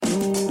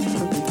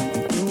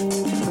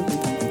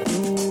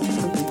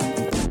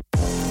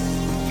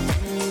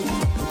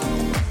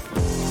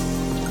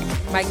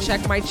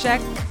Mic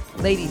check.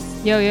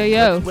 Ladies.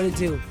 Yo. What it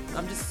do?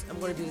 I'm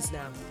going to do this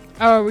now.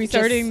 Oh, are we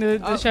starting the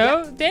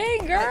show? Yeah.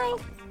 Dang, girl.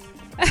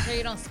 So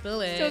you don't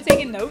spill it. Still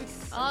taking notes.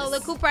 Oh,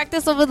 look who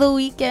practiced over the We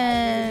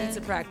weekend. need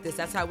to practice.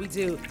 That's how we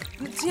do.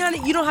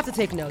 Tiana, you don't have to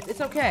take notes. It's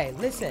okay.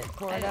 Listen.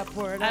 Pour it up.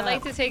 I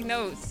like to take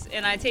notes,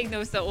 and I take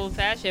notes the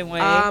old-fashioned way.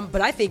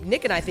 But I think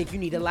Nick and I think you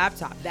need a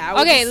laptop.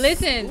 Okay,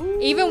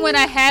 listen. Even when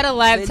I had a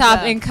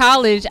laptop in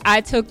college,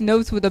 I took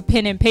notes with a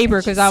pen and paper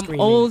because I'm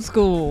screaming. old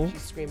school.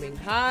 She's screaming.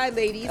 Hi,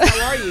 ladies.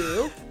 How are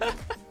you?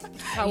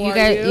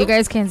 You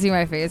guys can't see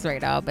my face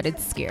right now, but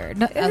it's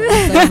scared. I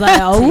was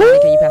like,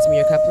 Tiana, can you pass me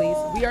your cup, please?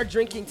 We are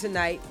drinking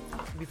tonight,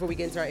 before we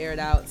get into our air it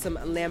out, some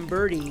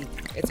Lamberti.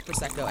 It's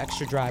Prosecco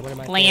extra dry. One of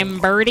my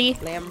Lamberti.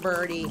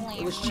 Lamberti.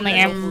 It was cheap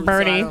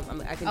Lamberti. at Whole Foods,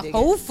 so I can dig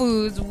Whole it.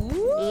 Foods.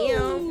 Woo.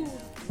 Ew.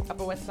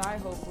 Upper West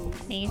Side Whole Foods.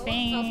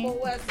 Anything. Upper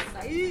West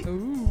Side.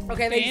 Ooh,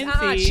 Okay, ladies.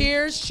 fancy.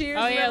 Cheers. Oh yeah,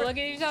 Remember? look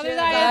at each other's Cheers,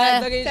 eyes.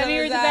 guys. Look at each Tell me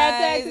other's yours is bad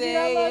eyes. sex if you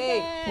don't look Hey.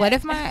 at.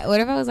 What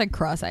if I was like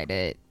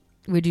cross-eyed?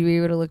 Would you be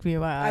able to look me in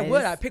my eyes? I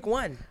would. I'd pick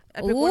one.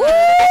 Yo,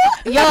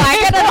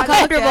 I get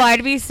uncomfortable.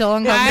 I'd be so I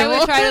uncomfortable.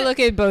 would try to look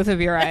at both of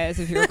your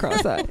eyes if you were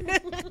cross-eyed.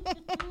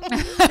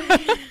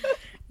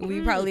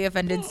 We probably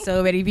offended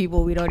so many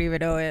people we don't even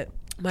know it.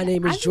 My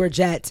name is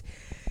Georgette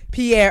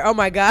Pierre. Oh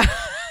my God.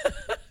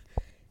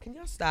 Can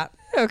y'all stop?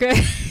 Okay.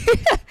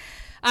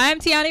 I'm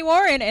Tiani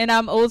Warren, and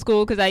I'm old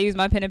school because I use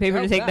my pen and paper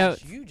to take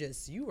notes.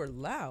 You were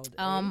loud.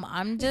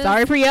 I'm just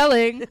Sorry for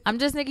yelling. I'm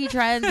just Nikki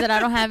Trends, and I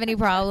don't have any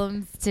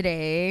problems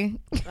today.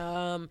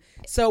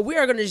 So we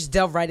are gonna just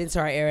delve right into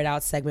our air it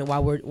out segment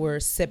while we're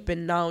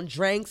sipping on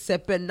drink.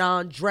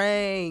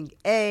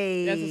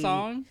 Hey, That's a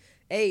song?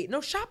 Hey,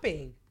 no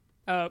shopping.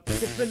 Oh,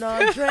 Sipping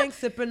on drink,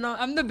 sipping on.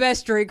 I'm the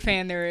best Drake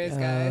fan there is,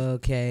 guys.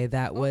 Okay,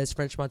 that was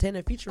French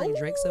Montana featuring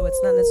Drake, so it's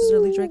not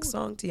necessarily Drake's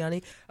song,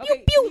 Tiani.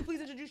 Okay, can you please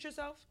introduce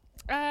yourself?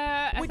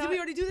 Wait, did we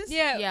already do this?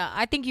 Yeah.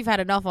 I think you've had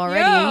enough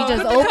already. Yo, you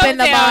just put the opened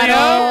the cup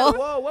down, bottle.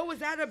 Whoa, what was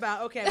that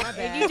about? Okay, my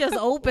bad. You just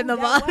opened the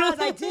That bottle. was,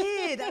 I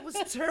did. That was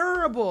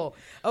terrible.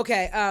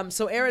 Okay,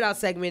 so air it out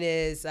segment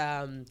is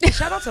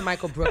shout out to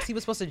Michael Brooks. He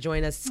was supposed to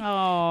join us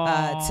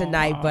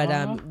tonight,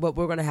 but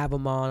we're gonna have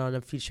him on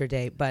a future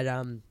date. But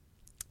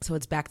so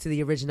it's back to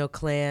the original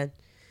clan.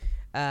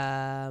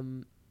 Air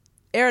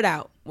it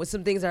out with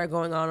some things that are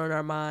going on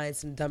our minds,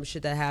 some dumb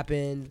shit that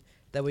happened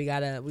that we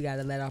gotta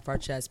let off our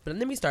chest. But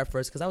let me start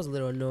first because I was a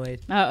little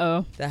annoyed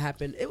Uh-oh. that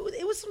happened. It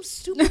was some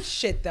stupid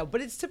shit though,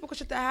 but it's typical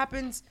shit that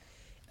happens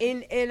in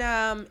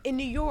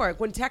New York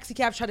when taxi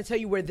cabs try to tell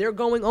you where they're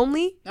going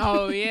only.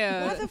 Oh,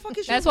 yeah. What the fuck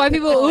is That's your why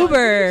going people on? Uber. What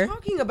are you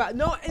talking about?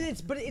 No, and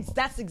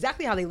that's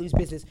exactly how they lose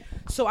business.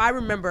 So I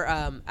remember,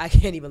 I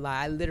can't even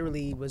lie. I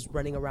literally was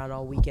running around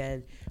all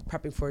weekend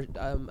prepping for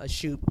a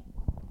shoot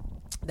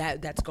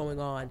that's going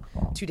on,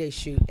 2-day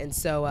shoot, and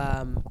so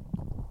I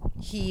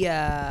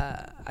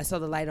saw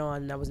the light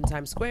on and I was in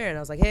Times Square and I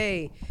was like,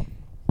 hey,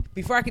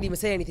 before I could even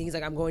say anything, he's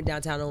like, I'm going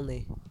downtown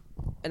only.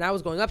 And I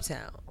was going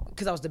uptown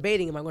because I was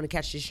debating, am I going to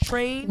catch this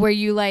train? Were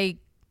you like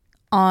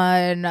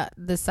on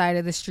the side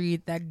of the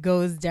street that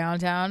goes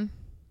downtown?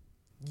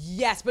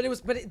 Yes, but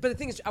the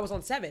thing is, I was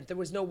on 7th. There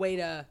was no way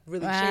to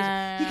really change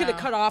it. He could have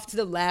cut off to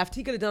the left.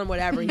 He could have done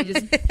whatever. He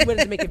wanted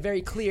to make it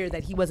very clear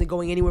that he wasn't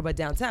going anywhere but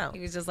downtown. He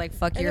was just like,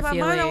 fuck And your in my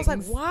feelings. mind, I was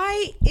like,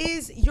 why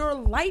is your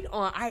light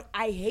on?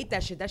 I hate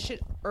that shit. That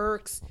shit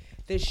irks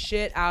the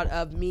shit out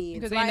of me.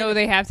 Because they know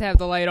they have to have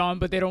the light on,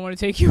 but they don't want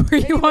to take you where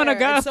you want to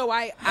go. And so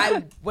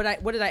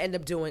what did I end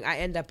up doing? I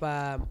end up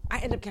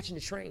catching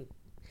the train.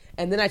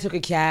 And then I took a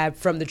cab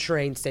from the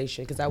train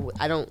station because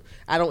I don't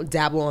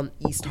dabble on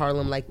East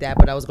Harlem like that.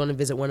 But I was going to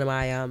visit one of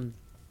my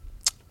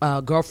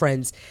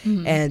girlfriends,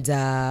 and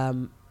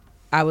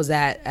I was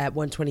at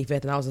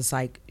 125th, and I was just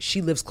like,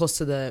 she lives close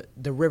to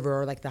the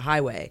river or like the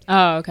highway.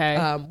 Oh, okay.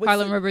 What's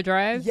Harlem the- River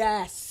Drive?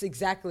 Yes,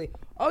 exactly.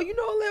 Oh, you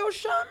know a little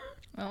something?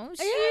 oh, Yeah,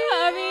 shit.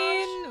 I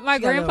mean, my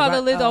She got a grandfather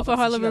little lived off of she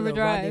Harlem got a River little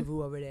Drive.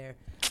 rendezvous over there.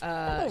 She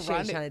ain't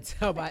rendezvous. trying to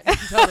tell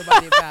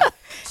nobody about.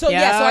 So so I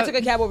Yeah. took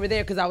a cab over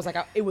there because I was like,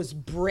 it was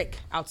brick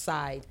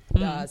outside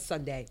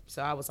Sunday.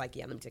 So I was like,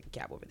 yeah, let me take a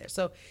cab over there.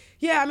 So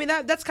yeah, I mean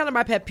that's kind of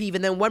my pet peeve.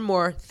 And then one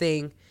more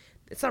thing,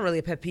 it's not really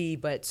a pet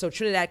peeve, but so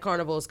Trinidad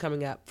Carnival is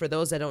coming up. For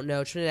those that don't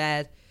know,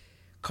 Trinidad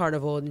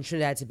Carnival in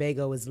Trinidad and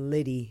Tobago is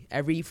litty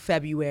every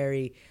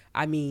February.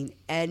 I mean,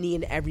 any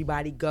and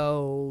everybody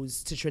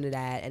goes to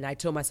Trinidad, and I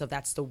told myself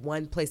that's the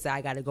one place that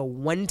I got to go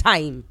one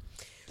time.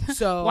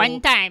 So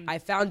One time. I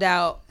found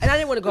out, and I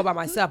didn't want to go by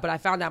myself, but I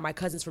found out my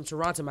cousins from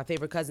Toronto, my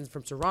favorite cousins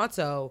from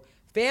Toronto,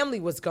 family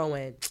was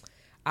going.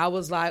 I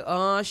was like,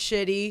 oh,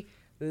 shitty.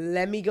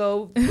 Let me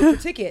go book the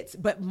tickets.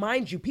 But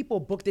mind you, people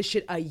book this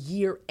shit a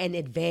year in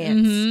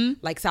advance,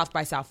 like South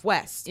by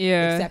Southwest.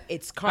 Yeah. Except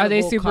it's Are Carnival.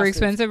 they super costumes.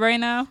 expensive right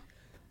now?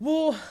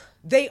 Well,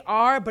 they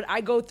are, but I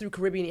go through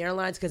Caribbean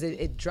Airlines because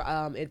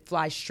it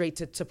flies straight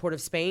to Port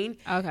of Spain.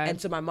 Okay. And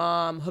so my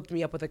mom hooked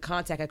me up with a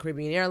contact at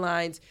Caribbean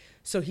Airlines.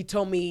 So he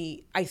told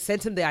me, I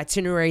sent him the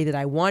itinerary that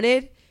I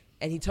wanted,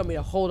 and he told me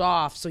to hold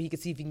off so he could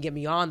see if he can get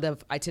me on the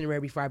itinerary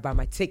before I buy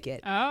my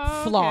ticket.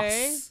 Oh, Floss.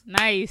 okay.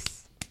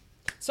 Nice.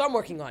 So I'm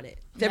working on it.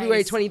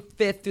 February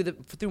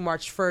 25th through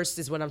March 1st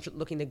is when I'm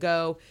looking to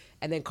go,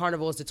 and then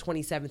Carnival is the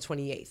 27th,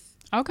 28th.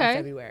 Okay.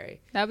 February.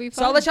 That'd be fun.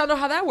 So I'll let y'all know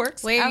how that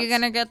works. Wait, you're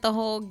gonna get the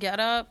whole get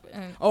up?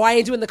 Oh, I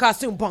ain't doing the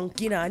costume.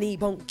 Bonky nani,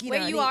 bonky Wait,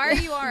 nani. you are?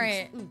 You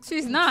aren't?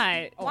 She's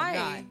not. Oh, Why?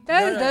 not.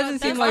 That doesn't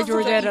seem like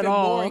Georgette at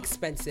all. More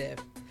expensive,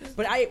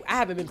 but I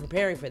haven't been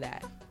preparing for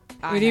that.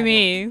 What do you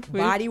mean?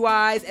 Body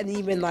wise, and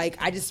even like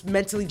I just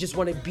mentally just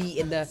want to be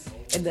in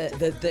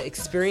the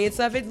experience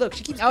of it. Look,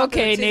 she keeps.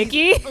 Okay,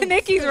 Nikki.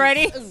 Nikki's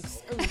ready.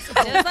 Just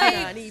get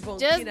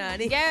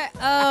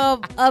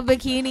a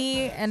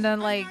bikini and then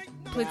like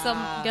get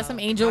some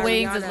angel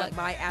wings. Rihanna, Like,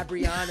 my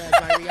Rihanna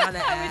abs.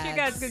 I wish you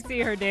guys could see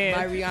her dance.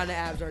 My Rihanna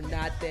abs are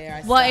not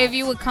there. well, if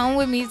you would come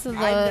with me to the,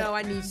 I know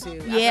I need to.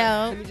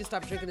 Yeah. Let me just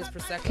stop drinking this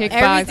prosecco.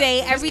 Kickbox.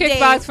 every Just day.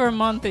 kickbox for a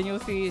month and you'll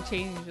see it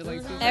change.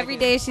 Like every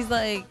day she's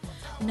like,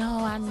 no,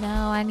 I know,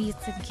 I need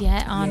to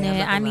get on Yeah,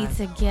 it. I I'm not need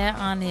gonna to get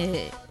on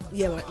it.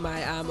 Yeah,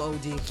 my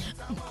OD.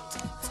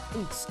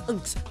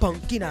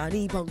 Bunky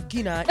nani,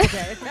 bunky nani.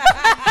 Okay.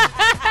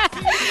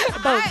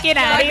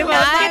 Bokinani.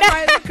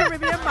 My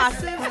Caribbean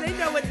massive, they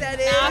know what that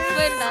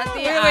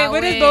is. Wait,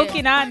 what is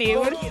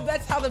Bokinani?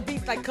 That's how the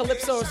beats like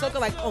calypso or soca,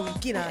 like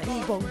bonky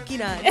nani, bonky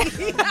nani.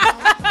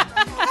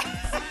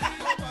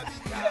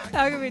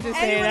 How can we just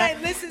say And when that?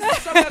 I listen to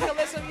soca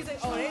calypso music,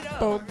 oh, they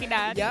know.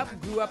 Bokinani.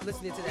 Yep, grew up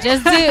listening to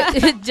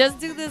that. Just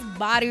do this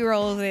body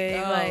roll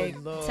thing, Oh, like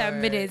Lord.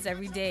 10 minutes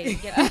every day.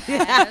 Get 10 minutes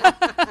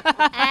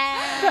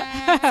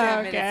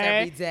Okay.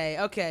 every day.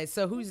 Okay,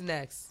 so who's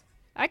next?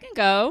 I can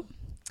go.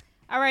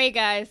 All right,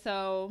 guys.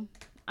 So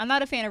I'm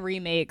not a fan of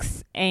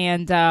remakes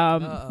and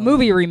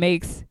movie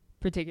remakes,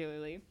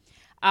 particularly.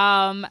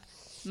 My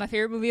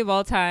favorite movie of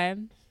all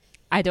time,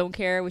 I don't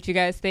care what you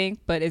guys think,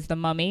 but it's The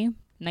Mummy,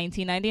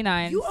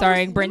 1999,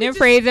 starring Brendan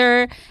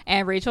Fraser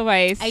and Rachel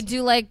Weisz. I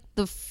do like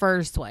the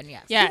first one,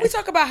 yes. Yeah. Can we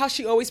talk about how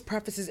she always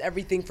prefaces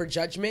everything for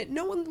judgment?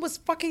 No one was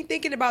fucking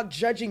thinking about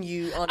judging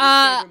you on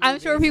I'm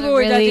sure people were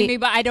Really? judging me,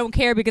 but I don't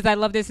care because I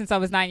loved it since I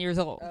was 9 years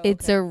old.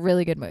 It's a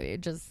really good movie.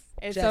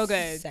 It's so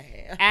good.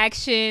 Saying.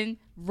 Action,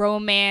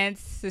 romance,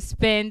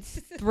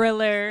 suspense,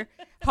 thriller,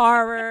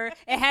 horror.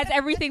 It has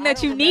everything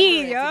that you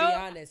need, yo. To be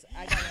honest,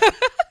 I gotta,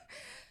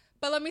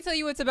 But let me tell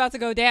you what's about to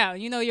go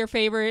down. You know your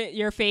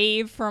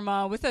fave from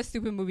what's that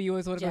stupid movie you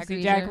always want to go Jack see?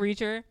 Reacher. Jack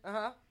Reacher.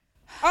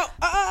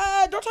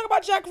 don't talk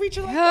about Jack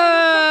Reacher like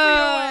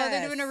that.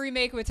 They're doing a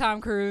remake with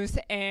Tom Cruise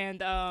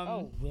and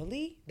Oh,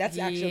 really? That's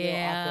actually a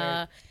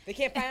little awkward. They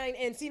can't find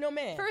Encino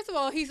Man. First of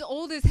all, he's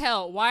old as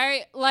hell.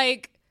 Why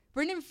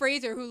Brendan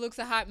Fraser, who looks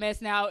a hot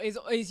mess now,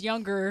 is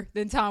younger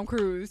than Tom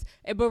Cruise.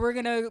 But we're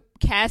gonna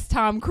cast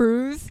Tom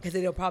Cruise. Because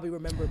they'll probably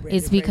remember Brendan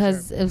It's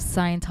because Fraser. of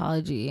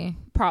Scientology.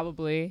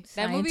 Probably.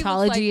 That movie looks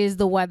Scientology is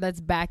the one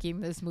that's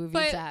backing this movie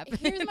But to happen.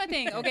 here's my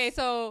thing. Okay,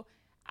 so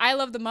I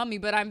love The Mummy,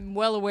 but I'm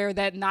well aware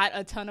that not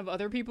a ton of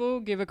other people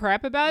give a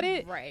crap about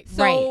it. Right.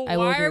 So Right. I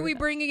will why agree are with we that.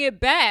 bringing it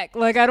back?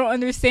 Like, I don't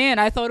understand.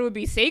 I thought it would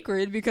be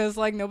sacred because,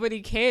 like,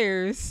 nobody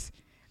cares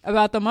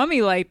about The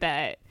Mummy like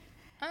that.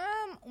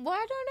 Well,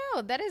 I don't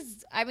know. That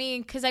is, I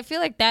mean, because I feel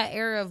like that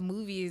era of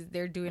movies,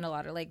 they're doing a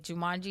lot of like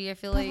Jumanji. I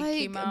feel like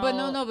came out.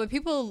 But but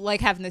people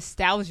like have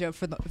nostalgia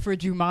for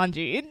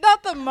Jumanji,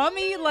 not The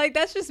Mummy. Like,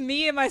 that's just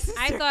me and my sister.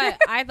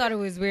 I thought it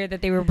was weird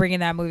that they were bringing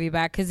that movie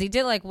back because they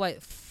did like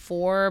what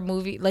 4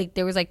 movie, like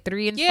there was like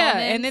 3 installments. Yeah,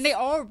 and then they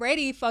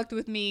already fucked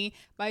with me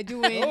by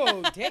doing.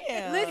 Oh,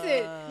 damn.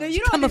 Listen, no, you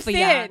don't Coming for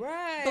understand. ya.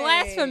 Right.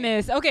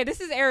 Blasphemous. Okay,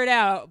 this is aired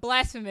out.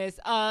 Blasphemous.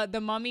 The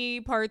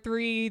Mummy Part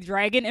 3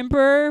 Dragon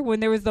Emperor, when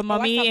there was the Oh, I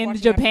Mummy stopped in watching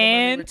after The Mummy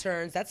Japan.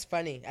 Returns. That's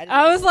funny.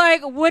 I was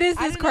like, what is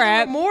this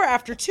crap? More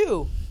after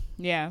 2.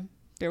 Yeah,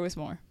 there was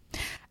more.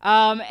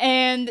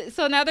 And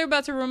so now they're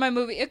about to ruin my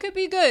movie. It could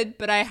be good,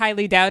 but I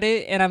highly doubt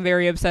it, and I'm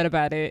very upset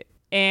about it.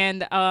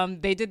 And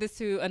they did this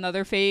to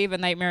another fave, A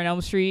Nightmare on Elm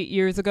Street,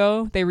 years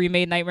ago. They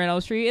remade Nightmare on Elm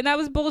Street, and that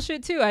was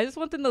bullshit too. I just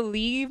want them to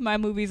leave my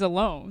movies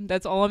alone.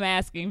 That's all I'm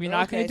asking. If you're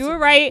not going to do it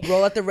right,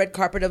 Roll out the red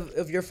carpet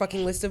of your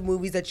fucking list of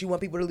movies that you want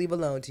people to leave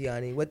alone,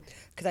 Tiani.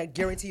 Because I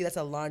guarantee you that's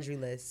a laundry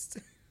list.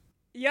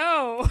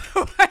 yo,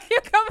 why are you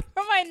coming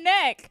for my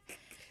neck?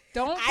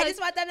 Don't. I just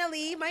want them to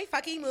leave my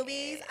fucking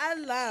movies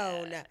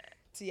alone.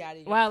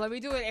 Tiani. Wow, let me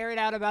do an air it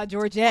out about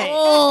Georgette.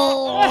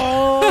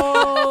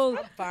 Oh,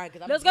 I'm fine.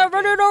 let's get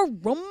ready to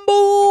rumble.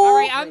 All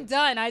right, I'm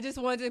done. I just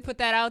wanted to put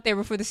that out there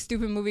before the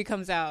stupid movie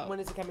comes out. When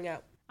is it coming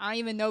out? I don't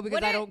even know because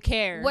What I if- don't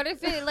care. What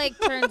if it like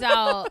turns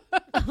out?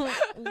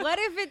 What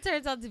if it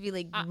turns out to be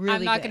like really?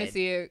 I'm not good? gonna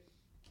see it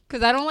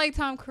because I don't like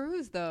Tom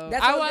Cruise though.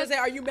 That's what I was gonna say.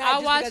 Are you mad I'll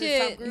just watch because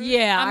it's it. Tom Cruise?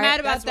 Yeah, I'm mad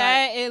about that's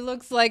that. It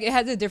looks like it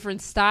has a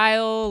different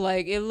style.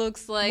 Like it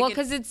looks like Well,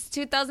 because it's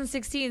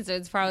 2016, so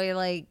it's probably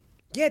like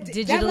Yeah,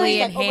 digitally that movie's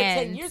like over 10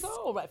 enhanced. years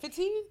old, right?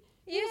 15?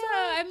 yeah.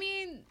 I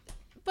mean,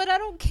 but I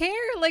don't care.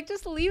 Like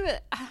just leave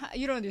it.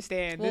 You don't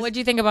understand. Well, This- what do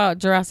you think about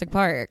Jurassic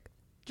Park?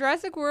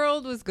 Jurassic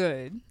World was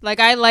good. Like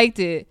I liked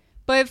it,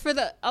 but for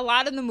a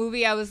lot of the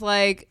movie, I was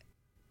like,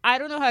 I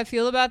don't know how I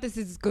feel about this.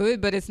 It's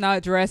good, but it's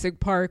not Jurassic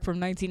Park from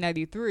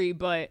 1993.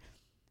 But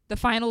the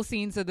final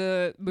scenes of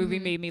the movie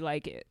made me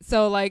like it.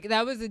 So like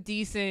that was a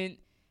decent.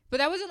 But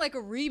that wasn't like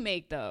a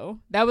remake, though.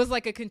 That was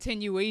like a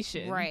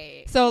continuation.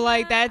 Right. So,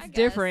 like, that's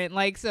different.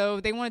 Like, so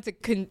they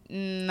wanted to...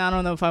 I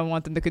don't know if I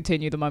want them to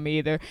continue the Mummy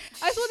either.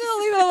 I just wanted to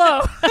leave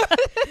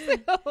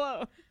it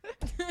alone.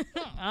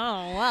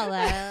 Oh,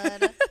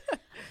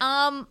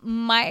 well,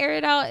 my air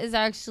it out is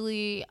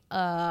actually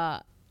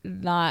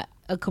not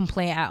a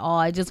complaint at all.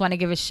 I just want to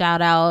give a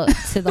shout out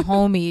to the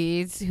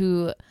homies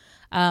who...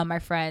 my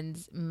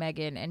friends,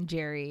 Megan and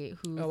Jerry,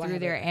 who threw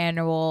their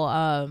annual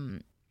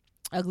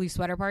ugly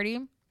sweater party.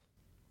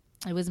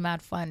 It was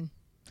mad fun.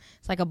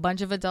 It's like a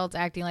bunch of adults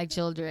acting like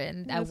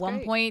children. At one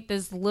point,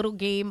 this little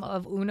game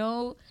of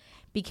Uno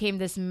became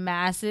this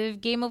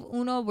massive game of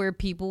Uno where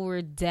people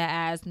were dead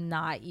ass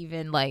not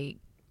even like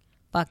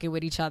fucking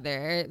with each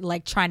other,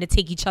 like trying to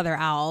take each other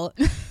out.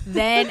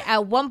 Then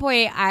at one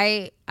point,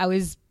 I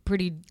was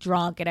pretty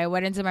drunk and I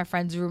went into my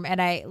friend's room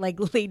and I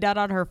like laid down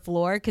on her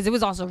floor because it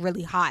was also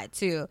really hot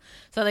too.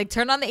 So I like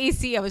turned on the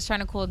AC. I was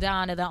trying to cool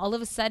down, and then all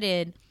of a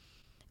sudden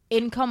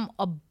in come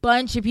a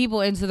bunch of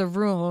people into the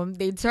room.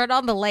 They turned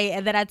on the light,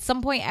 and then at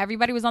some point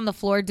everybody was on the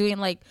floor doing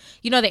like,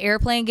 you know, the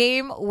airplane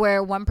game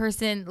where one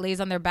person lays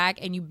on their back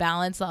and you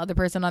balance the other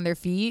person on their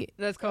feet.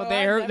 That's called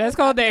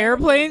the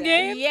airplane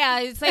game. Yeah,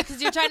 it's like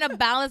because you're trying to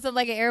balance it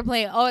like an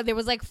airplane. Oh, there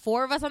was like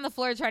 4 of us on the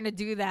floor trying to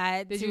do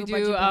that. Did you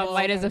do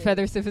light as a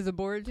feather, stiff as a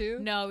board too?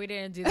 No, we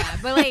didn't do that.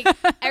 But like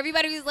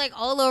everybody was like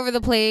all over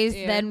the place.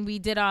 Yeah. Then we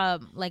did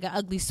like an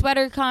ugly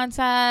sweater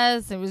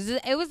contest. It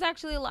was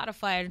actually a lot of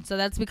fun. So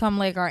that's become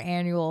like our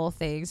annual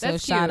thing. So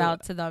that's shout cute.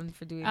 out to them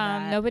for doing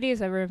that. Nobody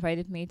has ever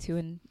invited me to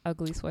an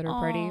ugly sweater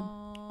party.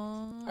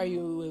 Are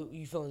you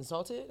feeling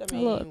insulted?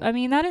 I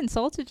mean, not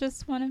insulted.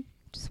 Just want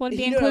to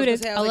be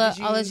included. I'll let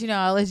you know.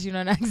 I'll let you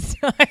know next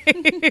time.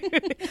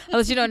 I'll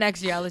let you know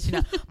next year. I'll let you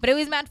know. But it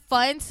was mad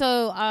fun.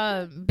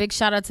 So big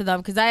shout out to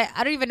them because I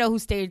don't even know who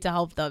stayed to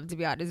help them. To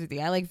be honest with you,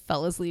 I like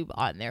fell asleep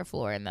on their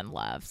floor and then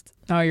left.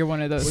 Oh, you're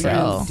one of those.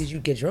 Did you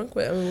get drunk?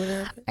 What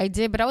happened? I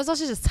did, but I was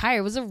also just tired.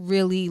 It was a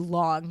really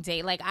long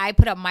day. Like I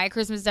put up my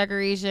Christmas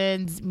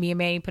decorations. Me and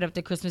Manny put up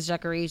the Christmas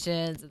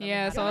decorations.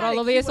 Yeah, I saw it all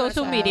over your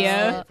social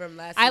media.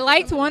 I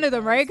liked one of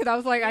them, right? Because I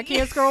was like, I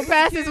can't scroll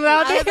past this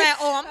without. I was like,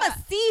 oh, I'm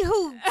gonna see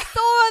who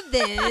saw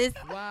this.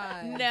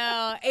 Why?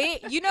 No,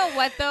 you know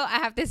what though? I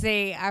have to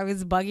say, I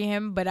was bugging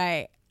him, but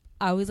I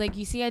was like,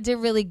 you see, I did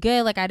really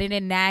good. Like, I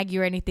didn't nag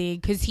you or anything.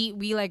 Because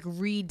we, like,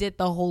 redid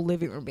the whole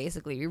living room,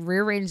 basically. We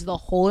rearranged the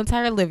whole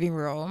entire living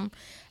room.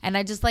 And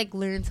I just, like,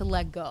 learned to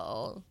let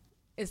go.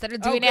 Instead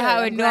of doing it how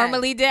I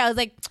normally did, I was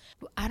like,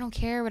 I don't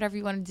care, whatever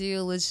you want to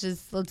do. Let's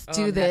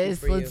do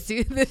this. Let's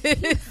do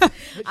this.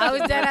 I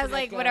was dead. I was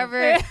like,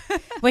 whatever.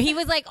 When he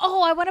was like,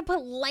 oh, I want to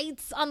put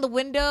lights on the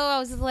window. I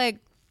was just like,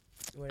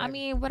 whatever. I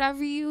mean,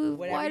 whatever you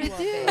want to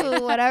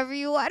do. Whatever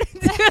you want to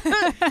do.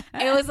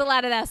 It was a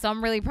lot of that, so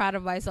I'm really proud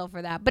of myself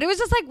for that. But it was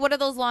just like one of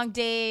those long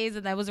days,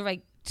 and that was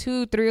like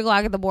 2-3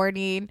 o'clock in the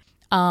morning.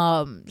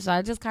 So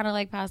I just kind of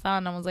like passed out,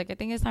 and I was like, I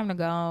think it's time to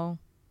go.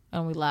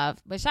 And we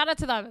left. But shout out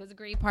to them. It was a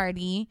great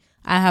party.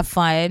 I have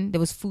fun. There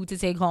was food to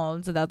take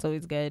home, so that's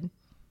always good.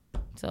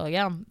 So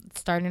yeah,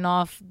 starting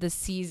off the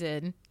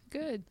season.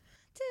 Good.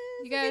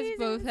 You guys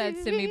both had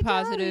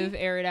semi-positive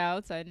air it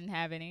outs. I didn't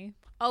have any.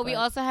 Oh, we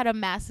also had a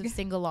massive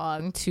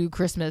sing-along to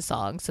Christmas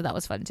songs, so that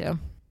was fun too.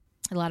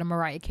 A lot of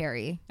Mariah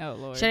Carey. Oh,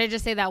 Lord. Should I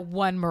just say that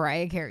one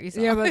Mariah Carey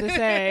song? Yeah, I'm about to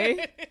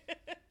say.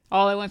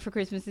 All I Want for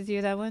Christmas Is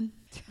You, that one?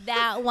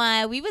 That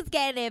one. We was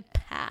getting it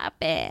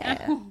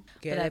popping.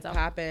 Get it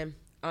popping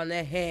on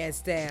the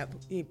handstand.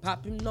 You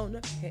popping on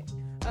the head.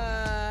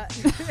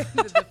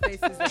 The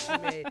faces that she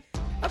made.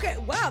 Okay,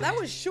 wow, that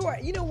was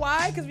short. You know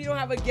why? Because we don't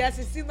have a guest.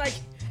 It seemed like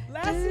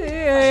last week.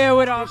 Yeah, it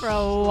went on for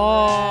a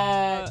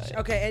lot.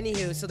 Okay,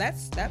 anywho, so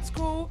that's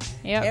cool.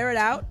 Yep. Air it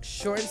out,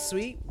 short and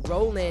sweet,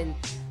 rolling.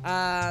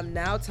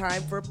 Now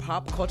time for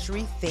pop culture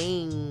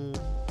thing.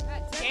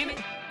 God damn it.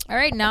 All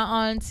right, now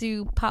on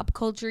to pop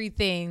culture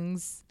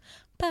things.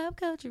 Pop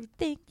culture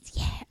things,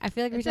 yeah. I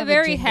feel like it's a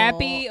very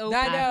happy open.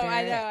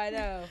 I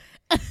know.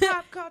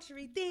 Pop culture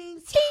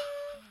things.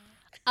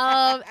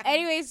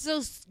 Anyway,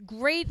 so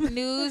great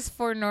news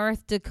for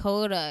North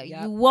Dakota.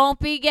 Yep. You won't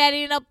be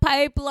getting a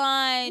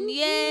pipeline.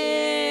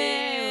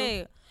 Yay!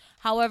 Yeah.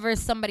 However,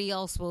 somebody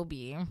else will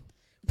be.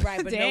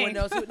 Right, but no one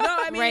knows who. No,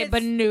 I mean, right,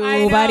 but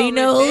nobody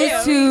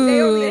knows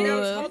who. They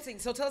announced voting,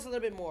 so tell us a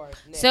little bit more,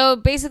 Nick. So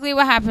basically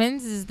what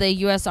happens is the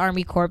U.S.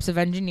 Army Corps of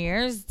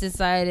Engineers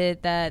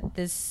decided that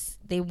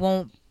they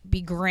won't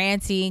be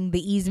granting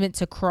the easement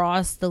to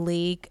cross the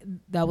lake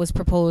that was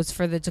proposed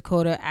for the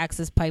Dakota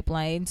Access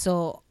Pipeline.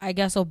 So I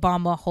guess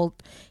Obama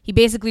he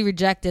basically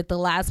rejected the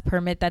last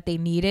permit that they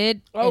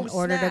needed in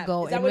order to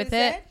go in with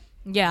it.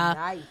 Yeah.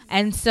 Nice.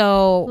 And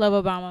so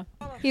love Obama.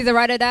 He's a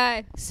ride or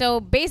die. So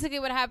basically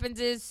what happens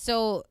is,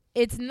 so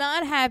it's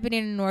not happening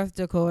in North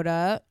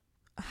Dakota.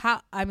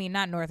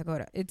 Not North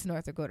Dakota. It's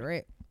North Dakota,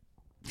 right?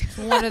 It's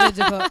one of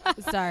the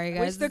Dakota. Sorry,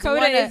 guys. Which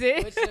Dakota is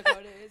it? Which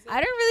Dakota is it? I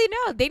don't really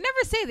know. They never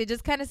say. They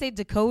just kind of say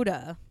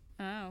Dakota.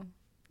 Oh.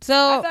 So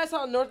I thought I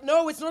saw North.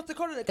 No, it's North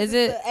Dakota. Is it's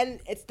it- The N.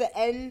 It's the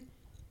N.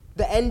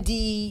 The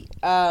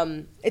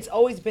ND. It's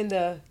always been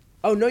the.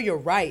 Oh no, you're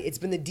right. It's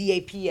been the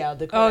DAPL.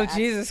 Dakota Oh,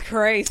 Jesus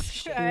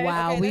Christ.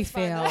 wow, Okay, we that's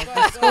fine. failed.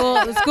 That's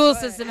fine. The school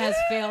system has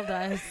failed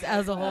us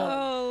as a whole.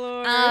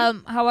 Oh,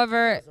 Lord.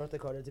 However, It's North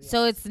Dakota. To be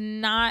so it's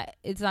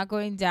not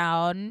going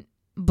down,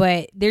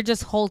 but they're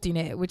just halting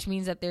it, which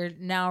means that they're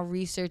now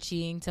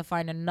researching to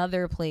find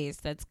another place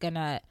that's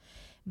gonna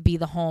be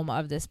the home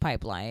of this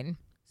pipeline.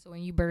 So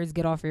when you birds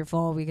get off your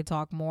phone, we can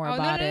talk more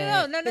about it.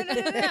 No.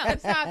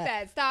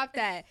 Stop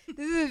that.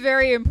 This is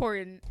very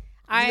important.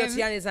 honest.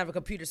 Tiana doesn't have a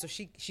computer, so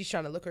she's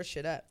trying to look her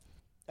shit up.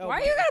 Oh, Why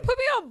my- you gotta put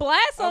me on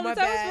blast all Oh, my the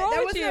time? bad. What's wrong That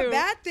with wasn't you? a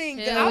bad thing.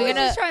 Yeah, though. I we're was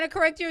gonna- just trying to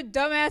correct your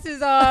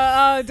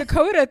dumbass's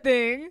Dakota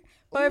thing.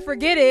 But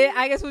forget it.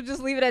 I guess we'll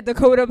just leave it at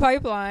Dakota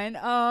Pipeline.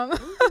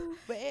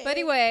 But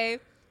anyway,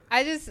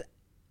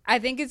 I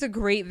think it's a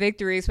great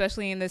victory,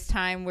 especially in this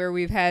time where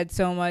we've had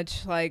so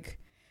much like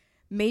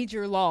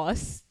major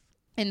loss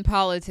in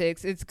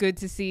politics. It's good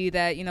to see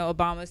that,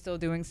 Obama's still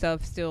doing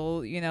stuff,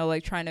 still,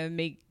 like trying to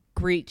make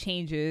great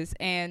changes,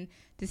 and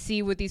to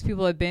see what these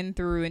people have been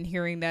through and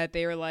hearing that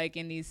they're like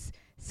in these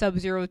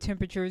sub-zero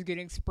temperatures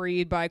getting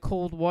sprayed by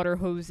cold water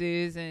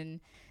hoses and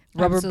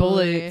rubber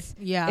Absolutely. bullets.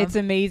 Yeah. It's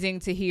amazing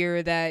to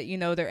hear that,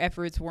 their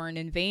efforts weren't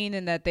in vain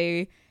and that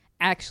they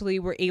actually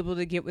were able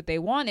to get what they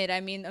wanted. I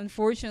mean,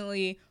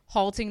 unfortunately,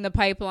 halting the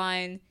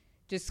pipeline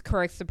just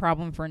corrects the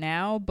problem for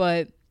now,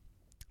 but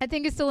I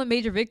think it's still a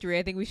major victory.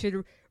 I think we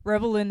should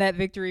revel in that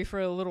victory for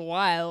a little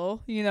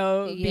while, be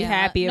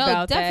happy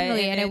about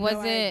definitely. that. And it then-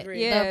 wasn't,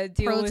 agree. Yeah, the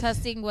deal with-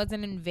 protesting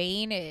wasn't in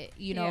vain. It,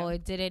 Yeah.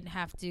 it didn't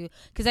have to,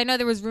 because I know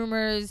there was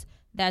rumors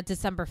that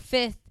December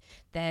 5th,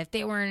 that if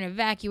they weren't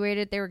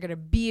evacuated, they were going to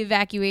be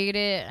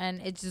evacuated.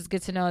 And it's just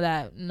good to know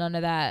that none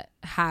of that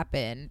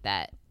happened,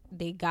 that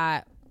they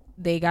got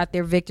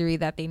their victory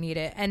that they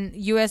needed. And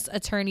U.S.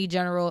 Attorney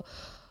General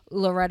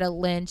Loretta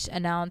Lynch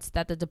announced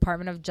that the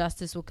Department of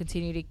Justice will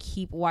continue to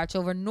keep watch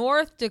over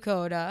North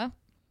Dakota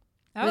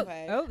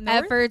Okay. North?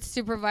 efforts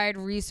to provide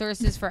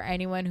resources for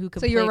anyone who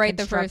could So you're play right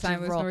the first time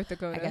constructive it was role, North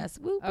Dakota. I guess.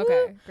 Woo,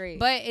 Okay, woo. great.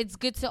 But it's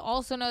good to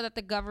also know that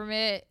the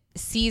government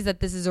sees that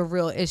this is a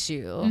real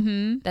issue.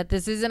 Mm-hmm. That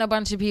this isn't a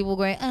bunch of people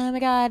going, oh my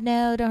God,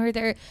 no, don't hurt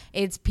their.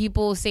 It's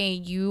people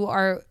saying you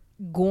are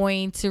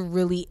going to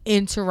really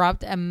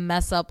interrupt and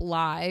mess up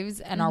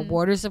lives and our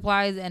water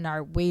supplies and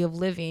our way of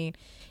living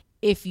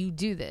if you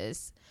do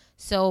this.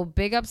 So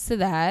big ups to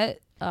that.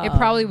 It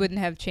probably wouldn't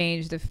have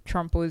changed if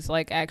Trump was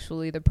like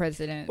actually the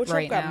president Well, Trump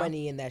right got now.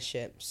 money in that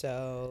ship,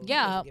 so he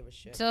Yeah. doesn't give a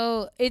shit.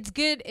 So it's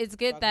good. It's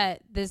good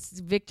that this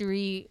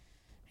victory.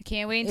 I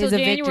can't wait Is until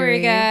a January,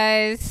 victory.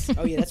 guys.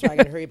 Oh yeah, that's why I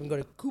gotta hurry up and go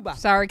to Cuba.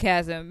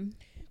 Sarcasm.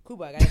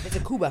 Cuba, I gotta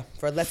visit Cuba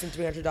for less than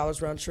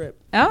 $300 round trip.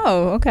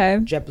 Oh, okay.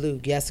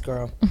 JetBlue, yes,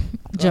 girl. Go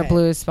ahead.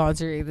 JetBlue is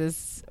sponsoring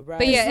this. Right.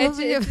 But yeah, It's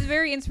it's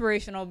very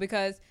inspirational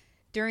because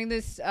during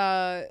this,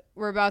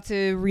 we're about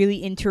to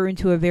really enter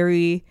into a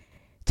very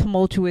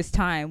tumultuous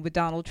time with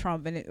Donald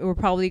Trump, and we're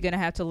probably going to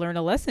have to learn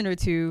a lesson or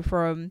two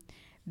from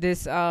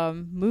this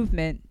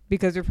movement,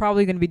 because we're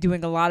probably going to be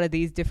doing a lot of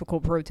these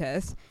difficult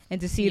protests, and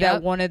to see that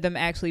Yep. one of them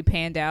actually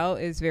panned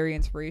out is very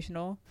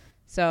inspirational.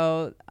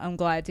 So I'm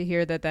glad to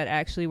hear that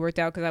actually worked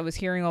out, because I was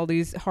hearing all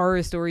these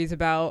horror stories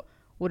about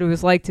what it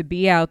was like to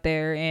be out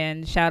there,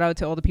 and shout out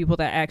to all the people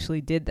that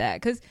actually did that,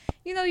 because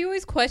you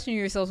always question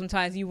yourself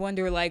sometimes. You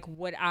wonder, like,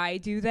 would I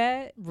do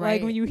that? Right.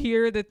 Like when you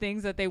hear the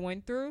things that they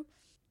went through.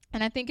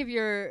 And I think if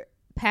you're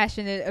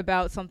passionate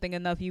about something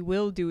enough, you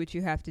will do what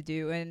you have to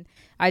do. And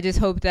I just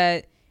hope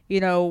that,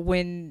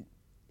 when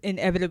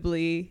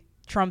inevitably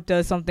Trump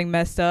does something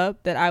messed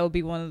up, that I will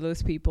be one of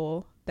those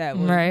people that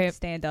will Right.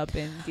 stand up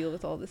and deal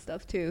with all this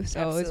stuff too.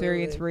 So it's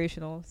very Absolutely.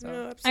 inspirational. So.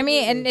 No, I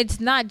mean, and absolutely. it's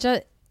not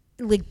just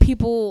like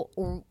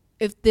people.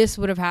 If this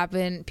would have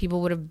happened,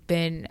 people would have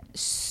been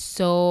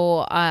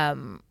so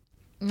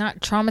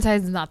not traumatized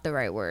is not the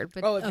right word,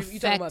 but Oh, if you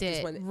talking about this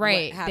affected. when-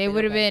 Right? what They happened,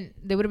 would have okay. been.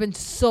 They would have been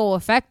so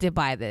affected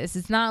by this.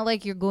 It's not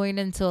like you're going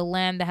into a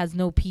land that has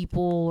no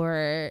people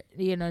or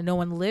no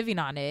one living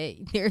on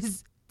it.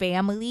 There's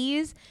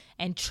families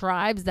and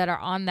tribes that are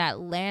on that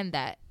land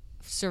that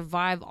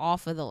survive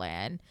off of the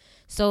land.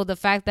 So the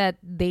fact that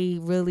they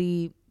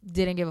really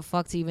didn't give a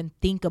fuck to even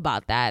think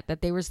about that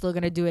they were still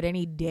gonna do it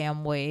any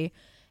damn way,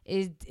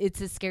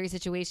 it's a scary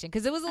situation,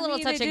 because it was a little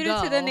touch they and did go.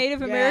 it to the Native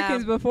Yeah.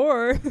 Americans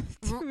before.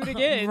 Do it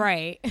again.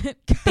 Right.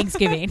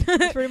 Thanksgiving.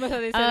 That's pretty much how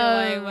they said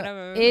it. Like,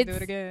 whatever. Do it's-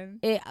 it again.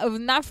 It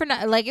not for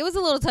not like it was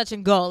a little touch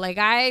and go. Like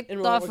I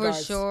In thought what for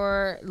regards?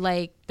 sure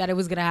like that it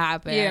was gonna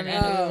happen. Yeah, and me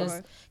it too. was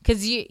just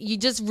because you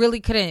just really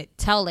couldn't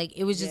tell. Like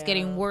it was just Yeah.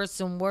 getting worse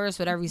and worse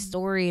with every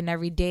story and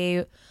every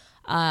day.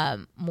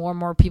 More and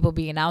more people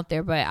being out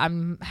there. But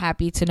I'm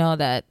happy to know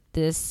that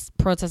this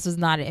protest was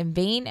not in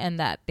vain and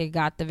that they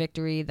got the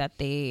victory that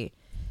they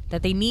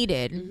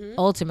needed.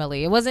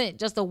 Ultimately, it wasn't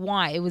just a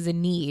want; it was a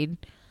need.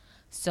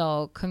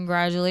 So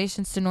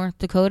congratulations to North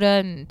Dakota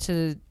and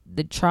to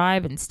the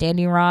tribe and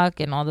Standing Rock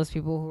and all those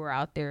people who were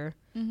out there,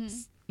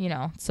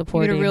 You're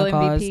supporting the real the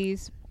cause.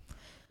 MVPs.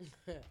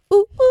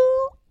 Ooh,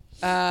 ooh.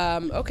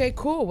 Okay,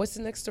 cool. What's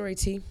the next story,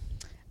 T?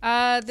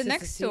 The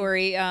next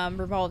story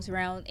revolves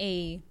around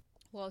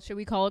should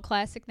we call it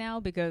classic now?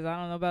 Because I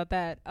don't know about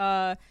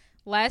that.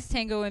 Last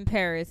Tango in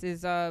Paris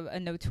is a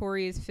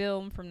notorious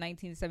film from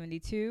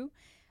 1972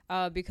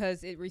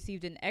 because it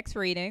received an X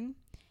rating,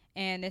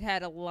 and it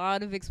had a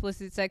lot of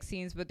explicit sex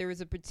scenes, but there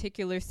was a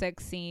particular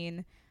sex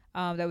scene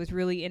that was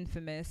really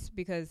infamous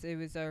because it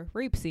was a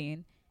rape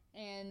scene.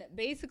 And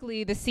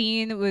basically the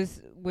scene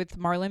was with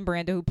Marlon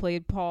Brando, who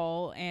played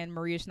Paul, and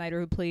Maria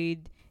Schneider, who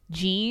played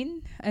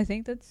Jean. I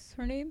think that's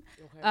her name.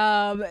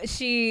 Okay.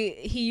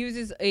 He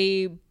uses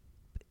a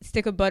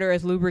stick of butter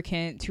as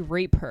lubricant to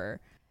rape her.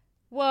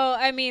 Well,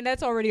 I mean,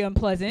 that's already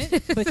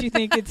unpleasant, but you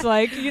think it's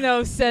like,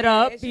 set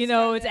up,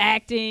 it's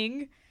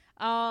acting.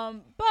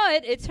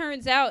 But it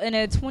turns out in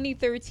a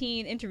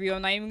 2013 interview,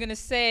 I'm not even going to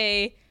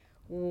say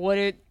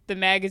what the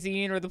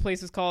magazine or the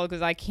place was called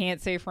because I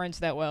can't say French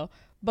that well.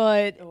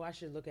 But I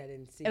should look at it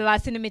and see. La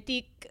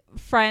Cinématique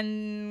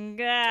Fran.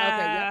 Okay,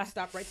 yep,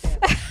 stop right there.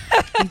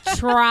 You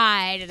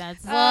tried.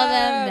 That's all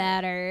that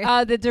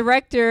matters. The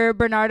director,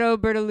 Bernardo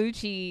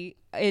Bertolucci,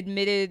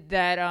 admitted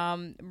that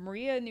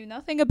Maria knew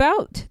nothing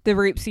about the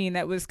rape scene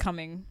that was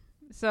coming.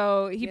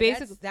 So he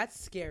basically... That's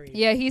scary.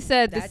 Yeah, he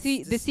said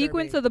the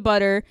sequence of the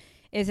butter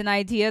is an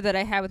idea that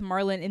I had with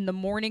Marlon in the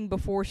morning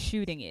before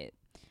shooting it.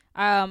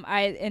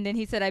 And then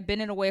he said, I've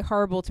been in a way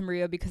horrible to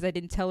Maria because I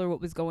didn't tell her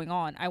what was going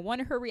on. I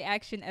wanted her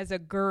reaction as a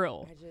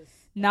girl,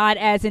 not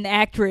as an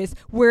actress,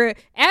 where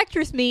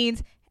actress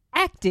means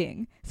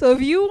acting. So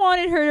if you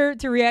wanted her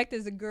to react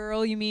as a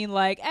girl, you mean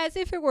like as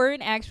if it were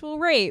an actual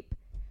rape.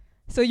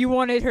 So you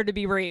wanted her to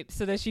be raped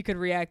so that she could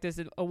react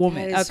as a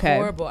woman. That is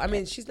horrible. I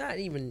mean, she's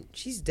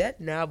dead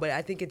now, but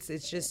I think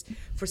it's just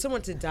for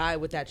someone to die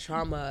with that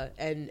trauma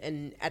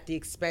and at the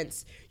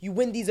expense, you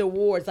win these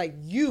awards like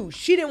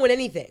she didn't win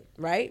anything,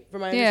 right?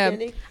 From my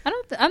understanding.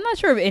 I'm not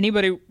sure if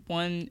anybody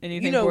won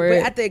anything for but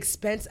it. at the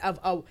expense of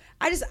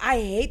I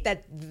hate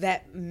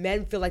that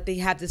men feel like they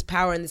have this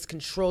power and this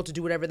control to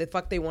do whatever the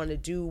fuck they want to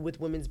do with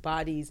women's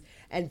bodies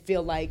and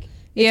feel like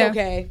it's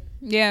okay.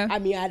 Yeah. I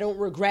mean, I don't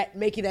regret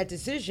making that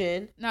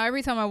decision. Now,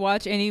 every time I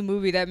watch any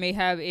movie that may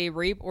have a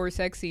rape or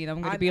sex scene,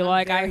 I'm going to be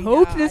like, I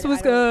hope this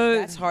was good.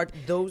 That's hard.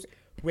 Those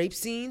rape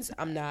scenes,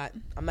 I'm not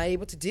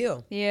able to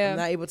deal. Yeah. I'm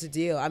not able to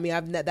deal. I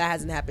mean, that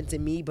hasn't happened to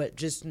me, but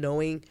just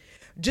knowing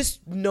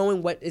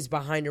what is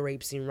behind a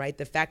rape scene, right?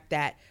 The fact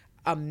that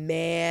a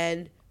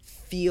man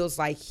feels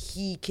like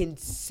he can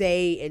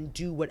say and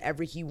do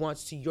whatever he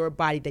wants to your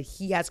body, that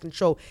he has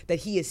control, that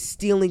he is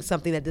stealing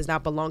something that does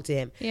not belong to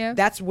him. Yeah.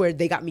 That's where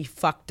they got me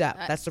fucked up.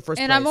 That's the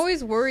first And place. I'm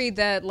always worried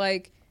that,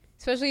 like,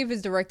 especially if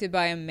it's directed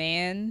by a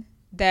man,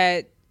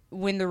 that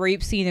when the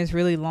rape scene is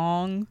really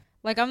long,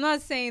 like, I'm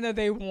not saying that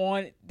they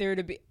want there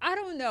to be, I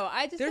don't know.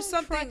 I just There's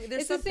don't something- trust.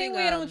 there's It's the same something,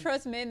 way I don't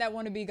trust men that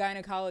want to be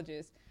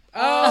gynecologists.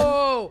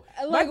 Oh,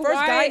 like, my first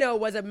why- gyno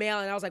was a male,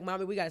 and I was like,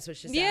 "Mommy, we gotta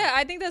switch this Yeah, out."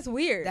 I think that's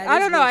weird. That I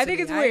is don't know. weird I to think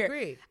me. it's I weird.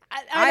 agree. I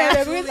don't know.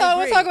 absolutely We'll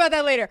agree. talk about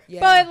that later.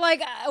 Yeah. But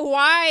like,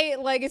 why?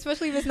 Like,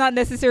 especially if it's not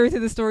necessary to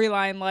the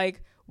storyline.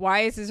 Like,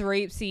 why is this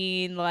rape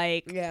scene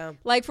like? Yeah.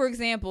 Like, for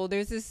example,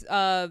 there's this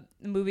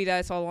movie that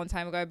I saw a long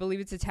time ago. I believe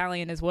it's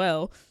Italian as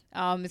well.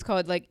 It's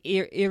called like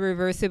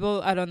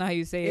Irreversible. I don't know how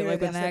you say it.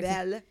 Like with an accent.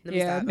 Irreversible. Let me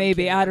Yeah, stop. I'm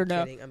maybe. kidding. I I'm don't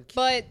know. kidding. I'm kidding.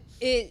 But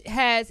it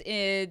has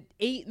an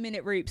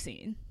 8-minute rape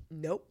scene.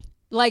 Nope.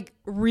 Like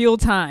real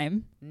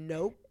time.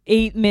 Nope.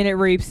 8-minute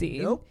rape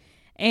scene. Nope.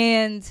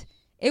 And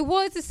it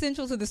was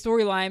essential to the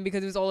storyline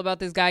because it was all about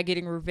this guy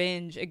getting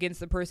revenge against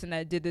the person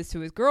that did this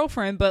to his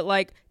girlfriend. But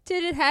like,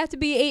 did it have to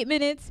be 8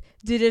 minutes?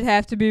 Did it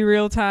have to be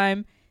real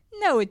time?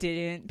 No, it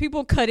didn't.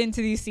 People cut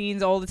into these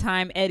scenes all the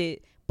time,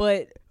 edit,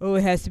 but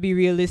it has to be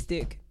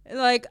realistic.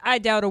 Like, I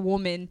doubt a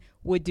woman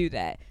would do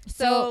that.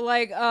 So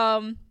like,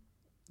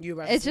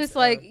 it's just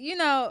like,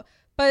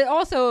 but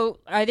also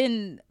I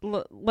didn't,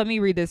 let me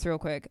read this real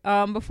quick.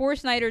 Before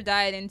Schneider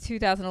died in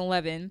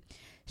 2011,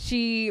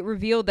 she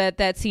revealed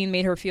that scene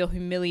made her feel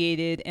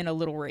humiliated and a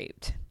little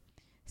raped.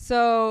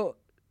 So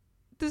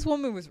this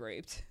woman was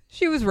raped.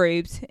 She was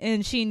raped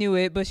and she knew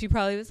it, but she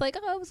probably was like,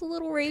 I was a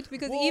little raped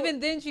because even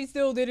then she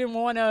still didn't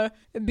want to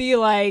be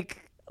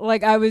like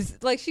I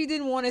was like, she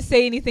didn't want to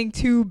say anything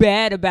too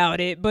bad about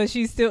it, but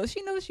she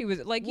knows she was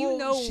like, she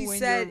when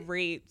said, you're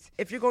raped.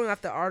 If you're going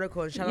off the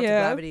article, and shout out to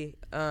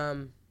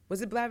Blavity.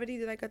 Was it Blavity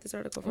that I got this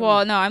article from?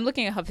 Well, no, I'm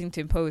looking at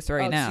Huffington Post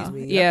right now.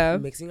 Excuse me. Yeah.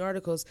 I'm mixing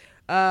articles.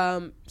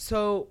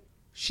 So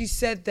she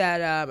said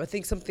that I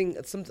think something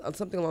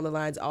along the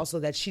lines also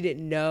that she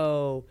didn't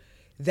know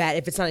that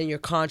if it's not in your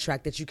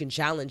contract that you can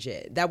challenge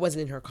it. That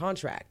wasn't in her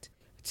contract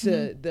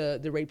to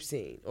the rape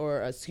scene,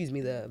 or excuse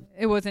me,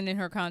 it wasn't in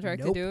her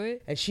contract to do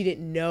it. And she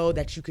didn't know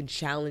that you can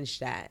challenge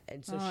that.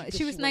 And so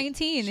she was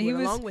 19. She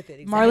went along with it.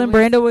 Exactly. Marlon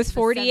Brando was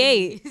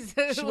 48.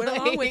 She went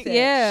along with it.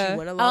 Yeah. She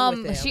went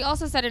along with it. She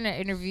also said in an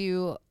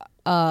interview,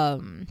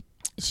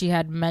 she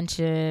had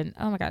mentioned,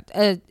 oh my God,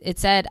 it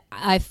said,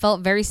 I felt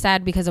very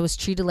sad because I was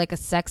treated like a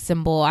sex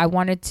symbol. I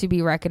wanted to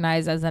be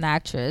recognized as an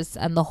actress,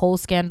 and the whole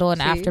scandal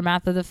and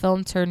aftermath of the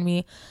film turned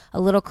me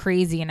a little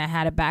crazy, and I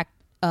had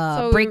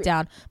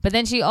breakdown. But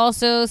then she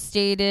also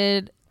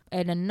stated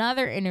in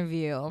another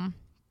interview,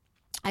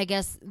 I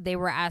guess they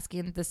were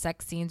asking if the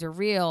sex scenes are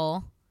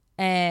real.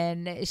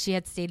 And she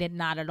had stated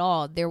not at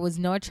all. There was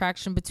no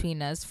attraction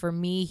between us. For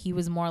me, he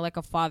was more like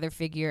a father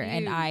figure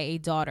and I a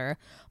daughter.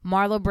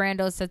 Marlon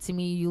Brando said to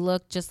me, "You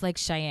look just like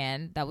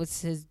Cheyenne." That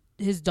was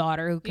his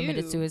daughter who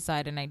committed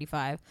suicide in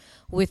 95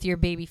 with your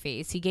baby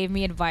face. He gave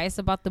me advice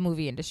about the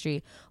movie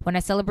industry. When I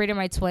celebrated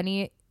my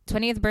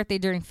 20th birthday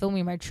during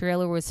filming, my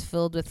trailer was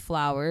filled with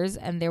flowers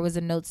and there was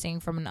a note saying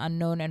from an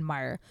unknown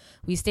admirer.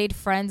 We stayed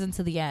friends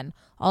until the end.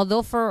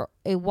 Although for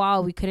a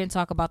while we couldn't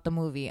talk about the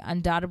movie.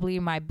 Undoubtedly,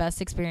 my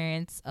best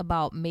experience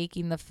about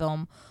making the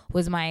film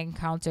was my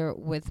encounter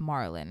with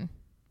Marlon.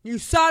 You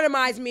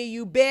sodomized me,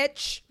 you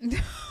bitch. I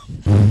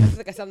feel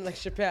like I sound like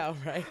Chappelle,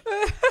 right?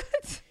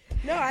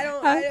 No, I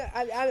don't.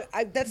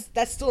 I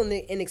that's still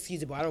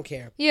inexcusable. I don't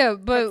care. Yeah,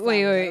 but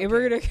wait.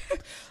 We're gonna.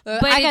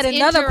 But I got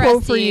another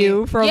quote for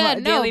you from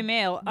Daily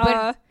Mail.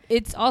 But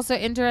it's also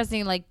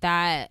interesting, like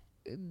that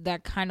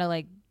kind of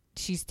like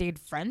she stayed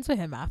friends with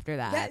him after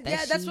that.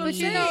 That's what I'm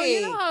saying.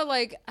 You know how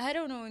like I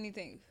don't know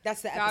anything.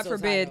 That's the God episode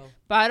forbid, title.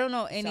 but I don't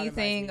know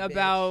anything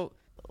about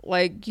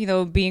like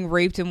being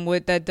raped and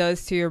what that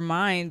does to your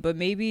mind. But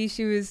maybe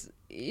she was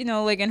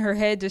like in her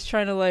head just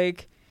trying to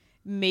like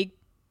make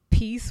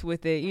peace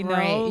with it,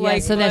 right,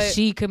 like so that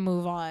she could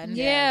move on.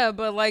 Yeah,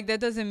 but like that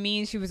doesn't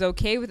mean she was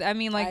okay with it. I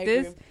mean, like I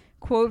this agree.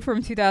 quote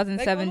from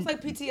 2007, almost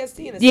like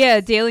PTSD in a yeah,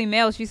 sense. Daily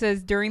Mail. She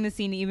says, during the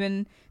scene,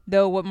 even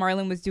though what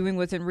Marlon was doing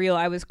wasn't real,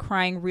 I was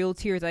crying real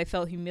tears. I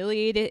felt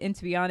humiliated, and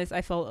to be honest,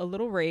 I felt a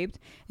little raped.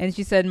 And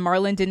she said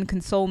Marlon didn't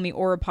console me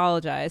or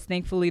apologize.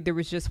 Thankfully, there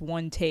was just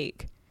one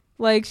take.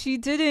 Like, she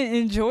didn't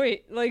enjoy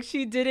it. Like,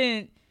 she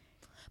didn't.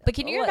 But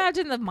can you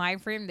imagine the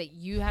mind frame that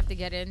you have to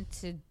get in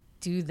to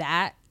do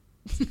that?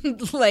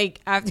 Like,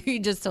 after you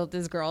just told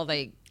this girl,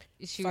 like,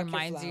 she Fuck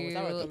reminds you,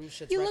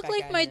 you look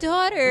like my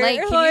daughter.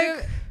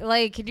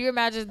 Like, can you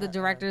imagine the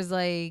director's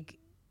like,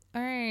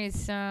 all right,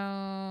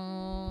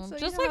 so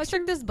just like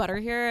stick this butter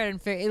here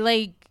and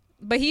like.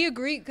 But he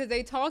agreed because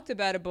they talked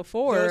about it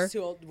before. Those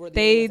two were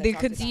They ones that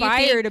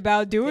conspired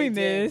about doing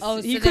They did. this.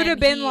 Oh, so he could have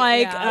been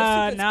like, Those two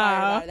conspired nah.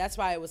 about it. That's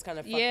why it was kind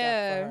of fucked up for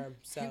her.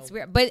 So. It's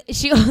weird. But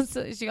she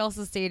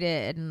also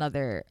stated in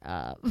another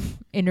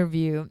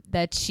interview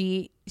that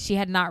she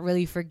had not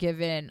really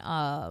forgiven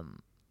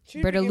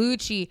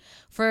Bertolucci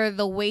for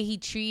the way he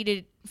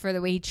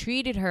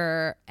treated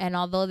her, and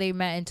although they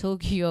met in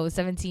Tokyo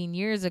 17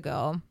 years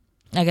ago,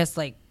 I guess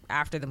like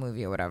after the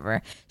movie or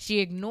whatever, she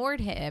ignored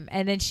him.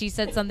 And then she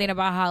said something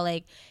about how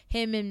like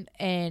him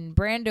and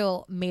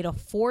Brando made a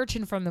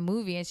fortune from the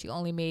movie and she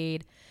only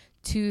made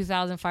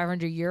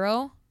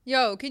 €2,500.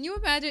 Yo, can you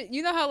imagine?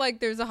 You know how like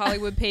there's a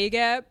Hollywood pay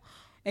gap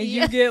and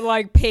you get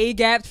like pay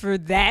gaps for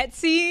that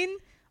scene?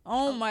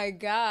 Oh my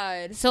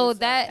God. So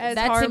that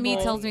to me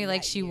horrible. tells me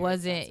like she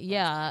wasn't,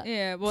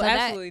 Yeah, well, so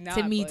absolutely that, not.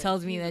 to me but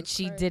tells me Jesus that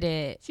she Christ.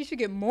 didn't. She should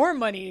get more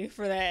money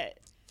for that.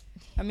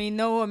 I mean,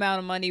 no amount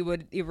of money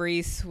would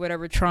erase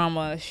whatever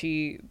trauma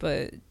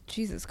but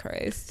Jesus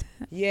Christ.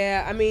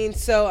 Yeah, I mean,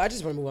 so I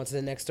just want to move on to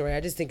the next story.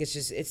 I just think it's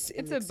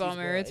a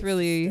bummer. It's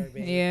really,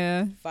 disturbing.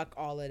 yeah. Fuck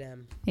all of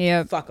them.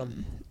 Yeah. Fuck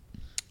them.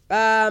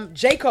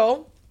 J.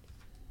 Cole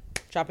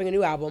dropping a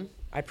new album.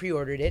 I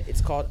pre-ordered it.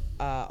 It's called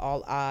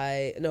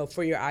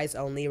For Your Eyes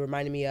Only. It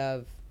reminded me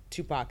of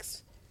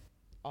Tupac's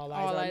All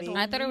Eyes on Me.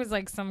 I thought it was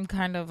like some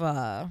kind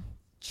of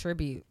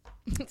tribute.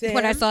 To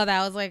When I him? saw that,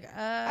 I was like,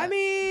 I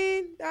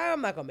mean,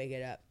 I'm not gonna make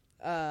it up.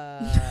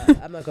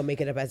 I'm not gonna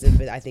make it up as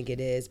if I think it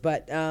is.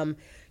 But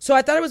so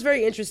I thought it was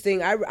very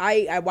interesting.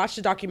 I watched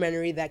a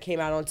documentary that came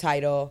out on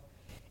Tidal,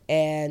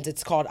 and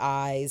it's called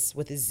Eyes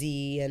with a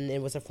Z, and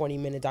it was a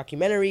 40-minute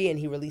documentary. And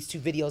he released 2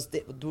 videos.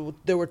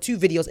 There were 2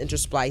 videos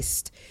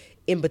interspliced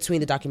in between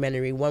the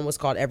documentary. One was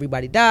called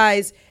Everybody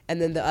Dies, and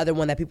then the other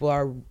one that people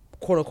are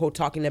quote unquote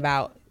talking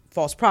about,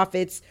 False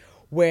Prophets,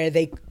 where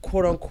they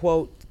quote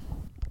unquote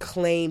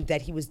claimed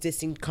that he was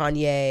dissing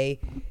Kanye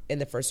in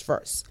the first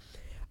verse.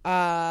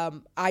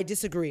 I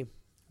disagree.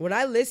 When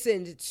I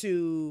listened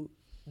to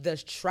the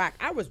track,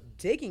 I was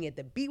digging it.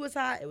 The beat was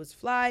hot. It was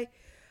fly.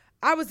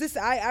 I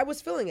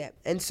was feeling it.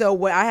 And so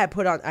what I had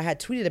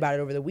tweeted about it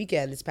over the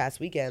weekend, this past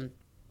weekend.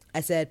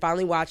 I said,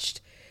 finally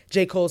watched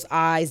J. Cole's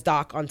Eyes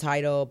doc on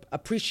Tidal.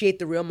 Appreciate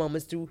the real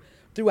moments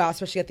throughout,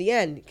 especially at the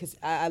end, because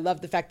I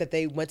love the fact that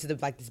they went to this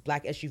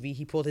black SUV.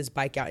 He pulled his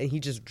bike out and he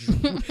just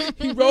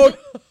he rode.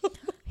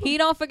 he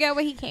don't forget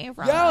where he came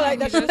from. Yo, like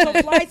that shit was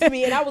so fly to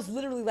me, and I was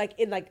literally like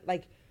in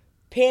like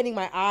panning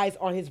my eyes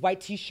on his white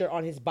T-shirt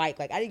on his bike.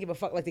 Like I didn't give a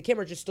fuck. Like the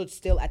camera just stood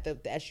still at the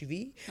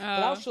SUV, but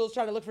I was still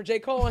trying to look for J.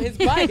 Cole on his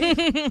bike,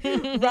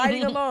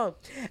 riding along.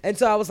 And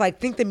so I was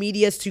like, think the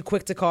media is too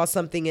quick to call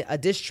something a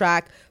diss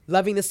track.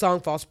 Loving the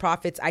song False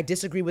Prophets. I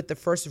disagree with the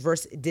first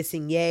verse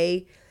dissing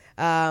Ye.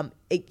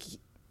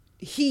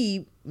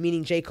 He,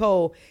 meaning J.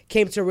 Cole,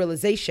 came to a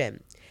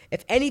realization.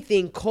 If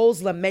anything,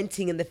 Cole's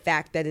lamenting in the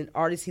fact that an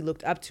artist he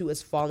looked up to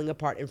is falling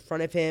apart in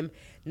front of him.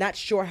 Not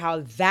sure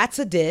how that's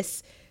a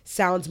diss.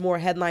 Sounds more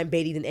headline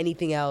baity than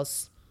anything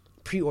else.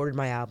 Pre-ordered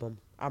my album.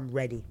 I'm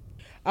ready.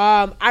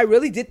 I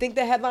really did think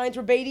the headlines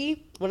were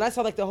baity when I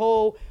saw like the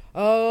whole,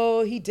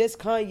 oh, he dissed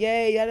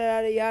Kanye, yada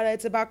yada yada.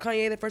 It's about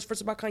Kanye. The first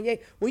verse about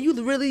Kanye. When you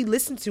really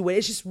listen to it,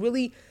 it's just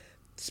really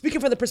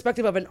speaking from the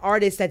perspective of an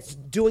artist that's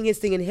doing his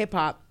thing in hip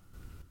hop,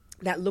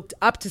 that looked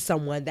up to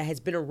someone that has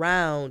been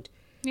around.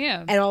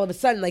 Yeah. And all of a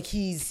sudden, like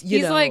he's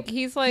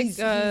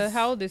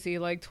how old is he?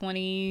 Like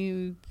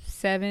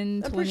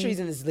 27, I'm pretty sure he's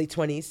in his late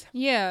 20s.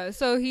 Yeah,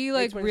 so he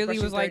like 20s, really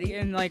was like 30.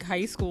 in like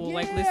high school,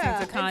 like Yeah,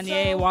 listening to and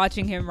Kanye, so-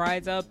 watching him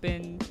rise up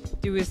and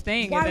do his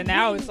thing, Why and then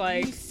now wouldn't it's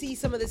like, you see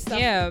some of this stuff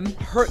yeah,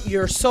 hurt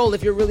your soul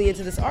if you're really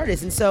into this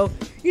artist. And so,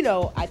 you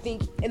know, I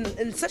think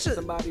in such a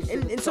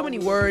in so many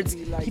words,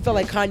 he felt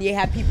like Kanye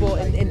had people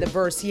in the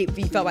verse. He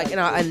felt like, and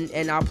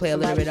I'll play a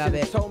little bit of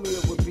it. Told me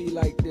it would be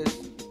like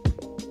this.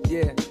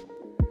 Yeah.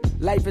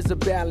 Life is a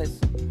balance.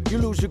 You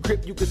lose your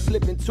grip, you could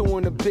slip into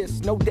an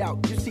abyss. No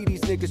doubt, you see these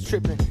niggas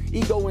tripping.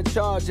 Ego in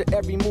charge of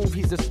every move,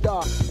 he's a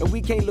star. And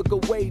we can't look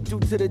away due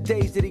to the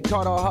days that he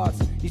caught our hearts.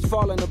 He's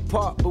falling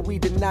apart, but we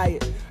deny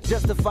it.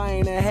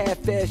 Justifying a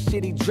half-ass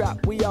shit he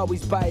dropped, we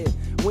always buy it.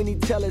 When he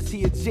tell us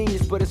he a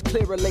genius, but it's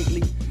clearer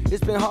lately.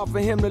 It's been hard for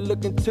him to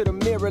look into the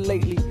mirror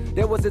lately.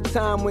 There was a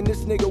time when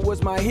this nigga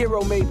was my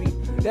hero, maybe.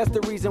 That's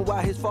the reason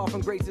why his fall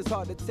from grace is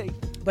hard to take.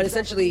 But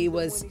essentially, it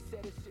was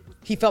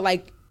he felt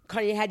like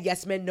Kanye had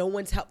yes men. No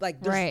one's helped.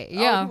 Like, there's Right, all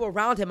yeah. people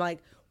around him. Like,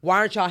 why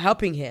aren't y'all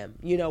helping him?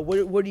 You know,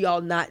 what are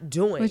y'all not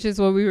doing? which is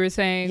what we were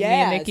saying. me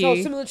yeah, and Nikki.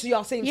 so similar to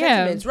y'all saying Yeah.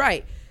 sentiments,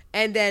 right?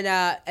 And then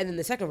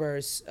the second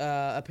verse,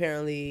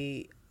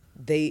 apparently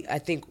I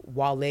think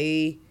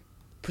Wale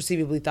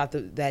perceivably thought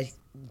that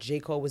J.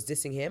 Cole was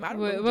dissing him. I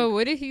don't know. Well,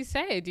 what did he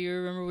say? Do you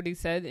remember what he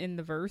said in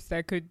the verse?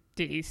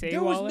 Did he say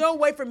There was Wale? no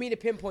way for me to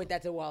pinpoint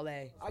that to Wale.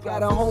 I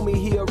got a homie,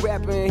 he a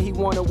rapper and he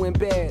wanna win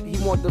bad.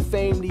 He want the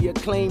fame, the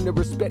acclaim, the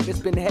respect that's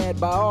been had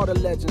by all the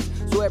legends.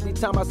 So every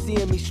time I see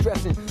him, he's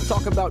stressing.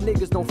 Talking about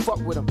niggas don't fuck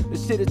with him.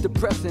 This shit is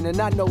depressing. And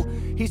I know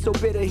he's so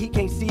bitter he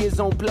can't see his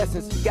own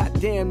blessings.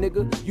 Goddamn,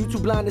 nigga. You too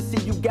blind to see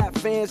you got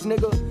fans,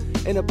 nigga.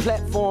 And a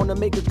platform to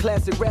make a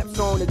classic rap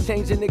song to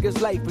change a nigga's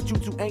life. But you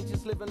too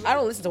anxious living life. I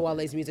don't listen to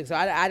Wale's music, so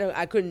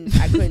I couldn't,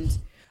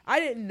 I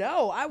didn't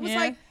know. I was Yeah.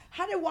 like,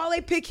 how did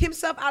Wale pick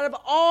himself out of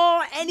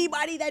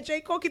anybody that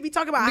J. Cole could be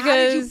talking about? Because How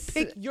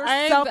did you pick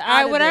yourself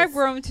out of what this? I've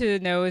grown to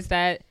know is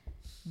that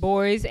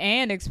boys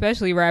and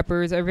especially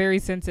rappers are very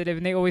sensitive,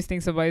 and they always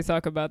think somebody's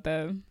talking about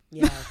them.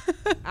 Yeah,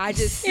 I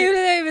just Even if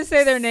they even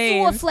say their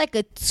name. Soft like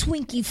a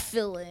Twinkie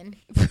filling.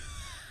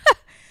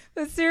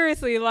 But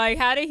seriously, like,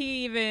 how did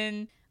he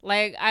even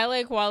like? I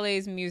like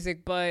Wale's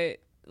music, but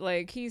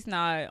like, he's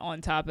not on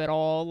top at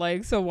all.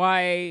 Like, so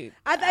why?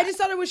 I just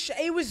thought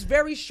it was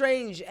very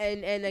strange,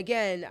 and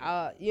again,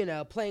 you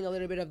know, playing a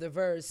little bit of the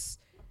verse.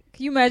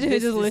 Can you imagine him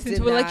This just is listening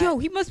to it like, not- yo,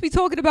 he must be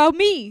talking about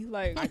me?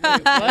 Like, what?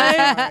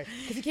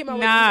 Because he came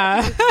out Nah.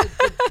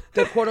 with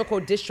the quote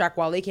unquote diss track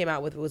Wale came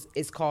out with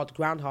is called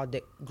Groundhog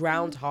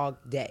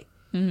Day.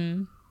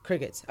 Mm-hmm.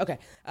 Crickets. Okay.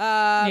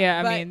 Yeah,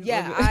 I but mean-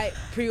 yeah, I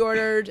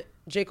pre-ordered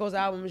J. Cole's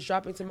album is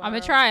dropping tomorrow. I'm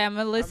gonna try. I'm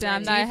gonna listen.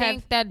 I'm ready. not. Do you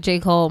think that J.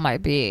 Cole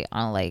might be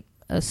on like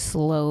a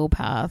slow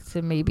path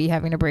to maybe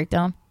having a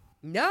breakdown?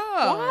 No.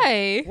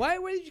 Why?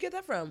 Where did you get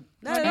that from?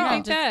 Not Why at do you all.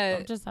 think that?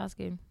 I'm just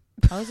asking.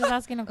 I was just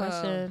asking a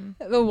question.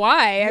 The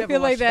why? I never feel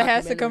like watched the that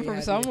has to come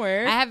documentary, from have you?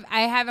 somewhere.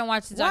 I haven't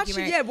watched the Watch it.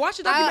 documentary. Yeah, watch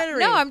the documentary.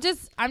 No,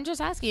 I'm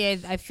just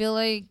asking. I feel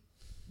like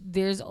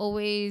there's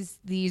always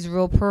these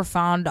real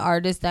profound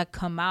artists that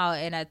come out,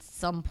 and at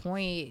some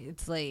point,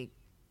 it's like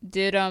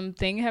Did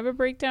Thing have a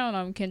breakdown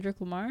on Kendrick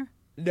Lamar?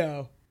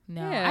 No.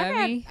 no. Yeah,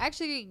 I mean-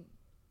 Actually,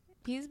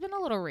 he's been a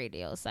little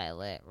radio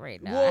silent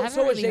right now. I Well, haven't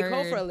so was really J.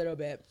 Cole heard- for a little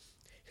bit.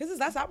 Because his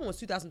last album was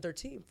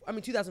 2014.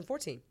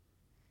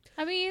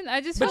 I mean,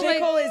 I just But feel J.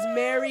 like Cole is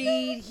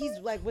married. He's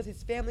like with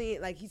his family.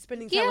 Like he's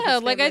spending time with yeah,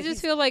 his like family. I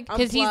just feel like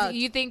because unplugged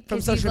you think from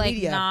because he's social like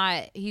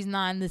media. he's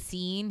not in the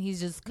scene. He's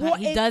just Well,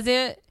 he it- does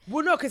it.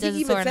 Well, no, because he Does it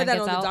even sort said of that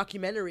gets on the out?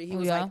 documentary. He Oh,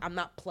 was yeah? like, I'm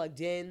not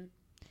plugged in.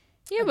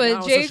 yeah, I'm but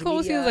not on J. social Cole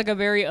media. seems like a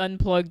very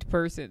unplugged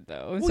person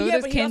though. Well, So yeah,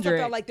 does but he also Kendrick.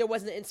 felt like there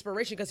wasn't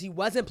inspiration because he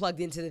wasn't plugged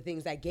into the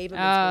things that gave him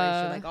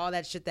inspiration, like all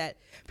that shit that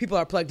people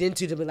are plugged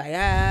into to be like,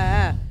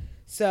 ah.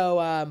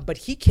 So, but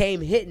he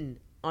came hitting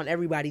on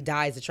Everybody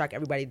Dies, the track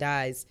Everybody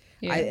Dies.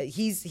 Yeah.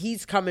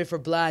 He's coming for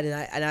blood,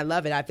 and I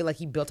love it. I feel like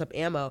he built up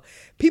ammo.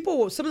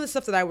 Some of the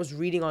stuff that I was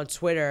reading on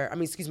Twitter, on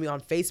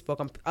Facebook,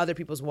 on other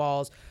people's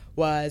walls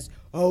was,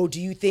 oh,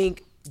 do you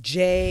think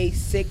Jay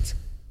sicked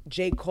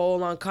J.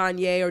 Cole on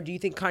Kanye, or do you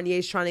think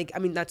Kanye's trying to,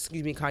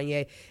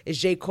 Kanye, is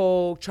J.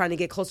 Cole trying to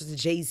get closer to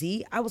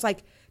Jay-Z? I was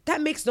like,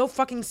 that makes no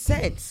fucking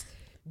sense.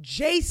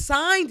 Jay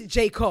signed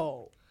J.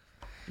 Cole.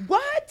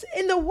 What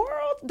in the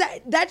world?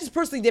 That just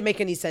personally didn't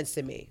make any sense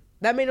to me.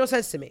 That made no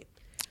sense to me.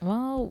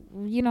 Well,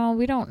 we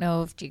don't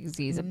know if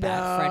Jay-Z is a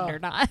bad friend or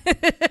not.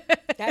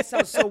 That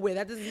sounds so weird.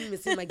 That doesn't even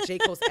seem like J.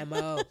 Cole's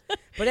MO.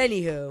 But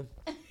anywho,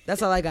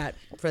 that's all I got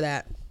for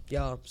that,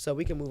 y'all. So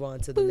we can move on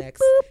to the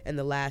next and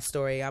the last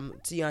story.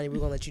 Tiani, we're going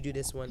to let you do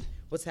this one.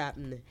 What's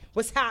happening?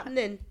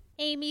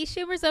 Amy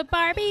Schumer's a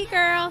Barbie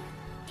girl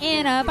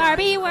in a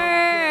Barbie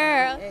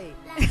world. Hey.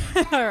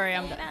 All right,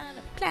 I'm done.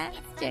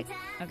 plastic.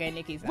 Okay,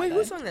 Nikki's. Wait,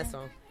 who sung that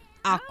song?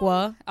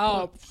 Aqua.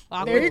 Oh,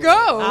 Aqua. there you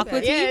go. Aqua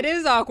Yeah, tea? it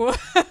is Aqua.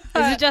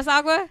 Is it just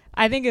Aqua?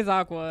 I think it's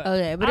Aqua.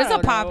 Okay, but I it's a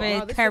don't know. poppin'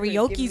 Wow, this is giving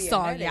karaoke me a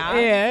song, headache. y'all.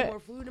 Yeah. I need some more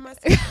food in my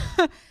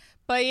stomach.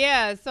 But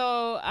yeah,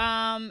 so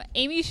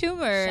Amy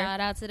Schumer. Shout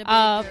out to the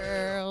big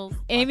girls.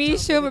 Amy Watch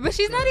out for Schumer, the but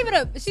she's not big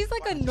even she's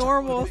like a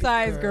normal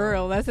sized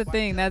girl. That's the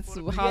thing. That's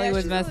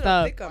Hollywood's messed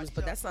up.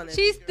 But that's not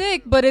She's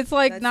thick, but it's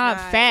like That's not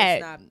not- fat.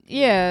 it's not-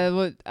 Yeah,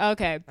 well,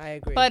 okay. I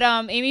agree. But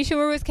Amy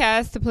Schumer was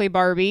cast to play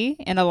Barbie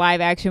in a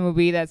live action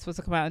movie that's supposed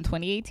to come out in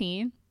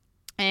 2018.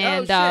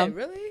 And oh shit,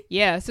 really?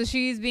 yeah, so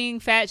she's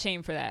being fat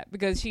shamed for that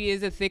because she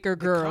is a thicker The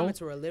girl.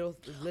 comments were a little.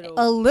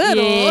 A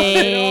little.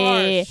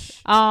 Yeah.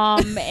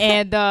 harsh.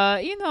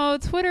 And you know,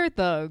 Twitter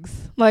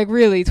thugs. Like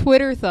really,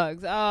 Twitter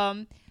thugs.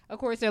 Of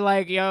course they're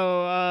like,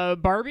 yo,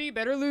 Barbie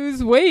better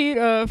lose weight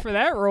for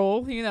that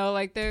role. You know,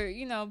 like they're,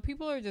 you know,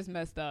 people are just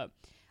messed up.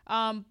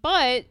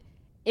 But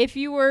if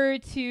you were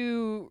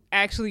to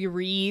actually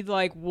read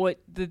like what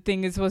the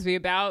thing is supposed to be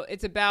about,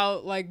 it's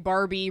about like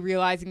Barbie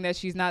realizing that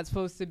she's not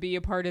supposed to be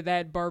a part of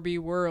that Barbie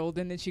world,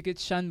 and then she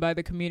gets shunned by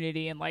the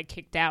community and like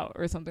kicked out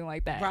or something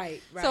like that.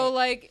 Right. So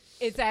like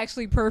it's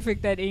actually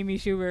perfect that Amy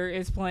Schumer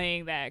is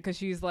playing that because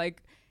she's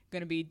like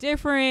gonna be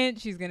different.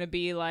 She's gonna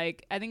be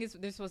like, I think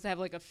they're supposed to have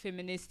like a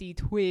feministy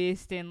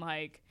twist and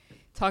like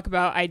talk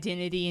about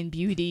identity and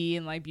beauty,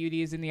 and like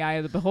beauty is in the eye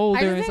of the beholder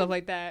and think stuff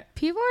like that.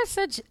 People are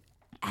such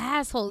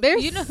assholes. They're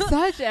you know,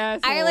 such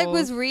assholes. I like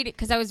was reading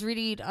because I was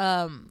reading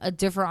a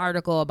different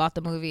article about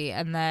the movie,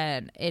 and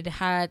then it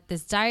had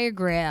this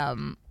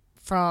diagram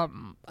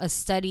from a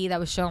study that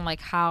was showing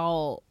like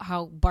how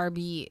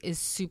Barbie is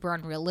super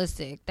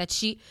unrealistic.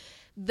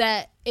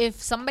 That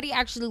if somebody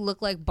actually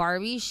looked like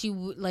Barbie, she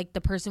would like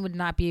the person would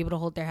not be able to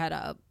hold their head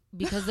up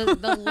because the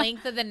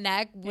length of the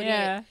neck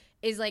wouldn't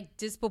is like and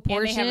they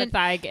disproportionate. have a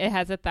thigh. It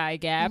has a thigh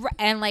gap.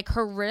 And like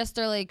her wrists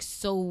are like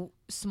so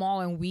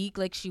small and weak,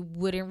 like she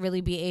wouldn't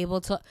really be able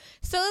to.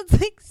 So it's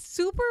like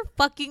super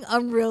fucking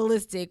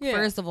unrealistic, Yeah.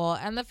 first of all.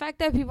 And the fact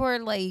that people are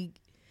like,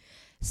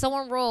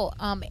 someone wrote,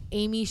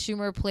 Amy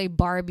Schumer played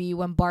Barbie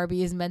when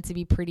Barbie is meant to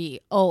be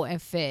pretty,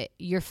 and fit.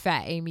 You're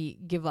fat, Amy.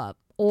 Give up.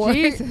 Or,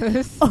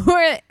 Jesus.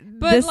 but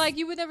But like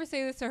you would never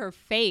say this to her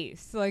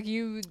face. Like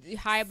you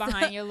hide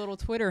behind your little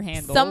Twitter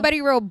handle.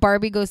 somebody wrote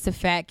Barbie goes to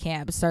fat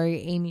camp.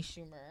 Sorry, Amy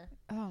Schumer.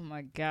 Oh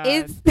my god.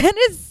 That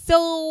is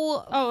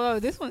so. Oh,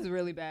 this one's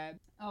really bad.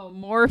 Oh,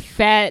 more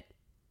fat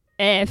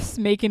F's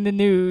making the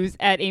news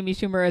at Amy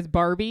Schumer as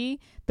Barbie.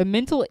 The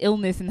mental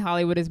illness in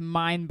Hollywood is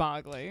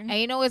mind-boggling. And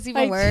you know what's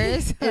even Like,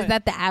 worse Jesus. is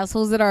that the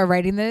assholes that are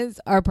writing this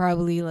are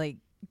probably like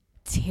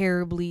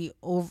terribly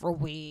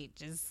overweight,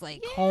 just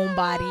like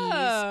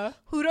homebodies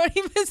who don't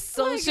even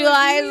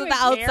socialize with the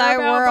outside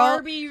world.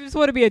 Barbie, you just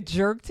want to be a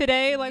jerk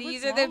today. Like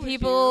These what's are the wrong with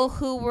people you?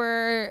 who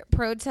were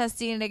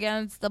protesting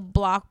against the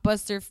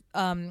blockbuster,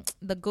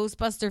 the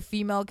Ghostbuster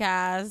female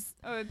cast.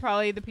 Oh,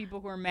 probably the people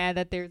who are mad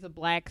that there's a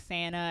black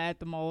Santa at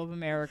the Mall of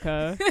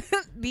America.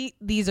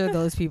 These are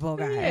those people,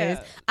 guys.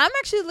 Yeah. I'm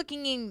actually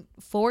looking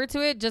forward to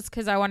it just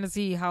because I want to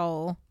see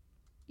how.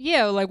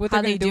 Yeah, like what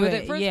How they're they gonna do with do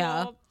it. it, First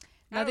yeah. of all,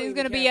 I don't nothing's even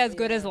gonna be care, as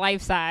good as yeah.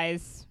 Life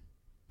Size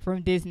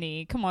from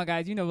Disney. Come on,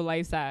 guys, you know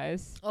Life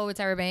Size. Oh, with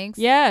Tyra Banks?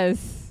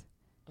 Yes.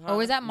 Or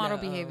is that model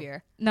No.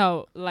 behavior?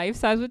 No, Life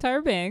Size with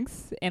Tyra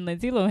Banks and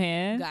Lindsay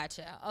Lohan.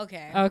 Gotcha.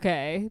 Okay.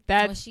 Okay, Was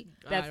that's she-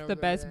 I that's don't the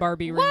remember best that.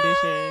 Barbie What?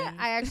 rendition.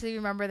 I actually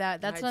remember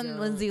that. That's I when don't.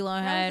 Lindsay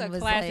Lohan That was a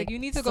was classic. like, You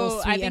need to so go.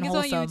 I sweet think and it's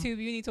on wholesome. YouTube.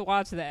 You need to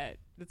watch that.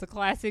 It's a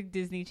classic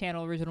Disney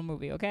Channel original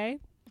movie. Okay.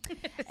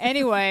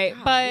 Anyway,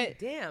 but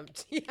Damn.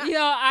 you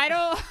know, I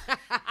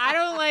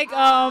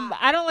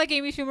don't like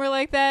Amy Schumer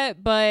like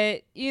that.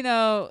 But you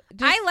know,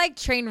 just, I like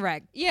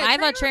Trainwreck. yeah, I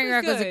thought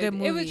Trainwreck was a good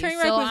movie. It was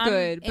Trainwreck so was I'm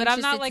good, but I'm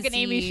not interested like to an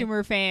Amy see-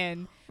 Schumer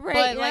fan. Right,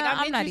 But like, yeah, I'm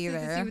I'm not interested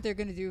to see either. what they're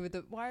gonna do with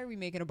the. Why are we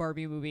making a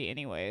Barbie movie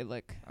anyway?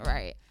 Like,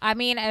 Right. I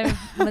mean, if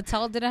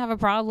Mattel didn't have a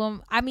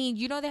problem. I mean,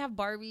 you know they have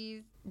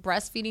Barbies,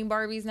 breastfeeding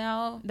Barbies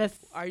now that's.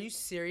 Are you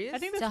serious? I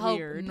think to that's help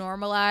weird.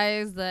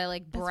 normalize the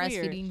like That's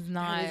weird. breastfeeding's that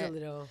not. is a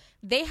little.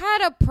 They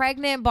had a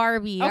pregnant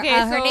Barbie. Okay,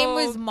 her name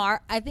so- was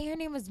I think her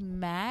name was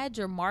Madge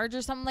or Marge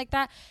or something like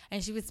that,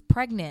 and she was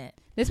pregnant.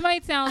 This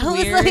might sound I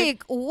was weird.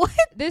 like, what?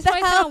 This the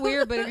might hell? sound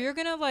weird, but if you're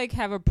gonna like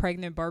have a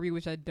pregnant Barbie,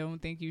 which I don't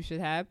think you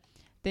should have,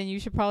 then you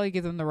should probably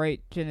give them the right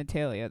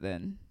genitalia.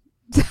 Then,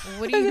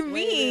 What do you Wait,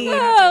 mean? wait, no,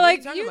 what are you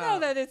like talking you know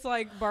about? that it's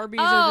like Barbies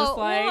are just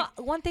like.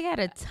 well, one thing at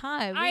a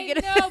time. I We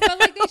could- know, but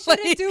like they What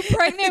shouldn't do you- do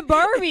pregnant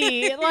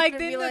Barbie. Like You're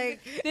then, gonna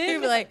be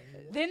then, be like,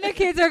 then the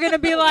kids are gonna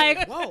be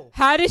like, Whoa.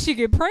 "How did she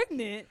get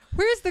pregnant?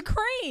 Where's the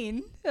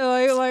crane?"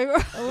 Like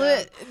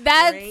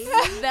that's Crane?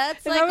 that's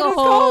Is that like what a it's called?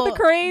 whole. The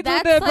cranes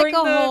That's with the like bring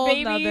a the whole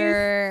babies?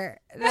 nother.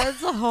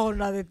 That's a whole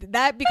nother.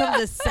 That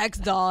becomes a sex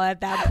doll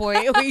at that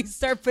point. We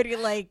start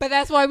putting like but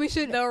that's why we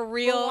should. the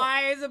real. But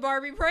why is a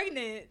Barbie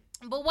pregnant?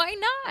 But why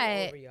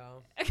not? Over,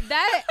 y'all.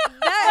 That Are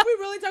that we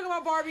really talking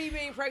about Barbie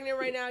being pregnant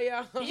right now,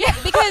 y'all? yeah,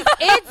 because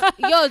it's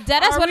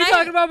deadass Are when we I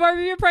talking about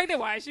Barbie being pregnant?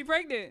 Why is she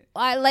pregnant?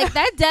 like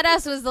that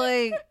deadass was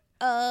like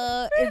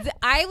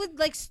I would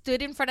like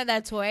stood in front of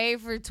that toy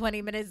for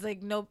 20 minutes.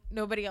 Like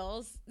nobody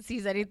else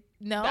sees any.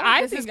 No,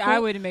 I this is think cool. I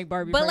wouldn't make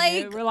Barbie But,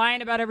 pregnant. like- We're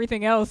lying about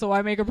everything else, so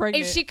why make her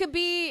pregnant? If she could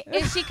be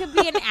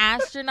an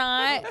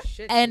astronaut Oh,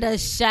 shit, and a dude.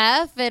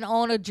 chef and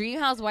own a dream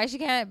house, why she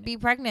can't be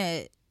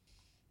pregnant?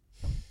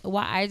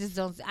 Why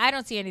I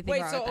don't see anything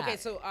Wait, wrong so with okay, that.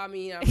 so I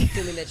mean, I'm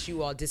assuming that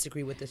you all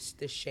disagree with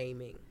the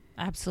shaming.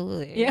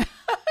 Absolutely. yeah.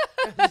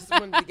 I just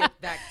wanted to get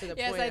back to the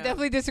Yes, point. I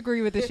definitely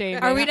disagree with the shame.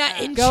 Are we not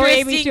Go,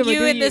 Amy interesting Schumer, you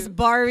do in this you.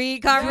 Barbie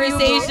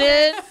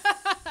conversation?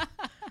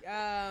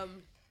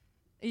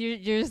 You're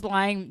just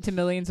lying to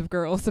millions of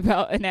girls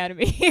about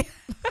anatomy.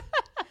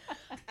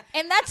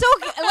 And that's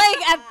okay.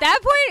 Like at that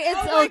point, it's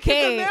Oh, wait, 'cause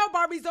okay. the male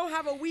Barbies don't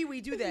have a wee wee,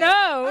 do they?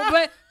 No,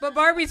 but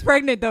Barbie's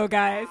pregnant though,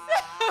 guys.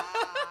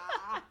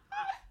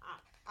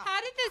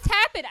 How did this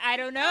happen? I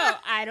don't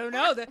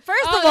know.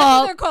 First of that's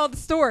all- what they're called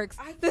storks.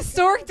 I The forgot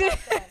stork did.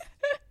 about that.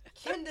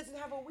 Ken doesn't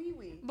have a wee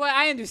wee. But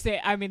I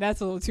understand. I mean, that's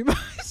a little too much.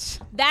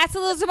 That's a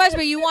little too much,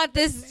 but you want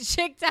this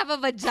chick to have a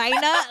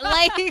vagina?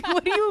 Like,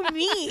 what do you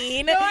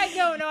mean? No, I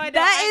don't.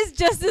 That is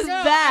just as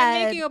I'm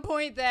bad. making a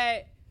point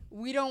that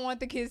we don't want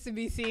the kids to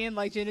be seeing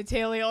like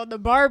genitalia on the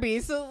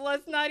Barbie, so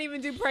let's not even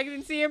do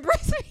pregnancy and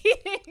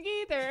breastfeeding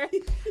either. Just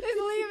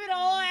leave it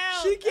all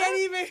out. She can't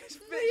even. She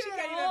it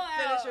can't all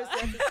even finish her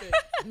sentences.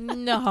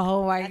 No,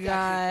 oh my That's God.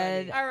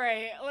 actually All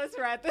right, let's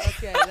wrap this.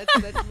 Okay,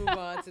 let's move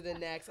on to the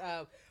next.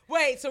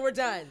 Wait, so we're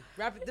done.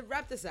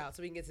 Wrap this out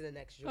so we can get to the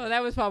next. Oh,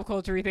 that was pop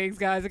culture things,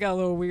 guys. It got a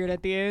little weird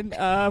at the end.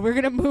 We're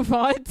gonna move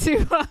on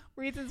to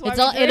reasons why.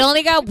 It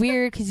only got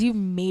weird because you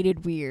made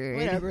it weird.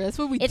 Whatever. That's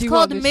what we It's do.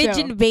 called on this Midge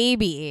show. and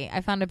Baby.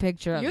 I found a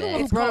picture of You're the it. one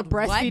who It's brought up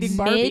called what? breastfeeding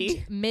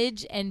Barbie.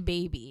 Midge and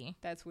Baby.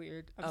 That's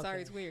weird. I'm Okay.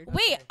 sorry, it's weird.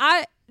 Wait,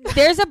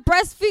 there's a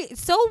breastfeed.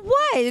 So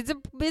what? It's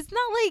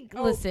not like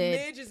listen.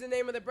 Midge is the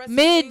name of the breast.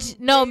 Midge.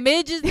 No,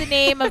 Midge is the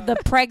name of the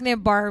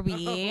pregnant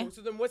Barbie. Oh,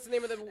 so then what's the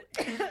name of the?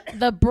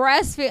 The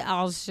breastfeed.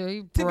 I'll show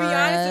you. To be honest,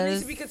 there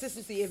needs to be breast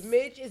consistency. If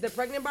Midge is the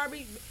pregnant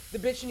Barbie, the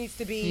bitch needs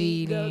to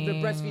be the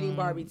breastfeeding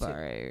Barbie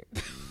too.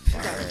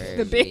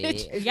 The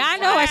bitch. Yeah, I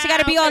know. Why she got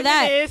to be all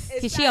that? Feminist.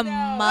 Is It's she a not-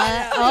 no, mud?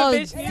 I know. Oh The bitch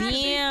needs to be- To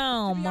be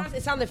damn. honest,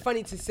 it sounded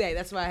funny to say.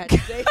 That's why I had to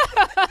say.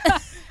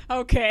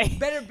 Okay.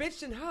 Better bitch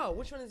than hoe.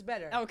 Which one is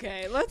better?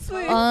 Okay. Let's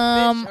leave.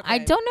 Bitch, I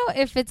okay. don't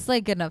know if it's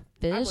like an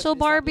official this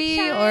Barbie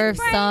up. or if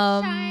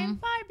some.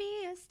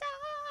 Barbie a star.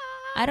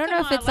 I don't know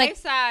if it's like- life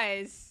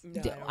size.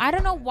 No, I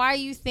don't know why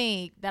you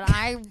think that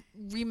I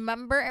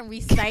remember and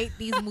recite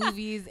these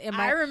movies in I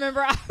my.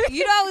 remember.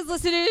 You know, I was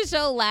listening to the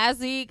show last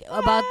week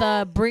about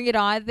the Bring It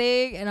On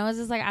thing, and I was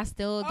just like, I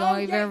still don't Oh,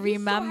 yeah, even you still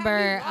remember.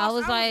 had me I was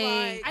lost.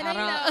 like, I don't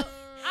know.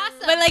 Awesome.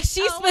 But like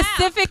she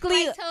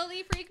specifically,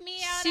 totally freaked me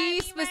out. she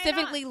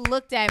specifically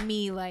looked at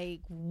me like,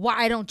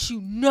 why don't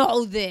you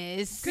know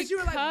this? Because you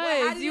were like, Because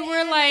what? How did you it were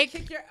end? like-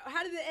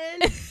 How did it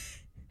end?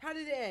 How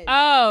did it end?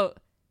 Oh,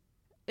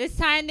 it's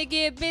time to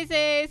get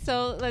busy.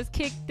 So let's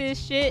kick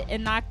this shit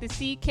and knock the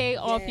CK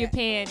off Yeah. your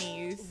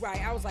panties. Right.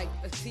 I was like,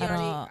 I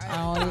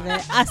Tiani. don't even.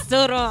 I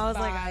still don't. I was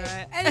like, Bye. all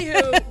right.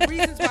 Anywho,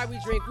 reasons why we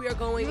drink. We are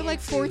going. We were like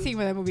into- 14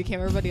 when that movie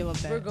came. Everybody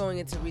loved We're that. going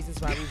into reasons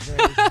why we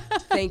drink.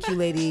 Thank you,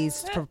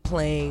 ladies, for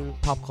playing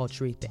pop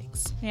culture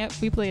things. Yep,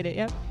 we played it.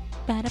 Yep.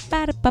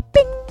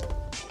 Ba-da-ba-da-ba-bing.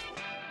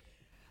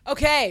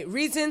 Okay,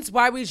 reasons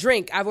why we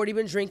drink. I've already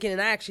been drinking,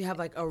 and I actually have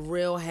like a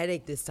real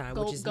headache this time,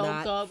 which is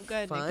not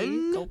Good, fun.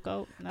 Nikki.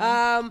 Gulp.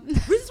 No.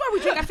 Reasons why we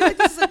drink. I feel like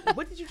this is.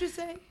 What did you just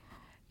say?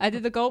 I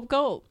did the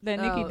gulp that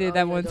Nikki did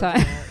that yeah, one don't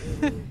time. do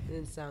that. It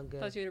didn't sound good.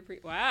 Thought you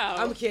would Wow.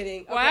 I'm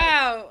kidding. Okay.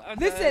 Wow. I'm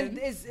Listen,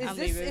 done. is I'm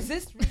this leaving. is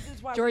this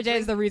reasons why Georgia we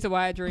is the reason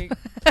why I drink.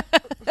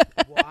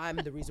 Well, I'm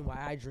the reason why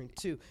I drink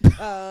too.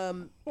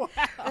 I'm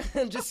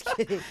just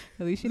kidding.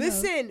 At least you know.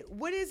 Listen,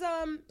 what is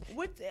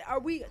what are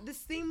we? This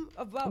theme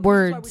about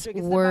Words, reasons why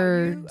we drink, is it about you?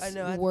 words, I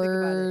know. I had to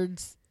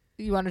words.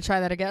 You want to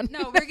try that again?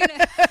 No, we're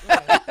gonna. think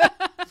about it.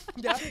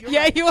 Yeah, you're Yeah,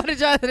 right. you want to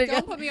try that again?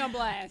 Don't put me on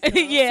blast.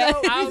 Yeah.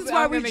 So I'll- reasons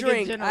why I'm we gonna make it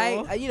drink.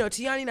 general.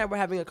 Tiani and I were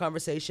having a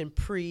conversation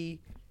Still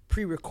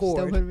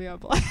pre-record. putting me on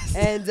blast.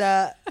 And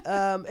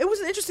it was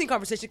an interesting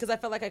conversation because I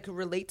felt like I could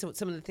relate to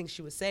some of the things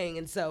she was saying,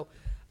 and so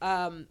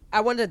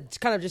I wanted to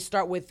kind of just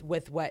start with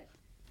what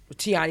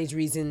Tiani's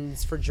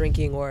reasons for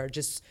drinking, or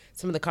just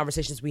some of the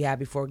conversations we had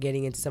before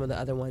getting into some of the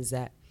other ones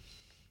that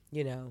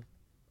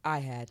I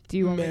had. Do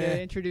you want me Meh.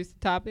 to introduce the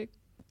topic?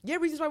 Yeah,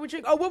 reasons why we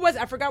drink. Oh, what was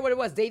it? I forgot what it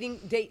was.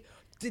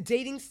 The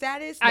dating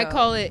status. I No.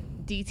 call it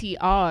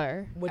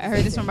DTR. What I does heard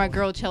that this from my stand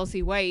girl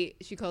Chelsea White.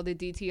 She called it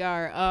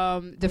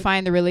DTR.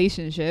 Define the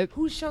relationship.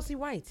 Who's Chelsea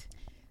White?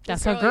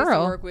 That's This her I used to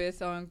girl. work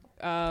with on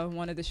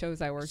one of the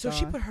shows I worked So on.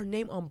 she put her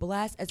name on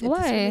blast as if Why?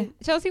 this woman-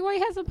 Chelsea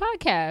White has a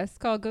podcast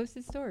called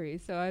Ghosted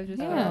Stories. So I was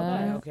just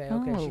Yeah. like, Okay.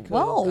 Oh, She could. whoa,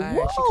 All right, she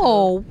could.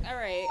 whoa. all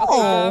right.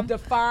 Okay,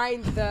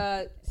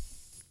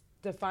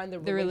 define the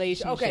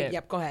relationship. Okay,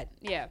 yep, go ahead.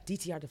 Yeah.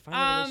 DTR, define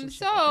the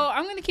relationship. So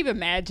I'm gonna keep it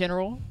mad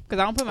general because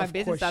I don't put my Of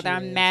business course out there. she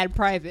I'm is. mad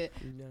private.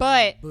 No,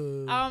 But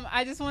boo.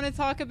 I just want to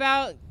talk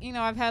about,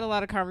 I've had a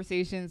lot of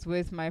conversations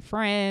with my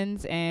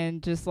friends,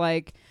 and just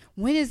like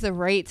when is the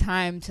right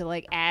time to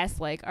like ask,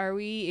 like, are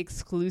we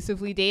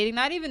exclusively dating?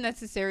 Not even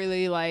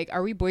necessarily like,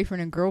 are we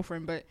boyfriend and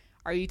girlfriend, but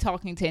are you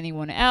talking to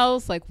anyone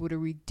else? Like, what are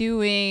we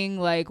doing?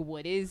 Like,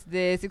 what is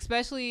this?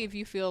 Especially if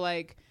you feel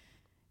like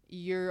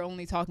you're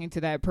only talking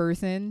to that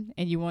person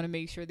and you want to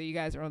make sure that you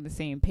guys are on the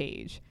same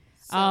page.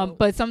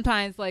 But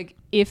sometimes, like,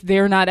 if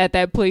they're not at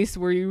that place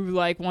where you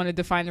like want to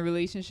define the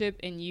relationship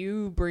and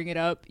you bring it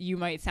up, you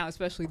might sound,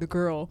 especially the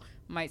girl,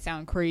 might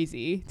sound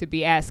crazy to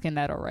be asking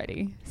that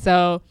already.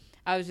 So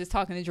I was just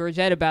talking to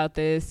Georgette about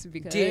this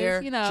because,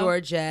 Dear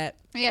Georgette.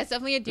 Yeah, it's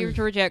definitely a Dear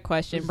Georgette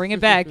question. Bring it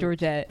back,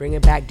 Georgette. Bring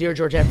it back. Dear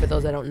Georgette, for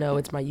those that don't know,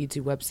 it's my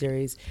YouTube web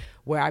series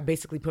where I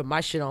basically put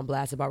my shit on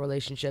blast about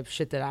relationships,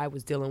 shit that I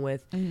was dealing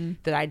with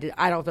that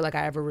I don't feel like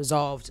I ever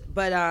resolved.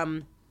 But,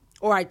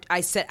 or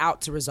I set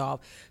out to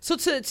resolve. So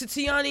to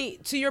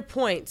Tiani, to your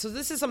point, so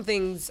this is some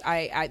things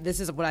this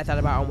is what I thought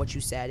about on what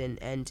you said,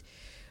 and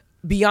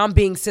beyond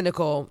being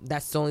cynical,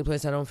 that's the only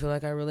place I don't feel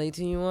like I relate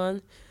to you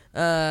on.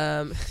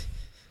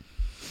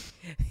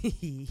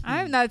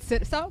 I'm not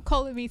stop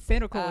calling me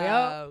cynical,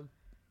 yo.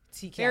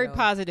 Very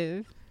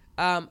positive.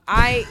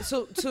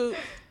 So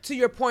to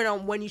your point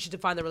on when you should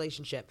define the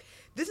relationship,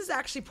 this has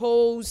actually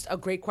posed a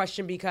great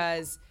question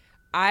because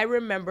I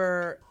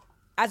remember,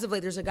 as of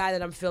late, there's a guy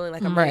that I'm feeling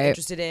like I'm very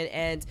interested in,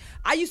 and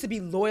I used to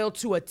be loyal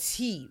to a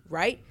T,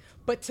 right?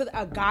 But to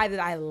a guy that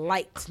I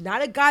liked,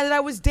 not a guy that I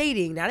was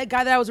dating, not a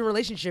guy that I was in a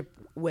relationship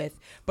with,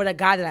 but a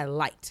guy that I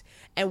liked.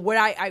 And what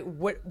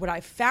I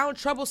found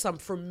troublesome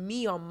for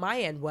me on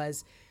my end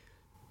was,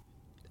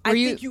 were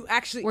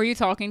you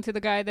talking to the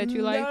guy that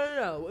you liked?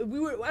 No.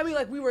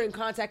 We were in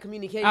contact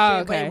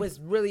communication, but it was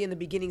really in the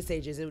beginning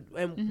stages.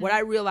 And what I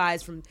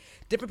realized from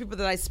different people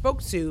that I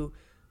spoke to,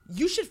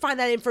 you should find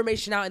that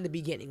information out in the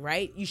beginning,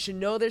 right? You should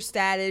know their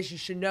status. You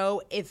should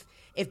know if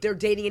they're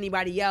dating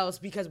anybody else,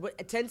 because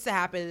what tends to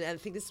happen, and I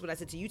think this is what I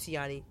said to you,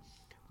 Tiani,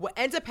 what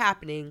ends up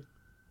happening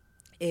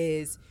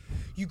is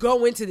you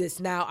go into this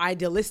now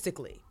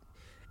idealistically,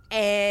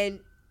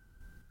 and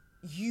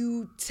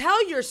you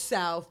tell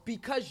yourself,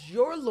 because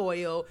you're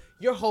loyal,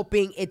 you're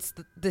hoping it's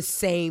the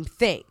same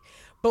thing.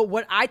 But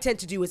what I tend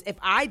to do is, if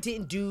I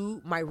didn't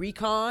do my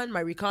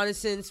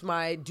reconnaissance,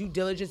 my due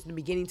diligence in the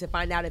beginning to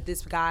find out if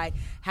this guy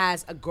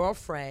has a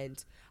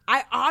girlfriend,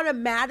 I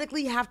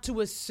automatically have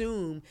to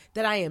assume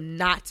that I am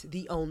not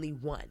the only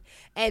one.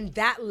 And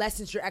that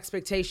lessens your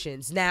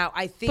expectations. Now,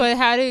 I think... But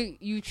how do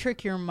you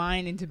trick your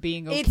mind into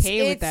being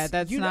okay with that?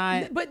 That's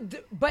not...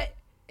 But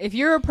if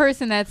you're a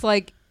person that's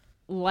like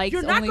likes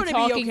you're not only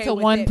talking to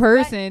one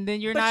person,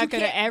 then you're not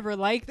going to ever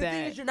like that. The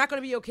thing is, you're not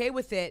going to be okay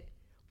with it,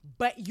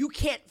 but you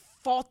can't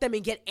fault them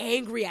and get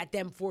angry at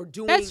them for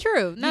doing. That's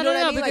true. No,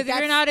 I mean? Because if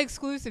you're not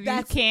exclusive,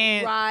 you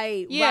can't.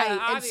 Right.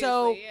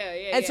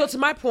 And so to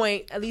my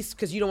point, at least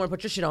because you don't want to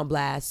put your shit on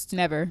blast.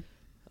 Never.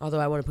 Although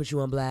I want to put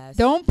you on blast.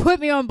 Don't put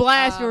me on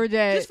blast,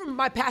 Georgette. Just from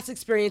my past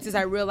experiences,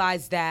 I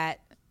realized that,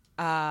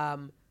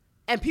 and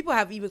people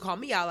have even called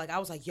me out. Like, I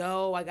was like,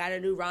 yo, I got a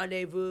new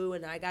rendezvous,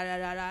 and I got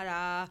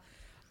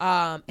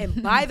da-da-da-da.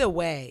 And by the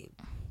way,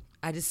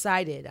 I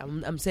decided,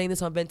 I'm saying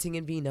this on Venting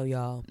and Vino,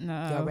 y'all.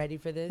 Y'all ready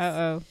for this?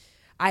 Uh-oh.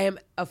 I am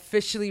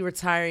officially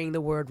retiring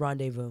the word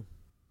rendezvous.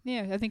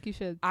 Yeah, I think you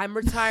should. I'm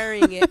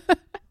retiring it.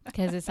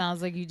 Because it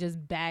sounds like you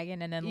just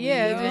bagging and then leaving.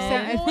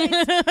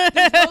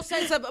 There's no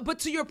sense of, but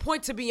to your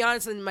point, to be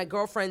honest, and my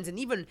girlfriends, and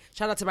even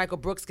shout out to Michael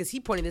Brooks, because he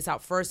pointed this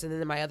out first, and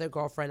then my other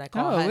girlfriend I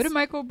call what did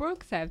Michael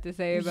Brooks have to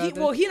say about this?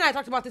 Well, he and I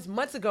talked about this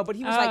months ago, but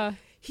he was like,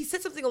 he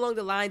said something along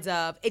the lines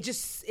of,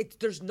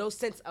 there's no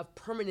sense of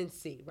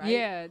permanency, right?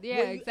 Yeah,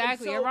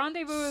 exactly. So, a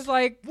rendezvous is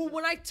like, well,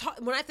 when I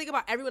think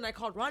about everyone I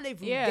called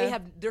rendezvous,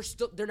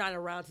 they're not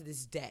around to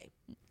this day.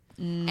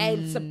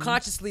 And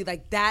subconsciously,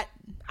 like that,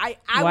 I was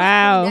putting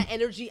that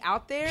energy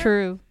out there.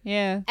 True.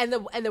 Yeah. And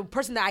the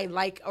person that I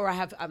like, or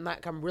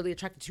I'm really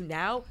attracted to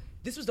now,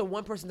 this was the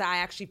one person that I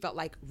actually felt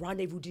like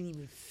rendezvous didn't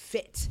even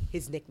fit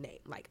his nickname.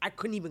 Like, I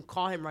couldn't even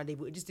call him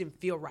rendezvous. It just didn't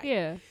feel right.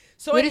 Yeah.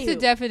 So what is the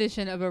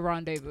definition of a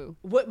rendezvous?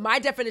 What my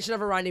definition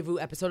of a rendezvous,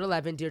 episode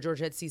 11, Dear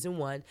Georgette, season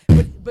 1.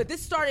 But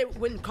this started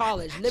when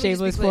college.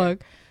 Shameless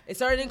plug. It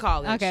started in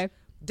college. Okay.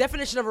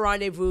 Definition of a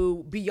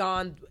rendezvous,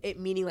 beyond it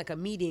meaning like a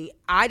meeting,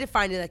 I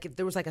defined it like if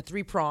there was like a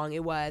 3-prong.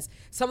 It was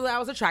someone that I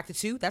was attracted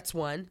to. That's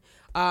one.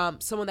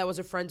 Someone that was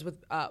a friend with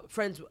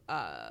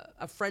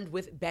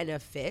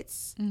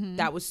benefits. Mm-hmm.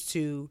 That was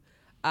 2.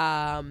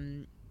 Or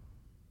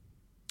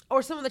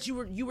someone that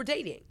you were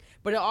dating.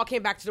 But it all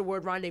came back to the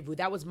word rendezvous.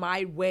 That was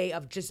my way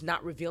of just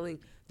not revealing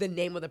the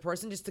name of the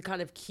person, just to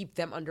kind of keep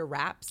them under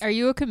wraps. Are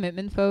you a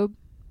commitment phobe?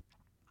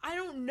 I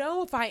don't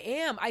know if I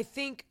am.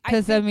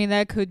 Because I mean,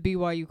 that could be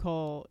why you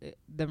call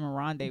them a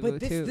rendezvous.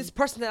 But this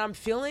person that I'm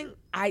feeling,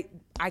 I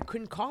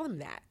couldn't call him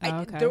that.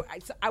 Okay.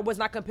 I was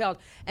not compelled.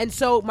 And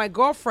so my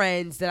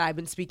girlfriends that I've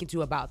been speaking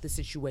to about the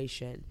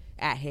situation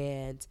at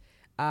hand,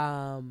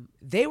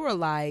 they were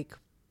like,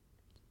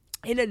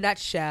 in a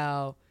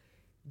nutshell,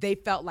 they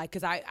felt like,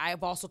 because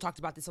I've also talked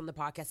about this on the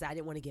podcast, that I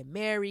didn't want to get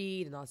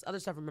married and all this other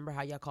stuff. Remember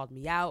how y'all called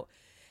me out?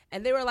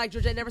 And they were like,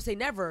 Georgette, never say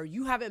never.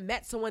 You haven't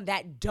met someone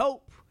that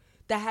dope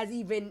that has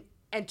even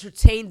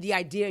entertain the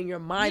idea in your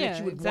mind that Yeah,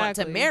 you would want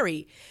to exactly.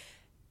 marry.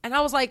 And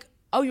I was like,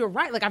 oh, you're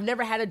right. Like, I've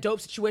never had a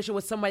dope situation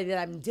with somebody that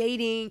I'm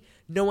dating.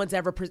 No one's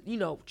ever,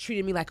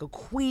 treated me like a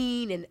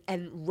queen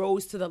and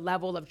rose to the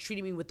level of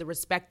treating me with the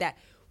respect that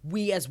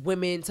we as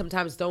women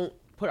sometimes don't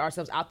put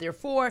ourselves out there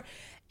for.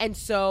 And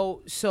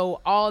so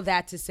all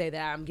that to say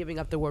that I'm giving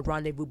up the word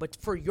rendezvous. But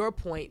for your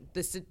point,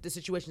 the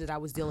situation that I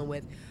was dealing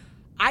with,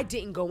 I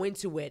didn't go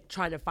into it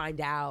trying to find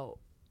out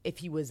if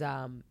he was,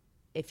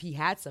 if he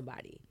had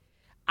somebody.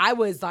 I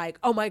was like,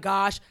 oh my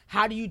gosh,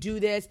 how do you do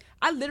this?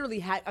 I literally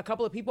had a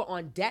couple of people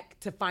on deck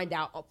to find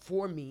out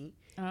for me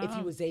if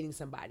he was dating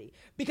somebody.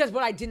 Because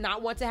what I did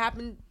not want to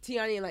happen,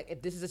 Tiani, and like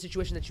if this is a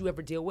situation that you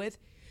ever deal with,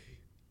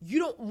 you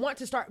don't want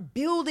to start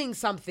building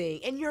something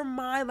in your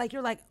mind. Like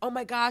you're like, oh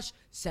my gosh,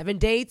 7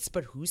 dates,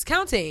 but who's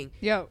counting?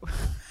 Yo.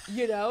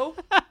 You know?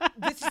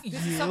 This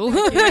is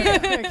something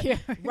I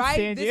can't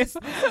right? stand you.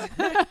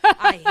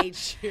 I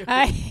hate you.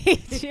 I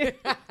hate you.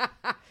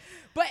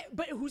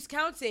 But who's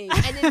counting?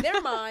 And in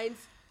their minds,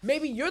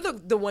 maybe you're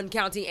the one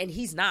counting and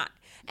he's not.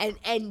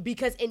 And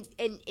because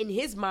in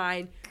his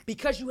mind,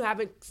 because you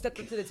haven't stepped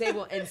up to the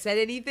table and said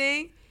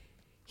anything,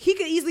 he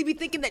could easily be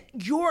thinking that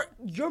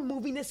you're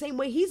moving the same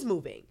way he's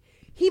moving.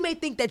 He may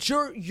think that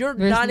you're There's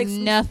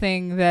non-exclusive.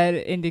 nothing that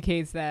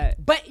indicates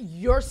that. But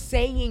you're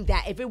saying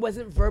that if it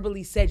wasn't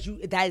verbally said,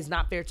 that is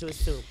not fair to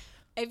assume.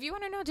 If you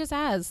want to know, just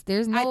ask.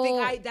 There's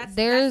no. That's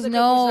there's the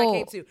no conclusion I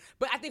came to.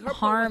 But I think her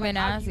harm point was like, in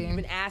how do asking. you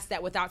even ask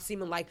that without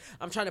seeming like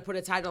I'm trying to put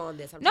a title on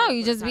this? No,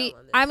 you just be.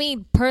 I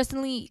mean,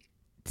 personally,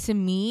 to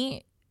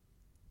me,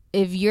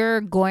 if you're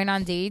going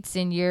on dates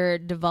and you're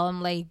developing,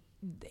 like,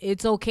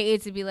 it's okay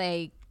to be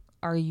like,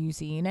 are you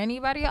seeing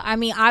anybody else? I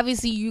mean,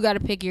 obviously, you got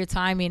to pick your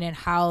timing and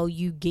how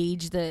you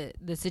gauge the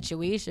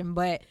situation,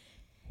 but.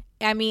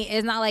 I mean,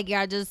 it's not like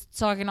y'all just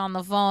talking on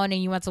the phone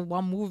and you went to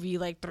one movie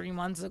like 3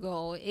 months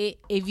ago.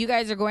 If you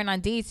guys are going on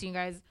dates and you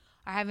guys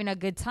are having a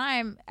good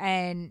time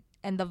and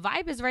the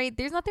vibe is right,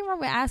 there's nothing wrong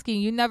with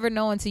asking. You never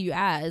know until you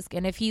ask.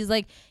 And if he's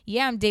like,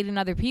 yeah, I'm dating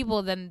other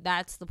people, then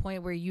that's the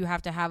point where you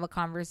have to have a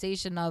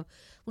conversation of,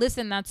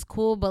 listen, that's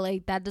cool, but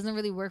like that doesn't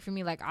really work for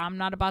me. Like I'm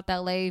not about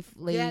that life.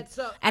 Like, Yeah,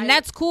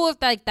 that's cool if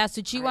like that's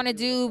what you want to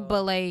agree with do. that.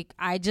 But like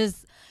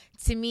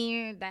to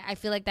me, that I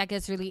feel like that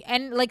gets really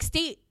and like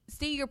state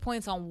your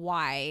points on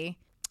why.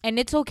 And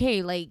it's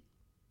okay. Like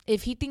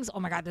if he thinks, oh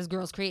my god, this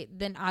girl's great,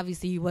 then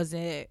obviously he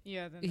wasn't.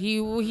 Yeah. He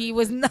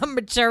was not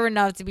mature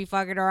enough to be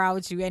fucking around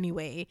with you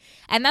anyway,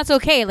 and that's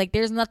okay. Like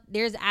there's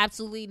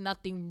absolutely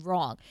nothing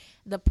wrong.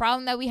 The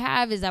problem that we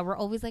have is that we're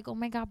always like, oh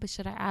my god, but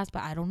should I ask?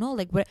 But I don't know.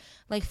 Like what?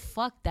 Like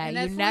fuck that.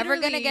 You're never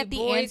gonna get the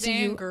boys answer.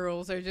 And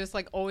girls are just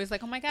like always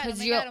like, oh my god,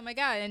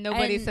 and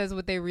nobody and- says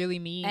what they really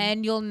mean.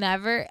 And you'll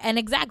never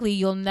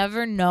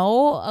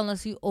know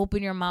unless you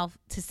open your mouth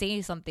to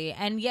say something.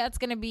 And yeah, it's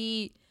gonna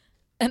be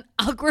an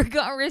awkward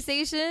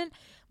conversation,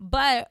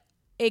 but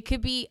it could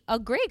be a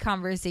great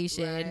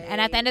conversation. Right. And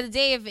at the end of the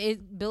day, if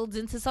it builds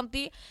into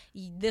something,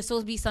 this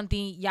will be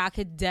something y'all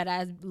could dead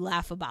ass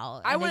laugh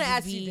about. I want to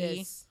ask you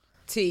this,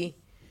 T.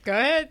 Go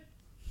ahead.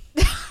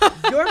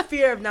 Your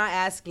fear of not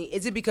asking,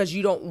 is it because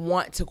you don't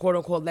want to quote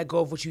unquote let go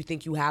of what you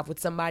think you have with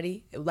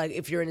somebody? Like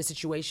if you're in a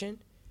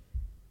situation?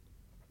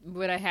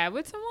 Would I have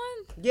with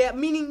someone? Yeah,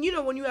 meaning,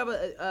 when you have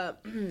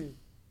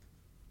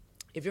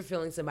if you're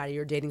feeling somebody,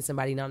 you're dating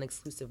somebody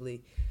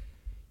non-exclusively,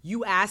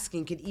 you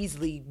asking could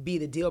easily be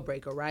the deal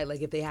breaker, right?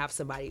 Like if they have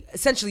somebody,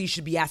 essentially you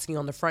should be asking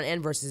on the front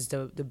end versus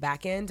the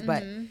back end.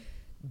 Mm-hmm.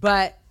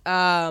 But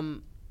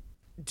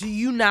do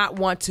you not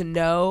want to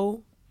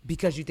know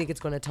because you think it's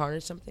going to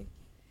tarnish something?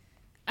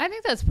 I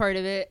think that's part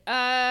of it.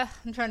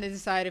 I'm trying to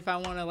decide if I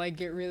want to like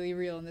get really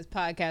real in this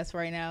podcast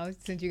right now,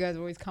 since you guys are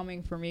always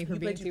coming for me for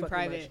being too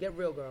private. Get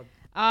real, girl.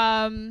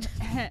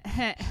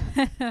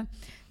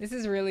 This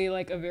is really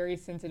like a very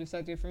sensitive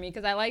subject for me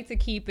because I like to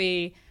keep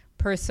a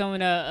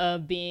persona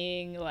of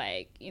being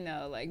like,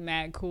 like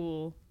mad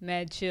cool,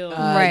 mad chill.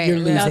 Right. You're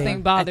losing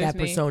Nothing bothers at that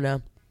me.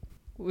 persona.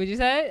 What'd you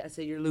say? I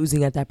said you're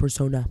losing at that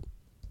persona.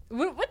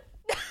 What?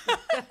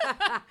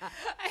 I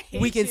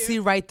hate We can you. see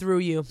right through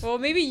you. Well,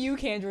 maybe you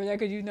can, Georgette,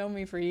 because you've known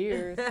me for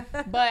years.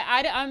 But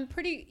I'm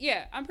pretty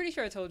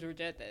sure I told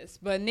Georgette this.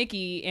 But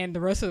Nikki and the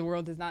rest of the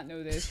world does not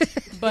know this.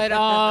 But,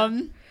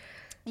 I'm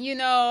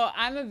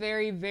a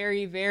very,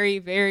 very, very,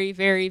 very,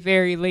 very,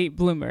 very late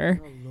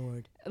bloomer. Oh,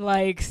 Lord.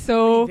 Like, How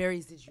so, many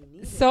berries did you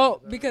need?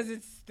 because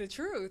it's the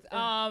truth.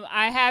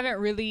 I haven't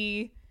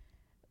really,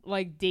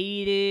 like,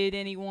 dated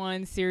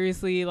anyone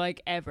seriously,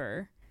 like,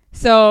 ever.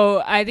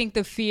 So I think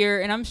the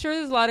fear, and I'm sure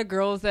there's a lot of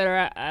girls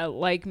that are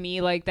like me,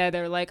 like that.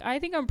 They're like, I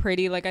think I'm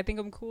pretty, like I think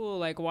I'm cool.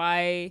 Like,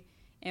 why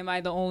am I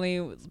the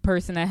only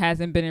person that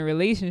hasn't been in a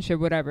relationship,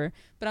 whatever?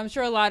 But I'm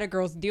sure a lot of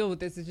girls deal with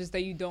this. It's just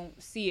that you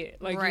don't see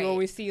it. Like Right. you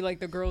always see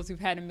like the girls who've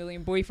had a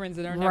million boyfriends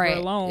that are never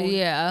alone,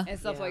 Yeah. and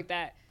stuff Yeah. like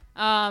that.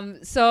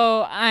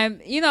 So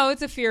I'm,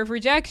 it's a fear of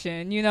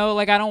rejection.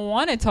 Like I don't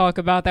want to talk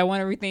about that. I want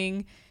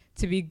everything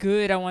to be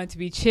good. I want it to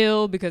be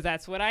chill because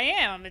that's what I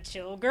am. I'm a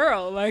chill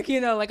girl. Like,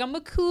 like I'm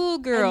a cool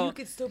girl. And you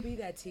could still be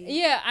that, T.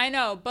 Yeah, I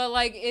know. But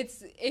like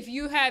it's if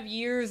you have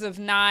years of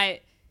not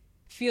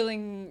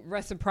feeling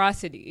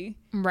reciprocity,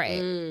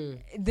 Right.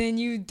 then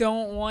you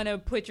don't want to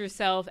put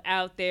yourself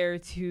out there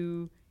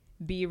to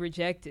be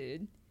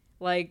rejected.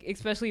 Like,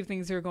 especially if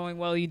things are going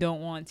well, you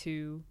don't want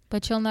to.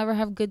 But you'll never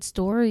have good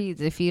stories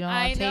if you don't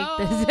I take know.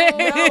 this. No,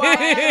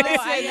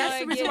 that's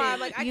the reason why I'm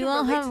like, I You can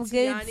won't relate have to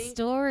good Tiani.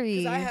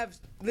 stories.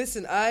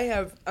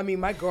 I mean,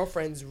 my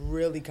girlfriends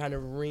really kind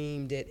of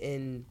reamed it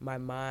in my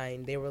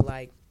mind. They were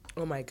like,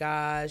 oh my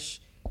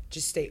gosh,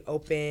 just stay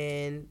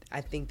open.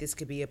 I think this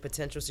could be a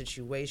potential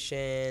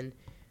situation.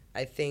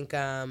 I think,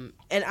 and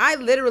I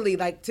literally,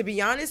 like, to be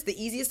honest,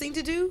 the easiest thing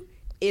to do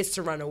is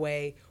to run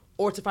away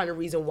or to find a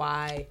reason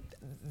why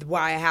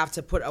I have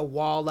to put a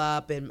wall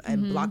up and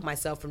block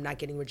myself from not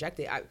getting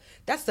rejected.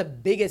 That's the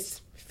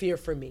biggest fear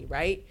for me,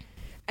 right?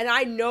 And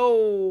I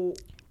know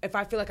if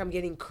I feel like I'm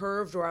getting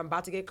curved or I'm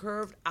about to get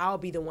curved, I'll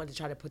be the one to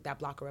try to put that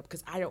blocker up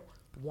because I don't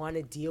want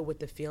to deal with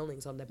the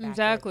feelings on the back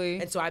Exactly.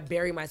 end. And so I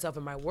bury myself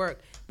in my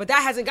work. But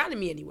that hasn't gotten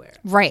me anywhere.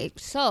 Right.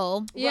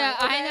 So Yeah,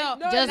 Right, I okay. know.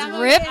 No, just that's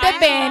rip okay. the I know.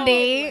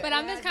 Band-Aid. But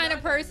I'm this kind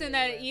of person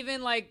that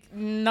even like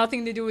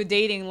nothing to do with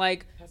dating.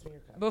 Like Pass me your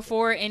cup.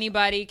 before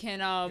anybody can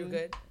You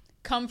good?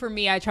 come for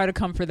me, I try to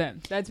come for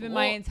them. That's been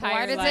my entire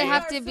why does life. it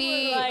have to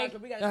be like-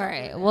 all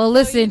right? Well,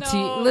 listen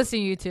know- listen,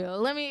 you two.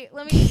 Let me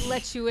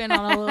let you in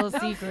on a little No,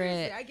 seriously,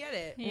 secret. I get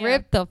it. Yeah.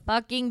 Rip the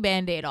fucking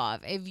Band-Aid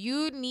off. If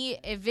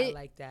I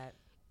like that.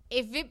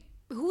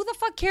 who the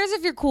fuck cares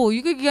if you're cool?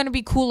 You're gonna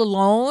be cool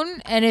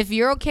alone, and if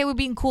you're okay with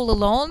being cool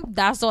alone,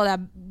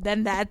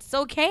 then that's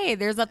okay.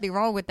 There's nothing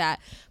wrong with that.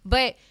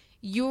 But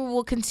you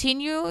will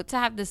continue to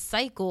have this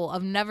cycle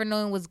of never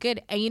knowing what's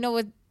good. And you know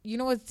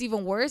what's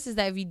even worse is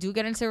that if you do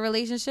get into a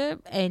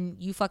relationship and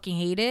you fucking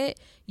hate it,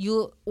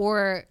 you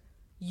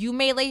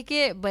may like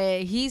it,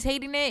 but he's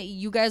hating it,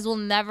 you guys will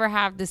never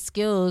have the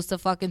skills to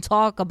fucking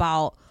talk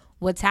about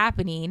what's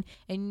happening,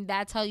 and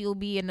that's how you'll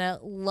be in a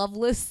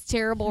loveless,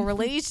 terrible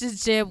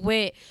relationship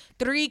with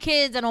 3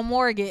 kids and a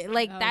mortgage.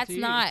 Like, Oh, that's geez.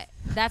 not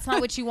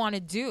what you want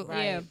to do.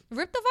 Right. Yeah.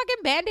 Rip the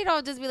fucking Band-Aid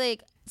off. Just be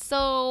like, so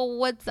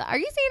are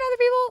you seeing other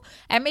people?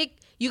 And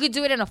you could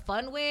do it in a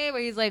fun way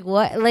where he's like,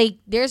 what? Like,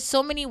 there's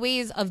so many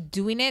ways of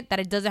doing it that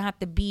it doesn't have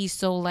to be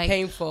so like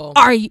Painful.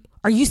 Are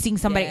you seeing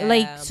somebody? Yeah.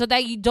 Like, so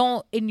that you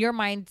don't in your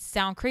mind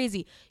sound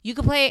crazy. You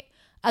could play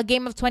a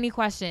game of 20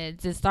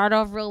 questions and start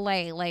off real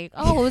light, like,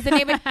 oh, what was the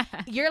name of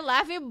you're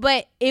laughing,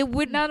 but it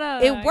would No, I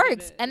it get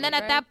works. it. And then at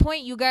Right. that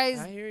point you guys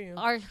I hear you.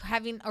 are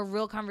having a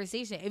real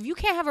conversation. If you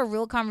can't have a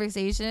real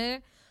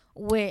conversation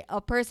with a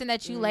person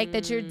that you like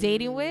that you're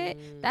dating with,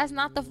 that's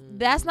not the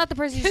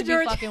person you should be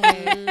George- fucking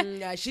with.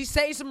 Yeah, she's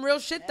saying some real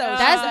shit though.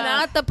 That's She's,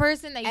 not the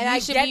person that and you I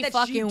should get be that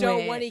fucking you with.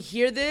 don't want to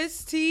hear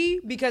this,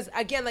 T, because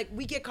again, like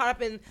we get caught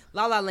up in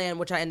La La Land,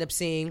 which I end up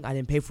seeing. I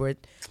didn't pay for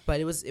it, but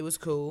it was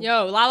cool.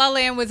 Yo, La La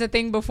Land was a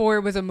thing before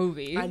it was a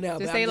movie. I know.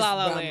 Just but say I'm La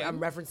La I'm- Land. I'm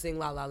referencing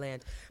La La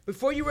Land.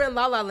 Before you were in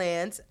La La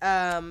Land,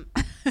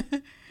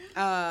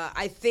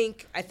 I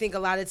think a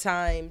lot of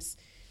times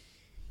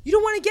you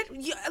don't want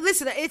to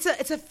listen. It's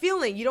a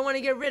feeling you don't want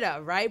to get rid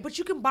of, right? But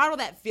you can bottle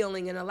that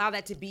feeling and allow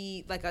that to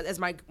be like as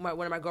my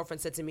one of my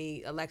girlfriends said to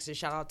me, Alexis.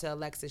 Shout out to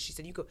Alexis. She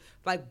said you could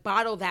like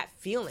bottle that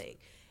feeling,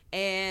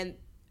 and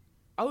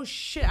oh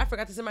shit, I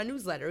forgot this in my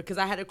newsletter because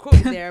I had a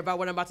quote there about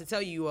what I'm about to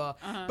tell you all.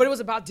 But it was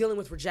about dealing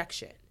with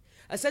rejection.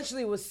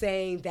 Essentially, it was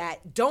saying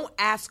that don't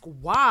ask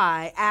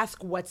why,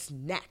 ask what's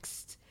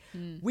next.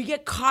 We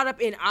get caught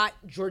up in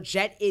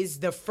Georgette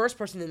is the first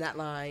person in that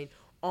line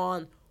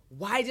on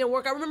why it didn't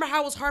work. I remember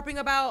how I was harping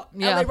about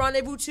LA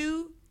Rendezvous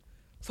 2.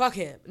 Fuck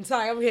him. I'm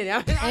sorry, I'm kidding.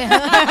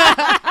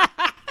 I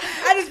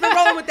just been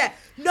rolling with that.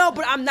 No,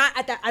 but I'm not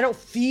at that. I don't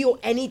feel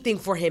anything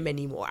for him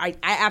anymore. I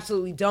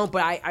absolutely don't,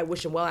 but I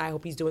wish him well. I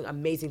hope he's doing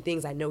amazing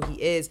things. I know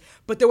he is.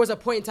 But there was a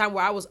point in time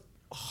where I was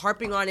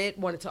harping on it,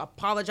 wanted to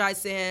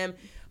apologize to him,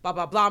 blah,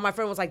 blah, blah. My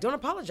friend was like, don't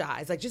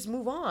apologize. Like, just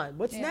move on.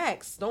 What's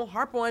next? Don't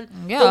harp on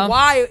the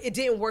why it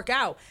didn't work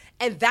out.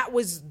 And that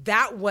was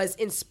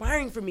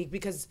inspiring for me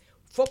because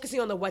focusing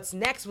on the what's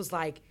next was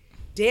like,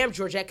 damn,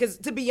 Georgette. Because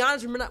to be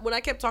honest, when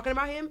I kept talking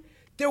about him,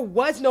 there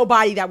was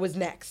nobody that was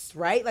next,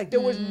 right? Like,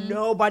 there was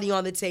nobody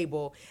on the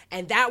table.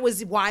 And that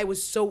was why it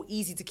was so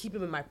easy to keep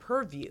him in my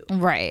purview.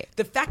 Right.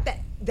 The fact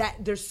that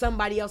there's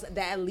somebody else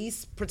that at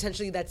least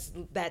potentially that's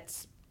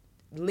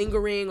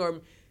lingering or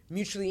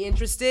mutually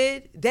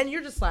interested, then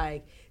you're just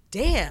like,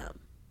 damn,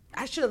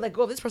 I should have let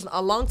go of this person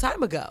a long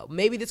time ago.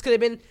 Maybe this could have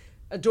been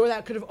a door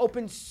that could have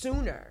opened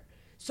sooner.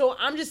 So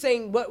I'm just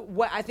saying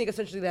what I think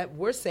essentially that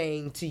we're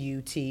saying to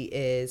you, T,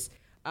 is...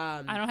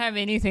 I don't have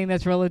anything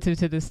that's relative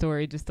to this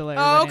story, just to let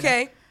Oh, everybody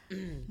okay.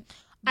 know.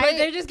 But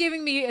they're just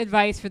giving me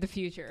advice for the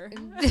future.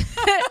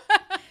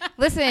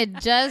 Listen,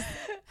 just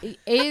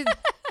is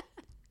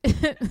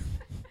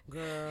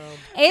Girl,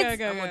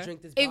 it's I'm gonna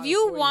drink this if bottle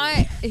you for want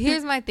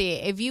here's my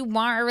thing, if you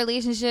want a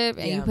relationship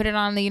and you Yeah. put it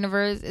on the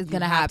universe, it's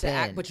gonna have to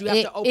happen. act, but you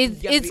have to open-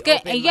 it's you have to it's be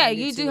good, and yeah,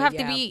 open-minded you do to have it,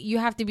 to yeah. be you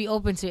have to be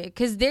open to it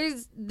because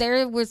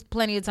there was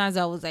plenty of times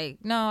I was like,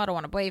 no, I don't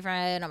want a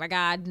boyfriend, oh my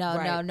god, no,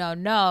 Right.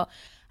 no,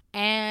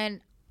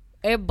 and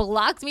it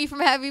blocks me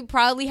from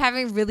probably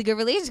having really good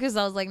relationships because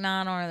I was like,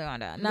 nah, I don't really want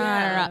that,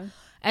 no.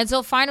 And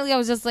so finally I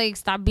was just like,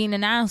 stop being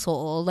an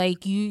asshole.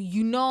 Like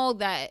you know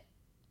that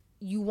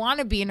you want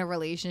to be in a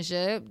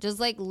relationship, just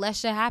like let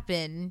shit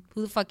happen.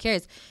 Who the fuck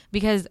cares?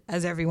 Because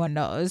as everyone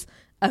knows,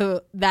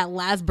 that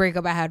last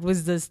breakup I had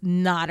was just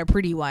not a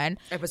pretty one.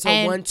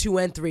 Episode 1, 2,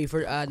 and 3 for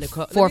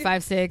Nicole. 4,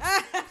 5, 6,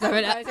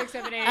 7, 5, 6,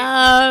 7,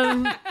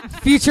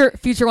 8.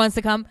 future ones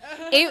to come.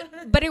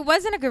 But it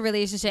wasn't a good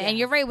relationship. And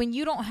you're right. When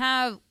you don't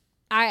have,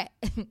 I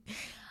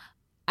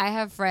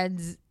have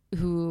friends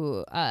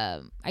who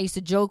I used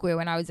to joke with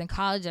when I was in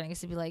college, and I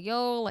used to be like,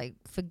 yo, like,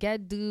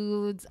 forget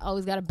dudes,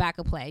 always got a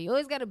backup plan. You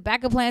always got a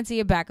backup plan to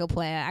your backup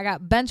plan. I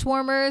got bench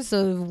warmers,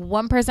 so if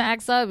one person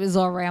acts up, it's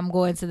all right, I'm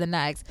going to the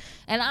next.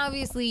 And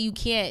obviously you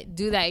can't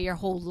do that your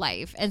whole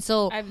life. And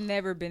so I've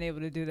never been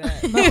able to do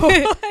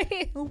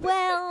that.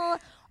 well,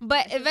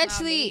 but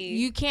eventually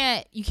you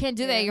can't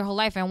do that your whole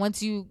life. And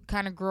once you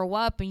kind of grow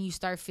up and you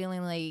start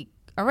feeling like,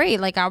 all right,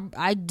 like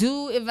I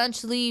do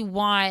eventually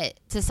want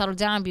to settle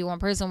down, be one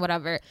person,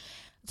 whatever.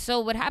 So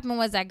what happened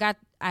was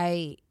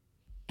I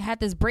had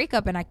this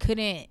breakup and I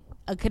couldn't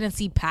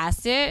see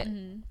past it,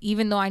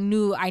 even though I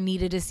knew I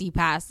needed to see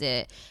past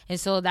it. And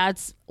so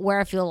that's where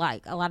I feel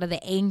like a lot of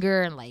the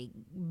anger and like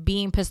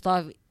being pissed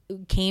off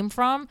came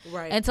from.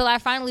 Right. Until I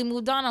finally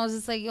moved on, I was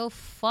just like, yo,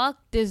 fuck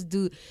this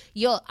dude.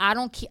 Yo, I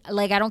don't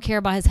care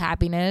about his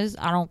happiness.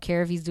 I don't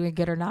care if he's doing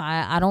good or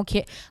not. I don't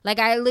care. Like,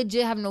 I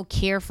legit have no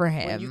care for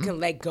him. When you can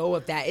let go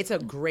of that, it's a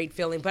great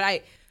feeling.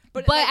 But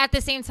at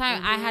the same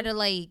time, I had to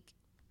like,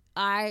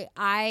 I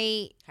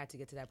had to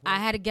get to that point. I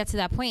had to get to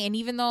that point. And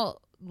even though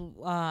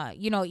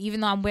even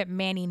though I'm with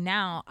Manny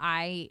now,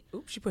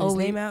 she put his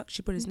name out.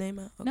 She put his name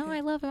out. Okay. No, I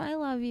love him. I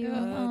love you.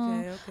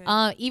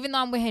 Okay. Even though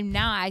I'm with him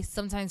now, I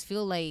sometimes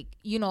feel like,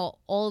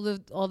 all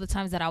the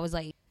times that I was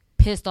like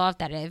pissed off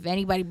that if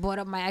anybody brought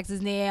up my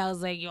ex's name, I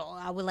was like, yo,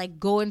 I would like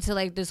go into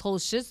like this whole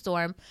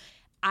shitstorm.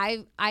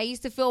 I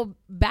used to feel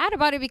bad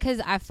about it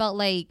because I felt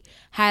like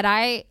had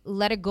I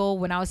let it go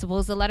when I was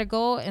supposed to let it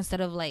go,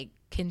 instead of like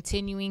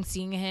continuing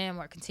seeing him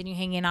or continue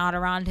hanging out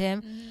around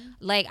him,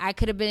 like I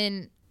could have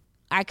been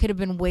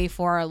way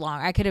far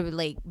along. I could have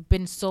like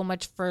been so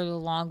much further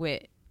along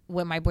with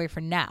my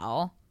boyfriend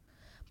now.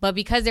 But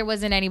because there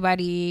wasn't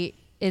anybody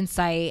in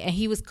sight and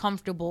he was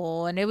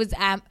comfortable and it was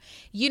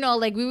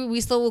like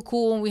we still were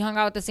cool and we hung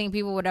out with the same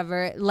people,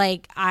 whatever,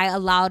 like I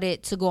allowed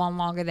it to go on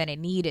longer than it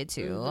needed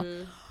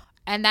to.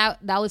 And that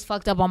was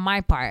fucked up on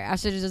my part. I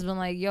should have just been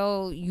like,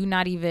 yo, you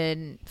not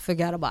even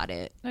forget about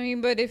it. I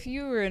mean, but if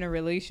you were in a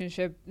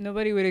relationship,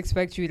 nobody would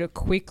expect you to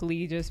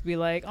quickly just be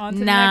like, on to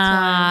the next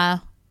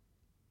one.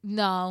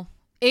 No.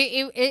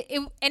 It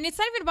and it's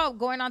not even about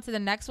going on to the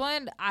next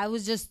one. I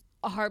was just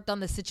harped on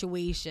the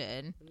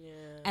situation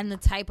and the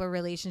type of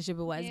relationship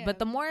it was. But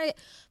the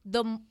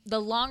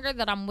longer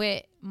that I'm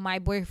with my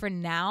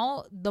boyfriend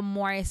now, the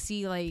more I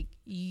see like,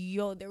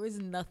 yo, there was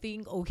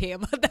nothing okay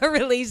about that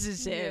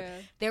relationship.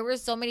 There were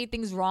so many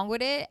things wrong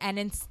with it, and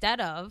instead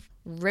of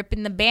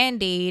ripping the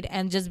Band-Aid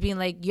and just being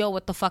like, yo,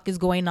 what the fuck is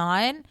going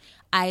on,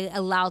 I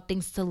allowed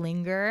things to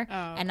linger.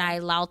 And I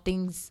allowed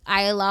things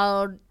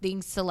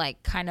to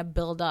like kind of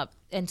build up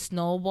and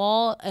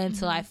snowball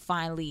until I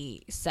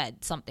finally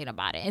said something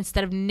about it,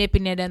 instead of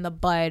nipping it in the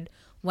bud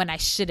when I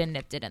should have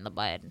nipped it in the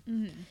bud.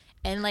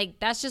 And like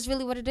that's just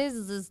really what it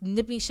is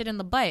nipping shit in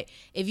the butt.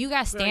 If you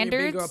got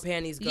standards, big girl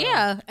panties, girl.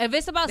 Yeah, if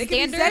it's about they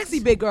standards, can be sexy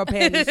big girl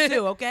panties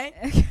too. Okay.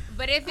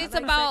 But if it's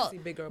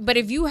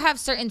if you have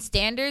certain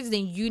standards,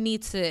 then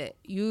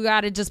you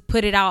gotta just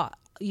put it out.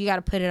 You got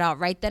to put it out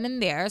right then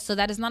and there, so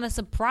that is not a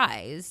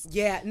surprise.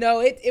 Yeah,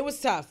 no, it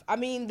was tough. I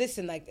mean,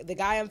 listen, like the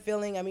guy I'm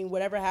feeling, I mean,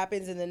 whatever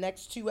happens in the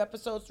next 2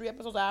 episodes, 3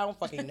 episodes, I don't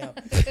fucking know.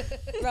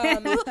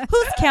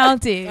 Who's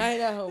counting? I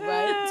know,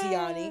 right?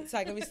 Tiani. It's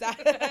like, let me stop.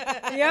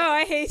 Yo,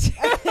 I hate you.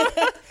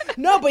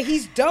 No, but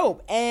he's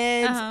dope,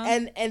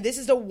 and this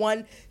is the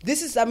one.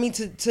 This is, I mean,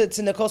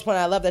 to Nicole's point,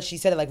 I love that she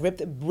said it. Like,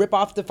 rip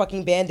off the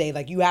fucking Band-Aid.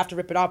 Like, you have to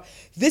rip it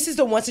off. This is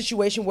the one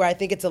situation where I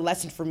think it's a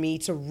lesson for me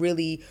to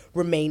really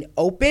remain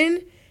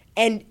open.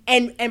 And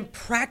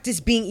practice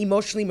being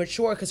emotionally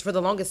mature, because for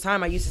the longest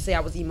time I used to say I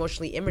was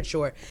emotionally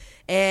immature,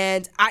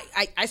 and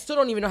I still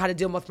don't even know how to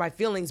deal with my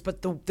feelings.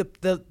 But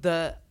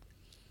the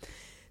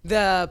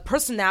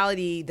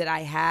personality that I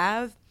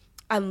have,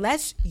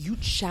 unless you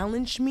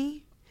challenge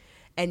me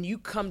and you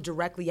come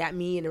directly at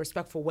me in a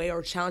respectful way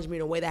or challenge me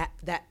in a way that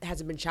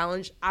hasn't been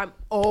challenged, I'm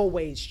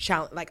always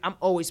I'm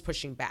always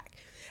pushing back.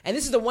 And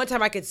this is the one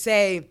time I could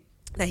say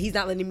that he's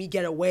not letting me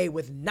get away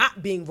with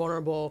not being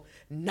vulnerable,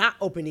 not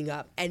opening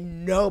up,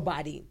 and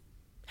nobody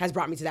has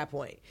brought me to that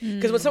point.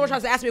 Because when someone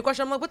tries to ask me a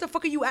question, I'm like, what the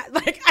fuck are you at?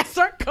 Like, I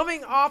start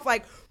coming off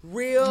like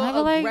real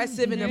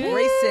aggressive and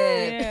abrasive.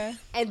 Yeah.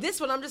 And this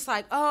one, I'm just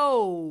like,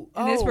 and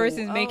this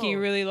person's making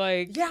you really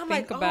like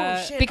think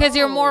about shit. Because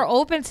you're more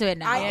open to it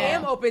now. I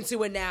am open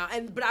to it now,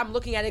 but I'm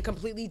looking at it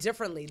completely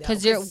differently.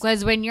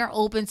 Because when you're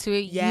open to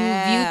it, you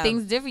view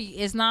things different.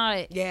 It's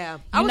not. Yeah,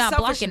 I was not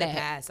selfish in the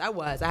past. I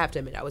have to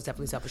admit, I was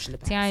definitely selfish in the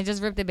past. Tiana,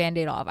 just rip the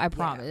Band-Aid off. I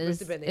promise. Rip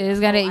the Band-Aid it's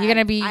off. gonna.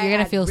 You're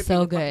gonna feel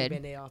so good.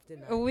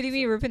 What do you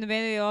mean? ripping the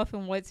Band-Aid off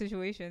in what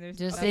situation? There's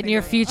Just nothing in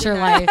your going on. future Good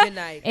night, life. good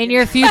night, In good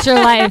your night. future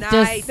life, Good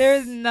just night.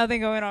 There's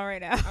nothing going on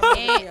right now.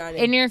 I'm working on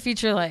it. in your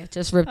future life,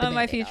 just rip the On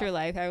my Band-Aid future off.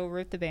 life, I will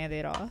rip the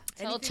Band-Aid off.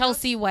 Tell Anything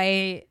Chelsea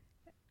White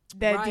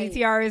That Right.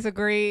 DTR is a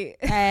great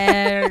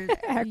and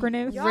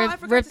acronym. Y'all, I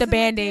forgot rip to the send my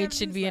Band-Aid damn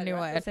should be a new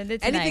newsletter. one. Send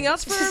it Anything tonight.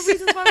 else for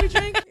reasons why we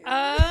drink?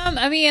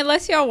 I mean,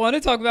 unless y'all want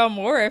to talk about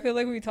more, I feel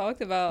like we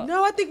talked about.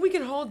 No, I think we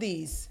can hold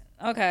these.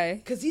 Okay.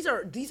 Because these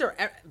are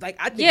like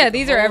I think Yeah, we can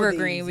these are hold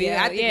evergreen. these.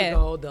 Yeah, I think we can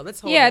hold them. Let's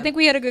hold Yeah, them. I think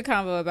we had a good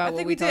convo about I what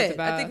think we we talked did.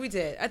 about. I think we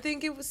did. I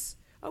think it was.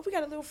 Oh, we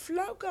got a little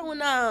flow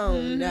going on.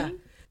 Mm-hmm.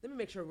 Let me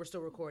make sure we're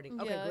still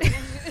recording. Okay, Yeah. great.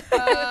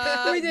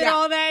 we did yeah.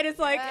 all that. It's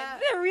like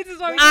there are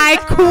reasons why we I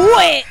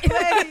quit.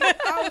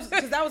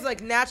 Because that was like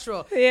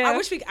natural. Yeah. I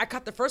wish I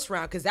cut the first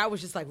round because that was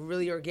just like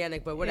really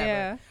organic, but whatever.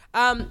 Yeah.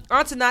 On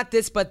to not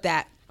this but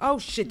that. Oh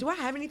shit! Do I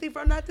have anything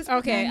for not this? But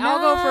Okay, that? I'll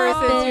go first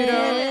since you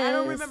don't. I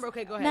don't remember.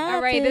 Okay, go ahead. Not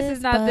All right, this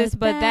is not this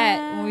but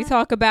that. When we that.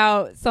 talk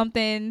about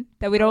something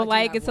that we I don't do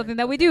like, have it's something one.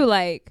 that we do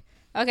like.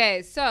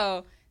 Okay,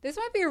 so this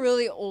might be a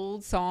really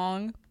old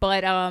song,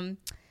 but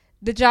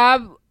the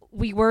job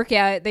we work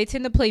at, they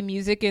tend to play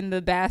music in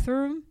the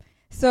bathroom.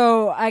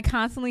 So I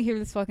constantly hear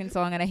this fucking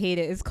song and I hate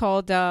it. It's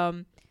called I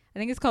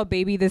think it's called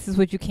 "Baby, This Is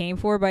What You Came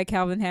For" by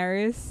Calvin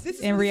Harris This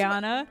is and what-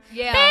 Rihanna.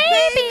 Yeah.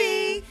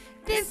 Baby,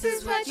 This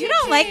is what you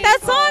don't like that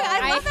song?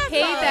 I love that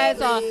hate song. that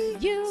song.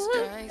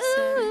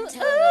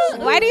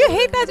 Why do you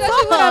hate that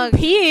Especially when I'm song?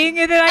 peeing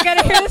and then I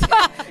gotta hear this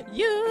song.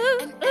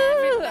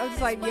 I'm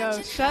just like,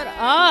 yo, shut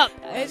up.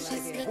 Did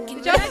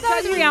y'all know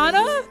that was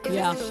Rihanna?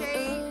 Yeah.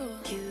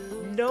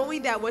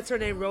 knowing that what's her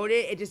name wrote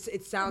it,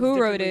 it sounds Who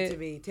wrote differently it? to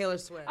me. Taylor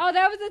Swift. Oh,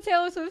 that was a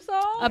Taylor Swift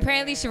song?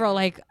 Apparently, she wrote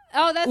like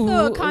Oh, that's Ooh,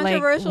 the like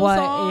controversial what?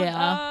 song. Yeah. She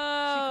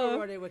Oh.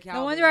 co-wrote it with No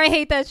Calvin. wonder I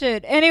hate that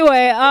shit.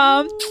 Anyway,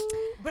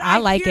 But I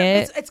like hear,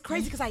 it. It's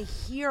crazy because I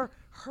hear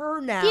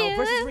her now Yeah.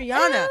 versus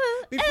Rihanna.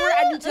 Before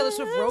I knew Taylor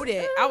Swift wrote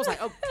it, I was like,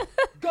 oh,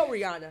 go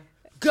Rihanna.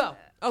 Go.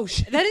 Oh,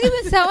 shit. that doesn't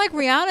even sound like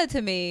Rihanna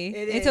to me.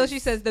 It Until is. she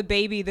says the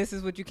baby, this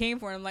is what you came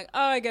for. And I'm like, oh,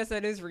 I guess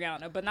that is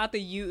Rihanna, but not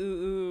the you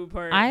ooh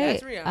part.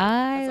 That's Rihanna.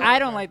 That's I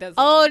don't like that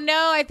Oh song.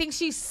 no! I think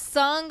she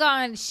sung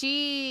on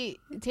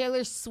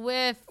Taylor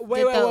Swift. Wait,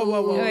 did wait, the whoa,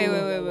 whoa, whoa, ooh. Wait, whoa, wait, whoa,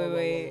 wait, whoa, wait, whoa,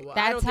 wait. whoa, whoa. I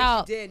That's don't think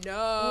how- she did.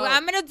 No.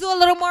 I'm gonna do a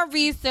little more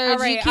research. All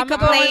right, you keep I'm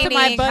gonna go into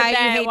complaining my but how you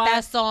that hate while-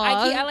 that song.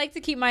 I like to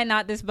keep my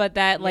not this but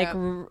that like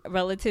Yeah.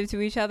 relative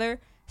to each other.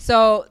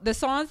 So the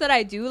songs that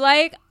I do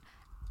like,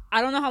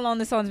 I don't know how long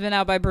this song's been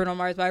out by Bruno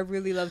Mars, but I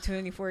really love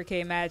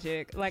 24K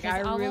Magic. Like His I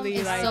album really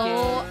is like so,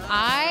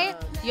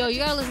 it. you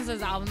gotta listen to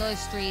his album though.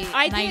 It's straight.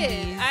 I 90s.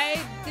 did.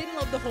 I didn't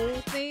love the whole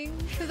thing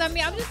because I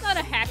mean I'm just not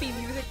a happy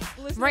music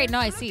listener. Right? No,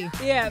 I see.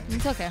 Yeah.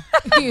 It's okay.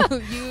 you But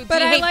do you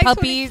I hate like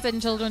puppies and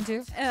children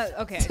too?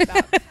 Okay.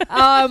 Stop.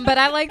 But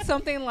I like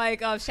something like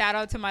 "Shout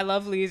Out to My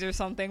Lovelies" or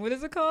something. What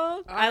is it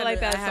called? I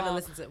like that I haven't song.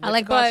 listened to it. I What's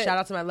like it called? but- Shout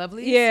out to my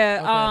lovelies.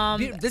 Yeah,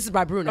 Okay. This is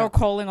by Bruno. Or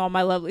calling all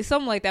my lovelies,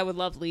 something like that with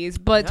lovelies.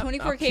 But Yep, I'll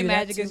 24K cue that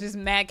Magic too. is just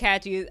mad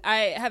catchy. I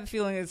have a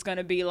feeling it's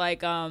gonna be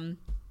like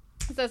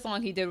what's that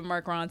song he did with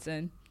Mark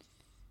Ronson?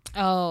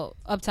 Oh,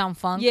 Uptown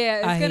Funk.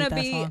 Yeah, I it's hate gonna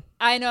that be. song.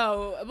 I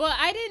know. Well,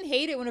 I didn't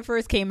hate it when it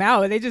first came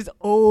out. They just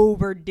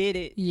overdid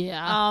it.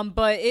 Yeah.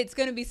 But it's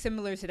gonna be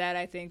similar to that,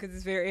 I think,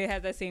 because it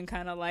has that same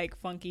kind of like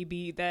funky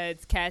beat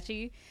that's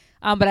catchy.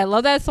 But I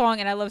love that song,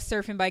 and I love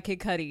 "Surfing" by Kid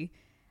Cudi.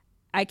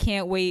 I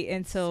can't wait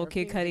until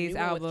Kid Surfing, the Cudi's new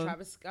one with album.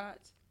 Travis Scott.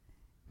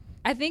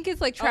 I think it's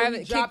like Oh, he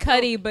Kid dropped-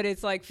 Cudi, but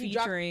it's like he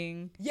dropped-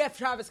 featuring. Yeah,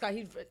 Travis Scott.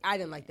 I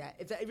didn't like that.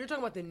 If you're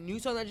talking about the new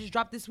song that just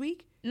dropped this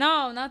week.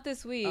 No, not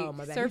this week. Oh,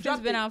 my bad. He Surfing's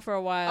dropped been it- out for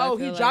a while. Oh, I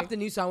he feel dropped like. the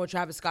new song with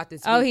Travis Scott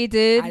this week. Oh, he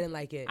did. I didn't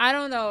like it. I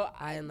don't know.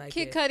 I didn't like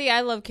Kid it. Cudi. I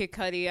love Kid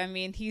Cudi. I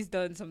mean, he's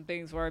done some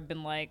things where I've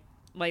been like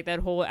that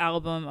whole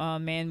album,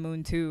 Man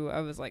Moon 2.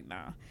 I was like,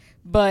 nah.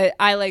 But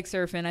I like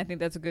Surfing. I think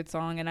that's a good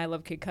song, and I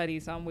love Kid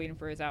Cudi, so I'm waiting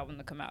for his album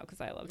to come out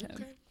because I loved him.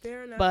 Okay,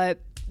 fair enough.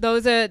 But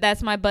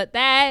that's my but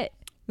that.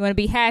 You want to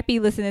be happy,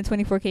 listen to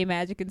 24K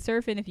Magic and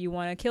Surfing. If you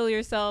want to kill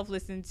yourself,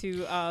 listen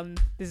to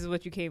This Is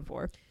What You Came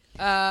For.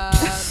 So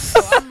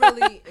I'm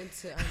really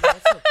into.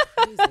 That's so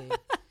crazy.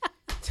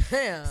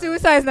 Damn.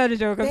 Suicide's not a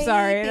joke. I'm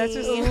sorry. That's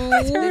just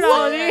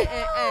terminology.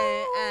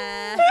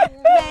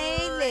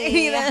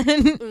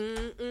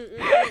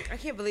 I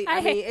can't believe.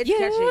 I mean, it's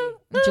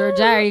catchy.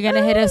 Georgia, are you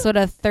gonna hit us with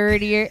a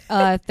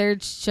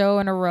third show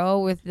in a row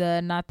with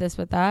the not this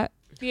but that?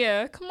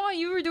 Yeah, come on.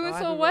 You were doing Oh, I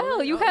so didn't well.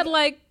 know. You Oh, had yeah.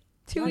 like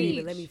 2 Don't each.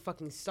 even let me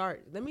fucking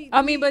start.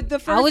 I mean, but the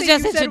first I was thing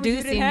just you said was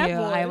introducing didn't have you.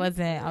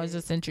 one. I was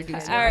just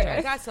introducing All you. right, Alright.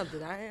 I got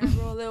something. I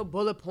wrote a little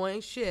bullet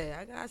point. Shit,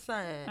 I got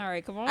something. All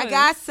right, come on. I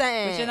got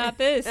something. But you're not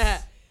this.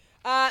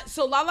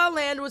 So La La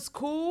Land was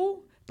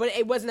cool, but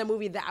it wasn't a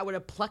movie that I would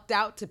have plucked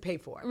out to pay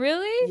for.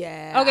 Really?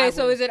 Yeah, Okay, I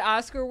so would- is it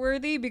Oscar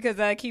worthy? Because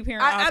I keep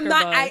hearing Oscar I'm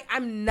not. buzz.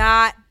 I'm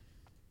not.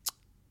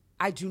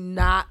 I do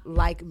not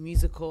like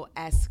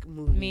musical-esque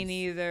movies. Me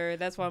neither.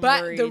 That's why I'm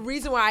But worried. the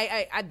reason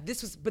why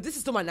this is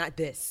still my not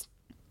this.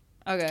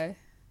 Okay.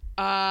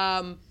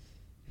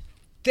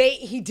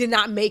 He did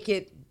not make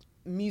it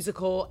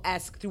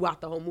musical-esque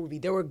throughout the whole movie.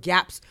 There were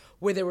gaps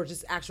where there were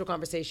just actual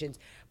conversations.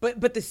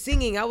 But the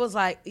singing, I was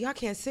like, y'all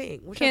can't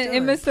sing. What y'all Can doing?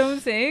 Emma Stone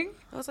sing?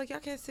 I was like, y'all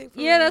can't sing. For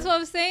Yeah, real? that's what I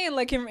was saying.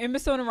 Like, can Emma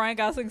Stone and Ryan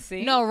Gosling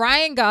sing? No,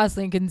 Ryan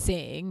Gosling can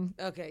sing.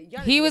 Okay,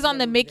 y'all He need to was go on see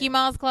the that Mickey movie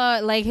Mouse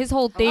Club. Like his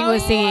whole thing Oh,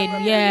 was singing. yeah.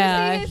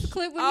 Yeah. Did you see his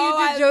clip when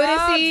Oh, you did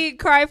Jodeci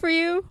Cry For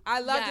You? then. I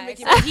love the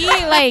Mickey So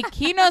Mouse.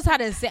 he knows how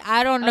to sing.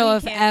 I don't know he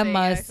if can't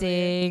Emma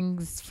sing,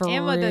 sings for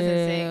Emma real.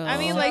 doesn't sing. I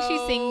mean, like, she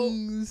So,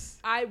 sings.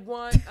 I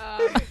want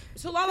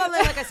so La La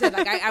Land. Like I said,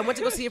 like I went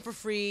to go see it for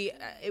free.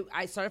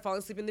 I started falling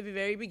asleep in the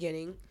very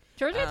beginning.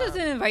 Georgia doesn't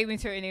invite me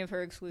to any of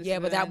her exclusive Yeah,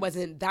 but that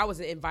events. was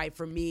an invite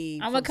for me.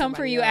 I'm from gonna come for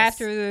somebody you else.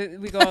 after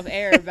we go off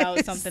air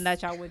about something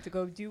that y'all went to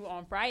go do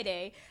on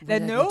Friday that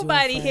did I go do on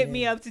nobody hit Friday?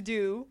 me up to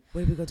do.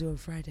 What did we go do on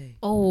Friday?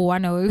 Oh, I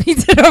know what we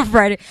did on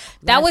Friday.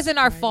 That Last wasn't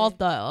our Friday? fault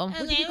though.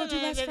 What did we go do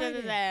last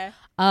Friday?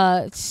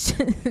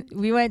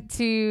 We went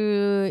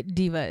to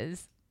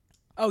Divas,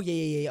 Oh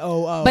yeah.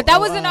 Oh. but that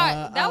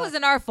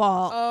wasn't our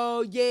fault.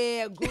 Oh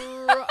yeah,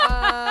 girl.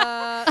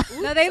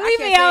 No, they leave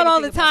me out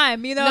all the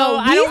time. You know, No,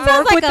 I we don't sound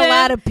work like with a them.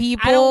 lot of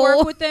people. I don't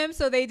work with them,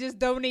 so they just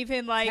don't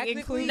even like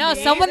Technically, include No, me.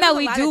 yeah, someone there that was a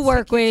we lot do of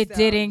work with tickets,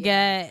 though, didn't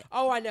yeah. get.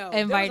 Oh, I know.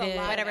 invited. There was a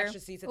lot of Whatever.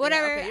 extra seats at the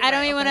Whatever. end. Okay, I you're don't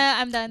right, even okay.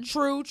 wanna. I'm done.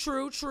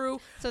 True.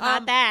 So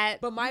not that.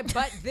 But my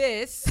butt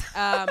this.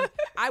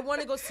 I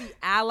want to go see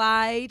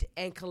Allied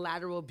and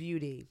Collateral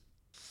Beauty.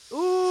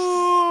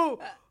 Ooh,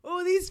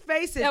 these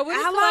faces. Now, what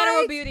is Allied?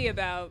 Collateral Beauty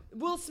about?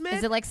 Will Smith.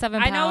 Is it like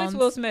 7 I pounds? know it's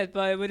Will Smith,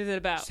 but what is it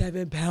about?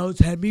 7 pounds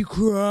had me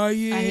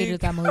crying. I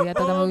hated that movie. I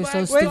thought that movie was so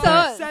my stupid.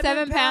 God. What's up?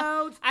 7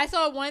 pounds. I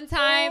saw it one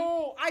time.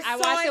 Oh, I saw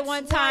watched it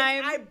one twice.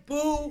 time. I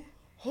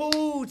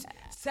boo-hooed.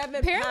 7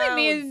 Apparently, pounds.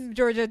 me and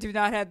Georgia do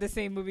not have the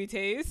same movie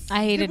taste.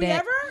 I hated Did we it.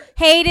 ever?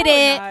 Hated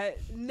Probably it.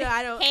 not. No,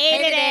 I don't.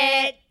 Hated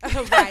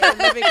it. Right,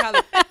 living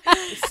color.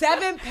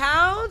 7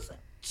 pounds?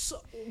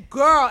 So,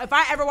 girl, if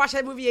I ever watch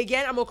that movie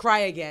again, I'm going to cry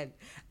again.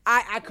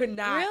 I could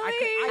not.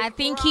 Really? I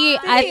think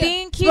cried.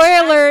 he.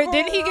 Spoiler, I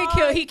didn't he get cried.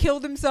 killed? He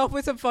killed himself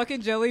with some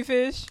fucking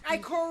jellyfish. I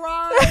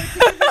cried to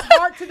give his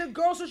heart to the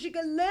girl so she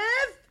can live.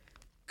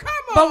 Come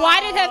on. But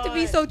why did it have to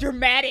be so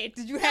dramatic?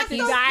 Did you have to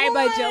That's the die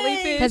by point.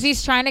 jellyfish? Because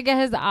he's trying to get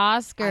his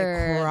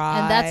Oscar, I cried.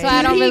 and that's why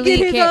I don't Did he really get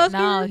his care. Oscar?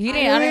 No, he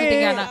didn't. I don't even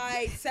think I know.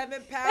 Right,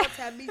 7 pounds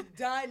had me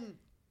done.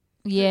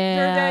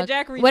 Yeah.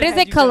 Jack Reacher What is had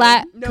it? you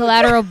done. No,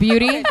 Collateral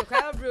Beauty. Okay, so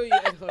Collateral Beauty.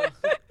 Hold on.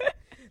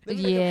 Let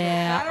me look at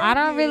Yeah, Collateral I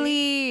don't Beauty.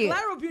 really.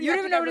 Collateral Beauty. You I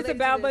don't even think I know what it's related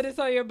to about, this. but it's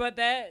on your butt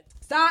that.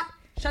 Stop.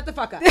 Shut the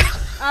fuck up.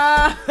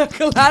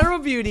 Collateral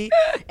Beauty.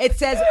 It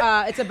says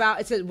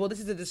well, this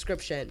is the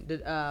description,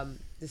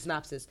 the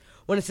synopsis.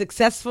 When a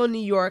successful New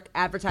York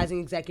advertising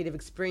executive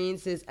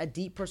experiences a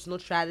deep personal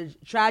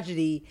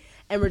tragedy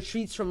and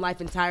retreats from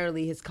life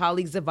entirely, his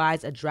colleagues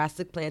devise a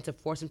drastic plan to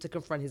force him to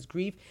confront his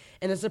grief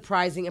in a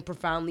surprising and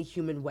profoundly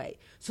human way.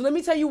 So let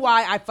me tell you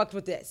why I fucked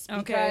with this. Okay,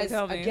 Because,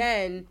 tell me.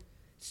 again,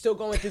 still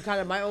going through kind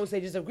of my own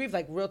stages of grief,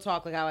 like real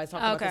talk, like how I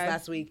talked about this Okay.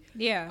 last week.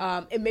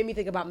 Yeah. It made me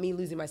think about me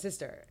losing my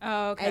sister.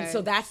 Oh, okay. And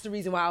so that's the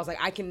reason why I was like,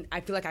 I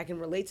feel like I can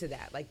relate to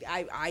that. Like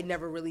I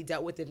never really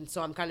dealt with it, and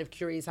so I'm kind of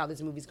curious how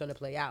this movie's gonna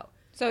play out.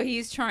 So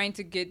he's trying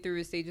to get through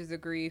his stages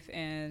of grief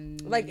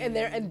and Like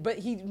but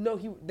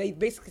they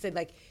basically said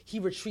like he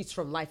retreats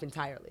from life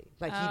entirely.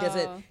 Like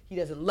he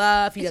doesn't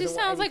love. He It doesn't. just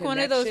want sounds any like one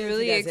of those connections,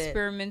 he really doesn't-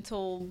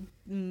 experimental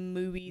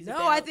movies. No,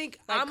 about, I think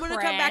like, I'm gonna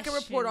come back and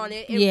crash report and- on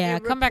it. Yeah,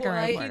 come back and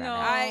report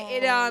on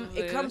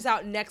It it. comes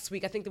out next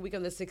week. I think the week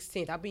on the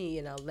 16th. I'll be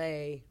in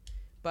LA,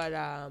 but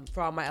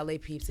for all my LA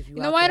peeps, if you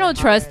You out know why I there, don't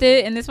holler trust at me.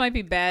 it, and this might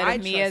be bad I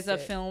of me trust as a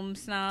it. film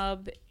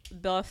snob,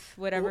 buff,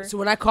 whatever. So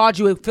when I called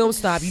you a film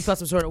snob, you felt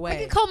some sort of I way.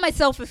 can call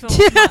myself a film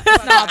snob.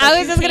 I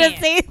was just gonna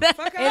say that.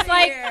 Fuck It's outta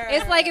like here.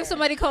 it's like if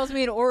somebody calls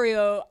me an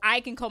Oreo,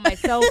 I can call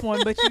myself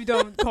one, but you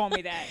don't call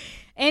me that.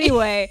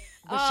 Anyway,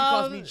 But she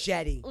calls me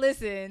Jetty.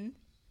 Listen,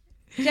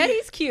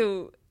 Jetty's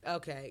cute.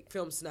 Okay,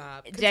 film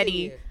snob.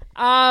 Jetty.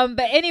 Continue.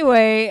 But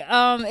anyway,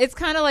 it's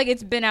kind of like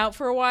it's been out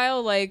for a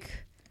while. Like,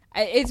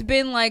 it's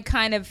been like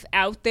kind of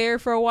out there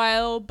for a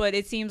while, but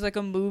it seems like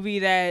a movie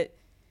that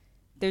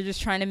they're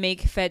just trying to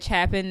make fetch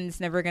happen and it's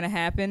never gonna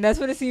happen. That's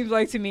what it seems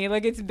like to me.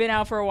 Like, it's been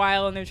out for a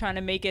while and they're trying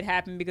to make it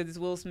happen because it's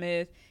Will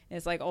Smith and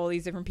it's like all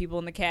these different people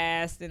in the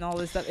cast and all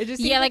this stuff. It just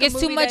seems Like a it's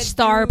too movie much that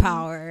star do-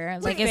 power.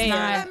 Like Wait, it's fair.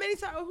 not. That many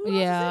times. Who else is in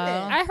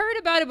Yeah. it? I heard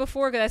about it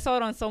before because I saw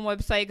it on some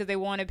website because they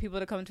wanted people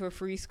to come to a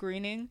free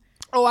screening.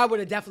 Oh, I would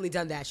have definitely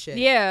done that shit.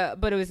 Yeah,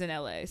 but it was in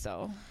LA,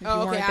 so if you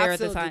Oh, okay. weren't there I'll at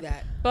the still time. do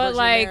that. But Virgin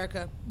like,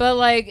 America.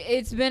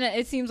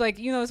 it seems like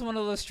it's one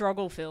of those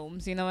struggle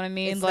films. You know what I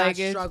mean? It's like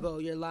not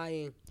struggle. You're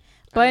lying.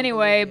 But I don't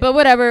anyway, believe it. but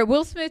whatever.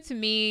 Will Smith to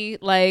me,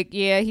 like,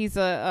 yeah, he's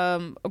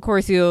a of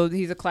course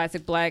he's a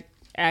classic black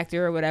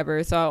actor or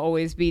whatever. So I'll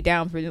always be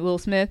down for Will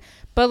Smith.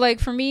 But like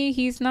for me,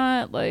 he's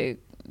not like.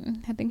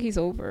 I think he's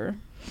over.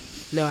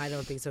 No, I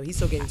don't think so. He's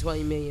still getting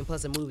 20 million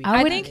plus a movie.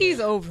 I think he's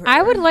over.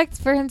 I would like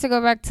for him to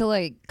go back to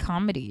like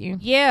comedy.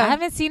 Yeah. I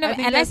haven't seen him, I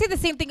think and I that's- say the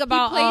same thing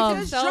about. plays um,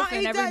 himself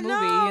in every movie, you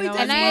know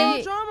what I and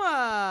mean?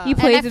 drama. He and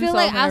plays I feel himself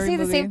like in I'll every say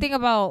the movie. same thing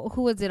about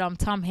who was it?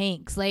 Tom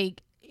Hanks.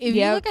 Like if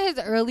you Yep. look at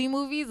his early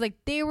movies, like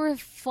they were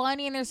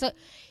funny and they're so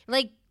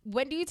like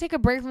when do you take a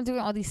break from doing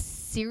all these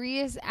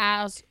serious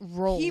ass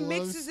roles? He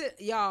mixes it,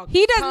 y'all.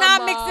 He does come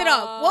not mix it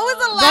up. What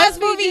was the last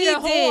BuzzFeed movie did he a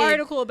whole did?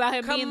 article about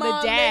him being the Come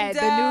on, dad,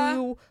 the Linda.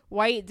 new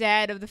white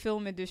dad of the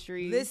film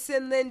industry.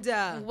 Listen,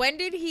 Linda. When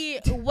did he?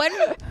 When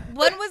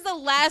was the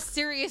last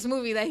serious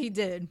movie that he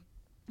did?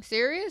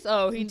 Serious?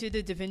 Oh, he did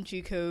the Da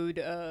Vinci Code.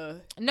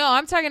 No,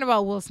 I'm talking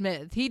about Will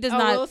Smith. He does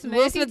not. Will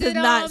Smith He does did,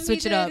 not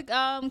switch it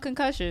up.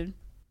 Concussion.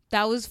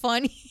 That was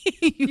funny.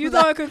 You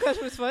thought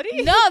Concussion was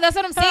funny? No, that's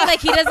what I'm saying. Like,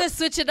 he doesn't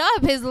switch it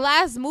up. His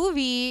last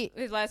movie,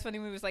 His last funny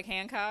movie was like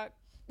Hancock.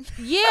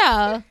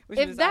 yeah, Which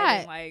if was,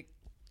 that. I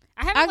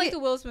haven't liked the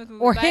Will Smith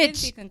movie, or but I didn't Hitch.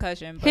 see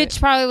Concussion. But Hitch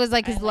probably was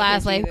like I his didn't like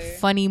last Hitch like either.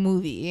 funny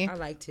movie. I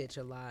liked Hitch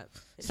a lot.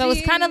 So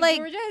it's kind of like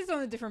Georgia is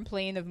on a different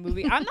plane of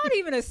movie. I'm not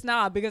even a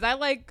snob because I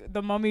like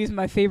The Mummy is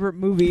my favorite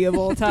movie of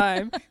all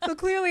time. So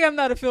clearly I'm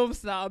not a film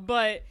snob,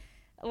 but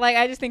like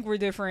I just think we're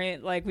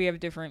different. Like we have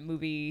different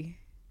movie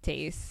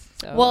tastes.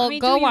 So Well, I mean,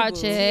 go do you,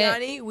 watch boo. it.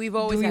 Gianni, we've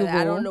always Do had you, that.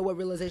 I boo? don't know what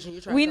realization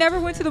you're trying We to come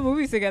never went to the now.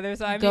 movies together,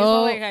 so I mean, it's Go-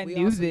 not like I We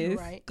knew also- you're this.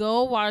 right.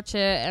 go watch it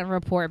and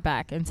report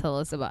back and tell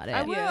us about it.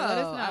 I will. Yeah, let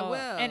us know. I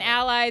will. And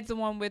Allied's the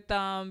one with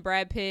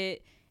Brad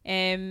Pitt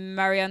and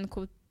Marion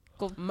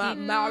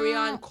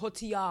Marion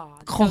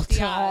Cotillard.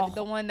 Cotillard,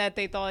 the one that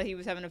they thought he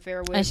was having an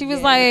affair with. And she was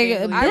Yeah, like, the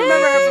family. I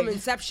remember her Big. from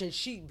Inception.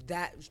 She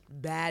that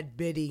bad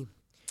Biddy.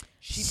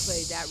 She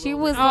played that role. She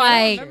was Oh,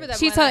 I remember like, that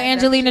she one. told That's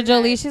Angelina actually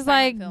Jolie, that she's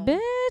silent like, film.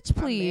 bitch,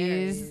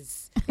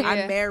 please. Yeah.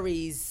 I'm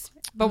Mary's.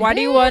 But why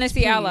do you want to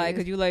see Bitch, Ally? please.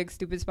 Because you like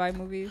stupid spy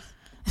movies?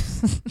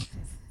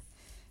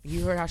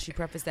 You heard how she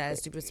prefaced that as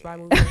stupid spy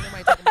movie.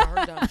 Nobody talking about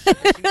her dumb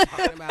shit that she was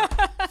talking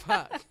about.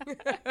 Fuck.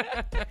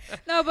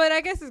 No, but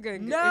I guess it's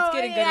good. No, it's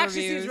getting it good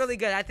actually reviews. seems really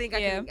good. I think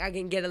Yeah. I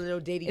can get a little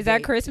dating. Is that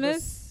date.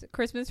 Christmas?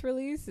 Christmas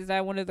release? Is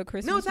that one of the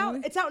Christmas? No, it's out.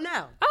 movies? It's out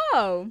now.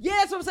 Oh. Yeah,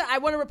 that's what I'm saying. I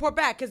want to report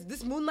back because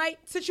this Moonlight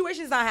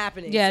situation is not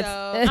happening. Yes. So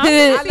I'm I'm I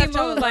gonna see left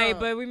y'all Moonlight, alone.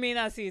 but we may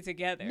not see it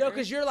together. No,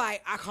 because you're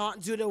like, I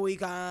can't do the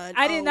weekend.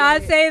 I did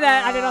not say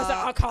that. I did not say,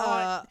 I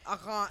can't. I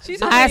can't. She's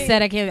do okay. I it.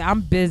 said I can't. I'm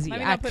busy. Let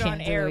me I not put it on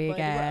can't do air, it but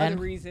there were other again.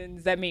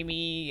 reasons that made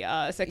me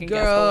second guess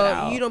going Girl,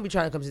 out. you don't be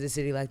trying to come to the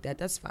city like that.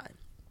 That's fine.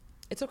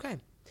 It's okay.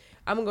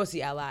 I'm gonna go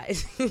see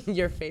Allies.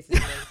 Your face is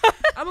big.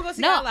 I'm gonna go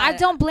see No, Allies. I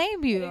don't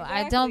blame you.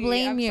 I don't Exactly.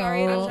 blame I'm you.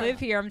 sorry to live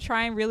here. I'm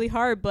trying really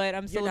hard, but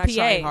I'm still You're a not PA.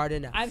 trying hard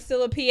enough. I'm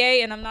still a PA,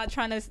 and I'm not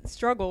trying to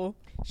struggle.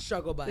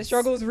 Struggle bus. The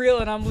struggle is real,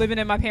 and I'm living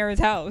in my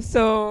parents' house,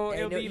 so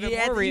it'll be even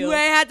more real. You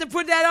ain't had to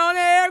put that on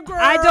air, girl.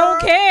 I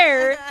don't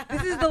care.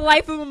 This is the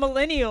life of a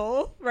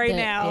millennial right Yeah,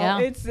 now.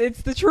 yeah.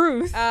 It's the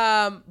truth.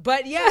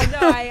 But yeah,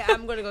 no,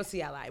 I'm gonna go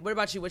see Ally. What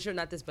about you? What's your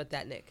not this but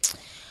that, Nick?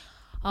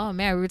 Oh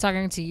man, we were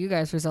talking to you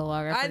guys for so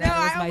long. I I forgot know. it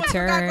was my I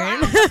turn.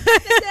 forgot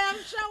the damn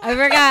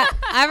show.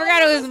 I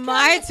forgot it was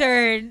my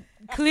turn.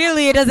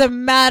 Clearly, it doesn't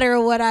matter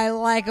what I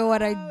like or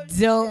what I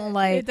don't It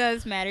like.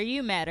 does matter.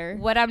 You matter.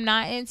 What I'm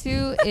not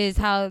into is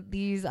how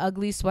these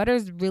ugly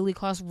sweaters really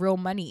cost real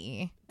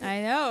money.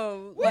 I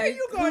know. Where are Like,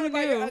 you going who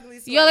about your knew? ugly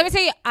sweater? Yo, let me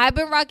tell you, I've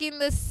been rocking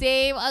the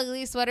same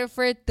ugly sweater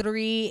for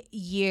 3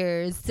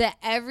 years. To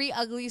every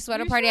ugly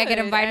sweater You party I get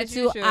should, invited as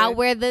you to, should. I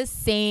wear the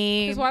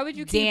same. Because why would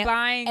you keep damn-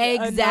 buying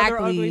another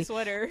ugly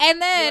sweater? And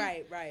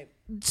then Right.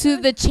 to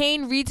the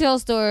chain retail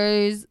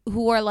stores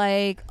who are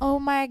like, oh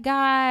my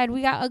God,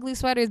 we got ugly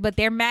sweaters, but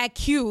they're mad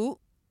cute.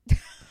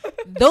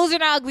 Those are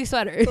not ugly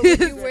sweaters. But would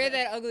you wear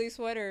that ugly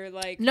sweater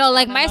like No,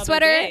 like on my another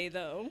sweater- day,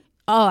 though?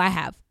 Oh, I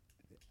have.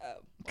 Oh.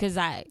 Cause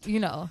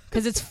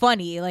cause it's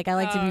funny. Like I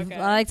like Oh, to be,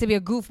 okay. I like to be a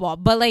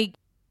goofball. But like,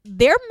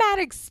 they're mad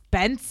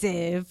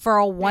expensive for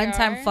a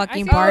one-time are?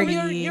 fucking I- oh, party.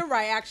 You're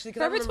right, actually.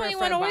 'cause I Forever remember a 21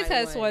 friend always buying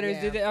has one,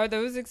 sweaters. yeah. Are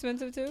those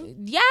expensive too?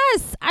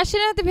 Yes, I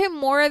shouldn't have to pay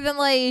more than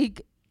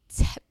like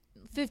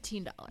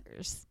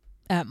 $15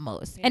 at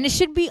most, and it Yeah.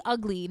 should be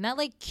ugly, not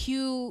like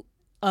cute,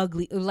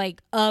 ugly,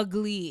 like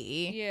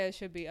ugly. Yeah, it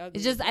should be ugly.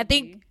 It's just I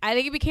think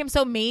it became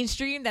so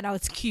mainstream that now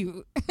it's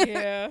cute.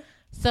 Yeah.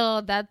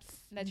 So that's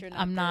That you're not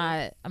I'm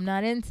good.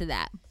 not into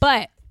that,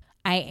 but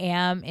I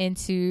am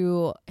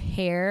into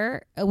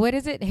hair. What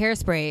is it?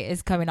 Hairspray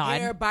is coming on.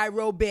 Hair by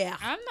Robert.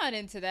 I'm not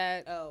into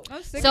that. Oh.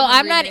 I'm sick So of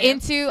I'm the not green hair.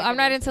 into Sick I'm of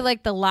not that into shit.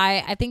 like the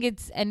live. I think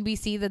it's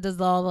NBC that does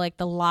all like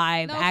the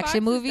live No, action Fox has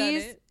done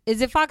movies. it.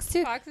 Is it Fox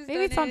too? Fox has Maybe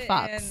done it's on it,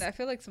 Fox. and I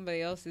feel like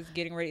somebody else is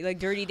getting ready, like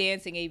Dirty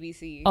Dancing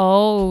ABC.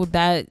 Oh,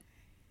 that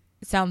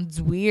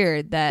sounds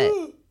weird.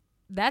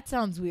 That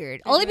sounds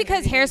weird. Only doing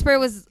because everything. Hairspray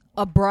was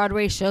a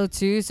Broadway show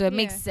too, so it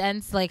makes Yeah.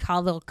 sense like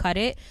how they'll cut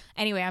it.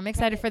 Anyway, I'm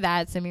excited for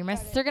that. So me and my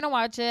sister are gonna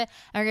watch it,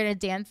 and we're gonna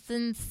dance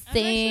and I'm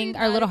sing. actually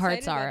Our not little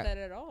excited hearts about are. that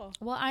at all.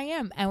 Well, I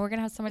am, and we're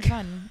gonna have so much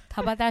fun.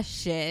 How about that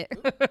shit?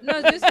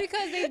 No, just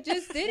because they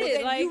just did Well, it.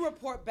 then Like, you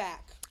report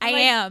back. I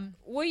like- am.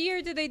 what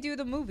year did they do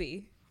the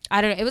movie? I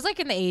don't know. It was like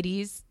in the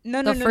 80s.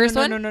 No, The first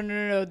one?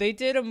 No. They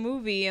did a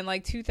movie in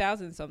like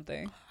 2000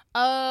 something.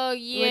 Oh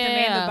yeah. With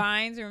Amanda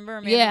Bynes. Remember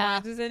Amanda Yeah.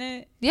 Bynes was in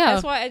it? Yeah.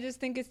 That's why I just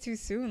think it's too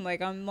soon. Like,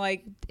 I'm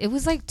like, It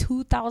was like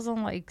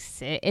 2000. Like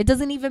it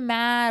doesn't even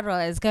matter.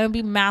 It's gonna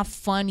be mad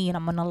funny, and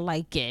I'm gonna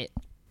like it.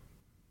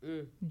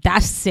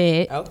 That's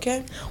it.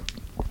 Okay.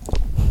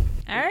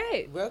 All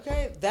right.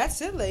 Okay,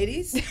 that's it,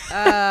 ladies.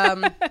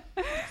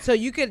 So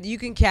you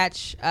can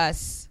catch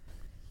us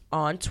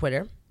on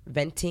Twitter,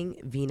 Venting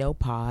Vino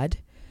Pod,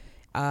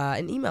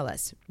 and email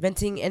us,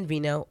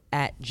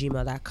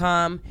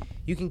 ventingandvino@gmail.com.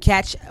 You can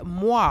catch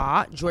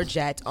moi,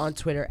 Georgette, on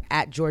Twitter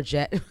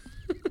 @Georgette.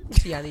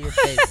 Tiana, your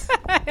face.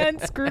 I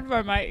unscrewed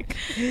my mic.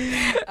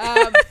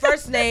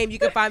 First name, you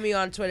can find me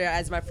on Twitter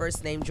as my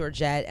first name,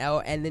 Georgette,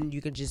 and then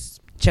you can just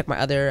check my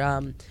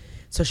other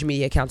social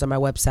media accounts on my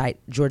website,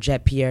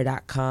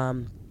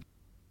 georgettepierre.com.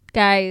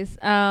 Guys,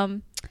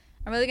 I'm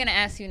really gonna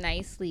ask you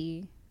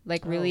nicely,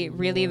 like really,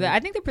 but I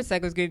think the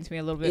Prosecco's getting to me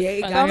a little bit. Yeah,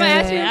 it I'm got gonna me.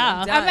 ask you. Yeah.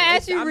 I'm gonna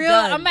ask you I'm real.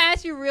 done. I'm gonna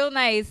ask you real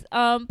nice.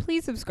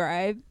 Please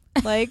subscribe.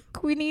 Like,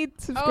 we need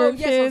Oh,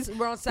 subscriptions. yes,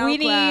 we're on SoundCloud. We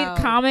need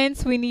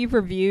comments. We need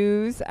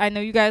reviews. I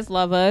know you guys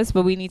love us,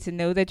 but we need to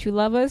know that you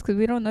love us because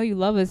we don't know you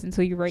love us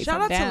until you write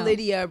Shout out something down. to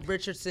Lydia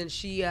Richardson.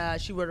 She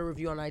wrote a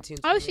review on iTunes.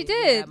 Oh, for she me.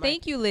 did. Yeah,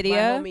 Thank you, My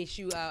Lydia. homie,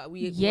 she, we went to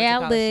Yeah,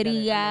 college together.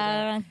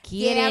 Lydia. Get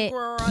Get it, it.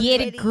 girl,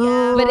 Get it, Lydia.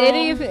 girl. But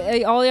any of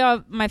all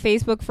y'all, my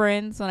Facebook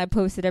friends, when I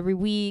post it every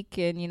week,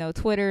 and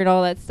Twitter and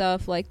all that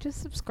stuff, like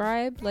just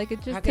subscribe. Like it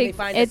How just can they takes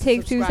find it us?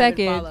 takes 2 Subscribe and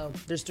seconds. follow.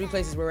 There's 3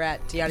 places we're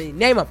at. Tiani,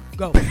 name them.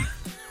 Go.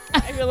 I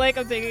feel like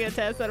I'm taking a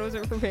test that I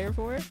wasn't prepared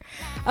for.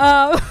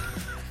 Go,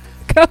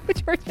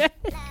 Georgette.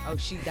 Oh,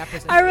 that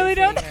person. I really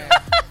don't her.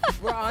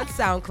 We're on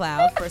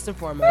SoundCloud, first and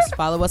foremost.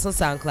 Follow us on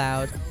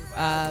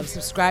SoundCloud.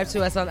 Subscribe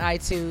to us on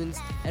iTunes.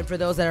 And for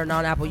those that are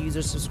non-Apple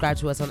users, subscribe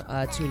to us on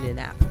TuneIn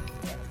app.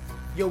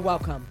 You're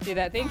welcome. Do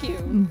that. Thank you.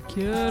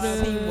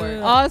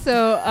 Teamwork.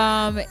 Also,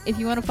 if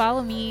you want to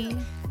follow me,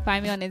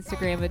 find me on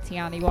Instagram at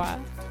Tiani Wa.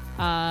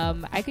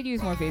 I could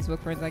use more Facebook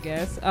friends, I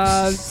guess.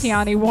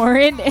 Tiani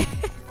Warren.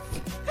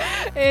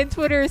 And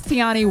Twitter is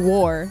Tiani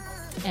War.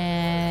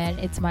 And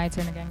it's my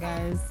turn again,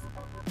 guys.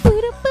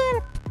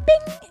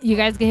 You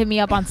guys can hit me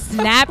up on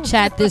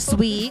Snapchat this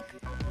week.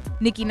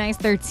 Nikki Nice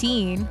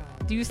 13.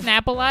 Do you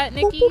snap a lot,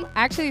 Nikki?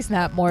 I actually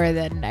snap more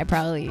than I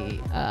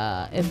probably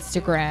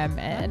Instagram I'm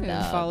and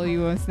gonna follow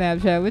you on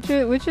Snapchat.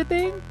 What's your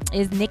thing?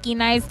 is Nikki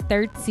Nice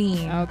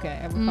 13. Okay,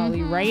 I'm gonna follow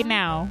you right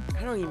now.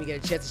 I don't even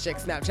get a chance to check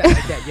Snapchat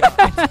like that, yo.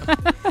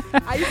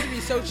 I used to be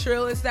so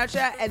trill in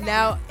Snapchat, and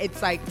now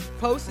it's like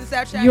post in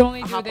Snapchat. You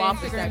only I do hop the off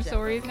Instagram Snapchat.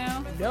 stories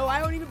now? No, I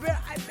don't even.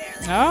 I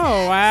barely.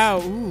 Oh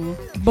wow! Ooh.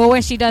 But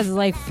when she does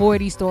like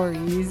 40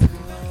 stories.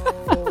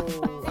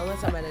 Oh,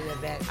 unless I'm at an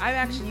event. I've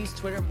actually used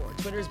Twitter more.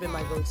 Twitter's been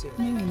my go-to.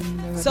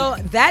 So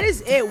that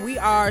is it. We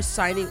are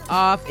signing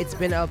off. It's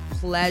been a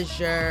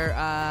pleasure.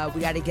 We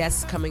got a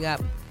guest coming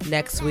up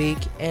next week.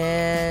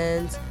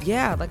 And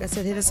yeah, like I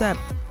said, hit us up.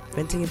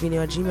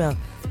 ventingandvino@gmail.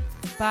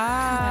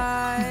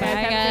 Bye. Have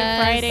a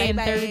good Friday and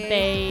Bye-bye.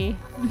 Thursday.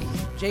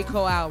 J.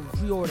 Cole album,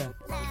 pre-order.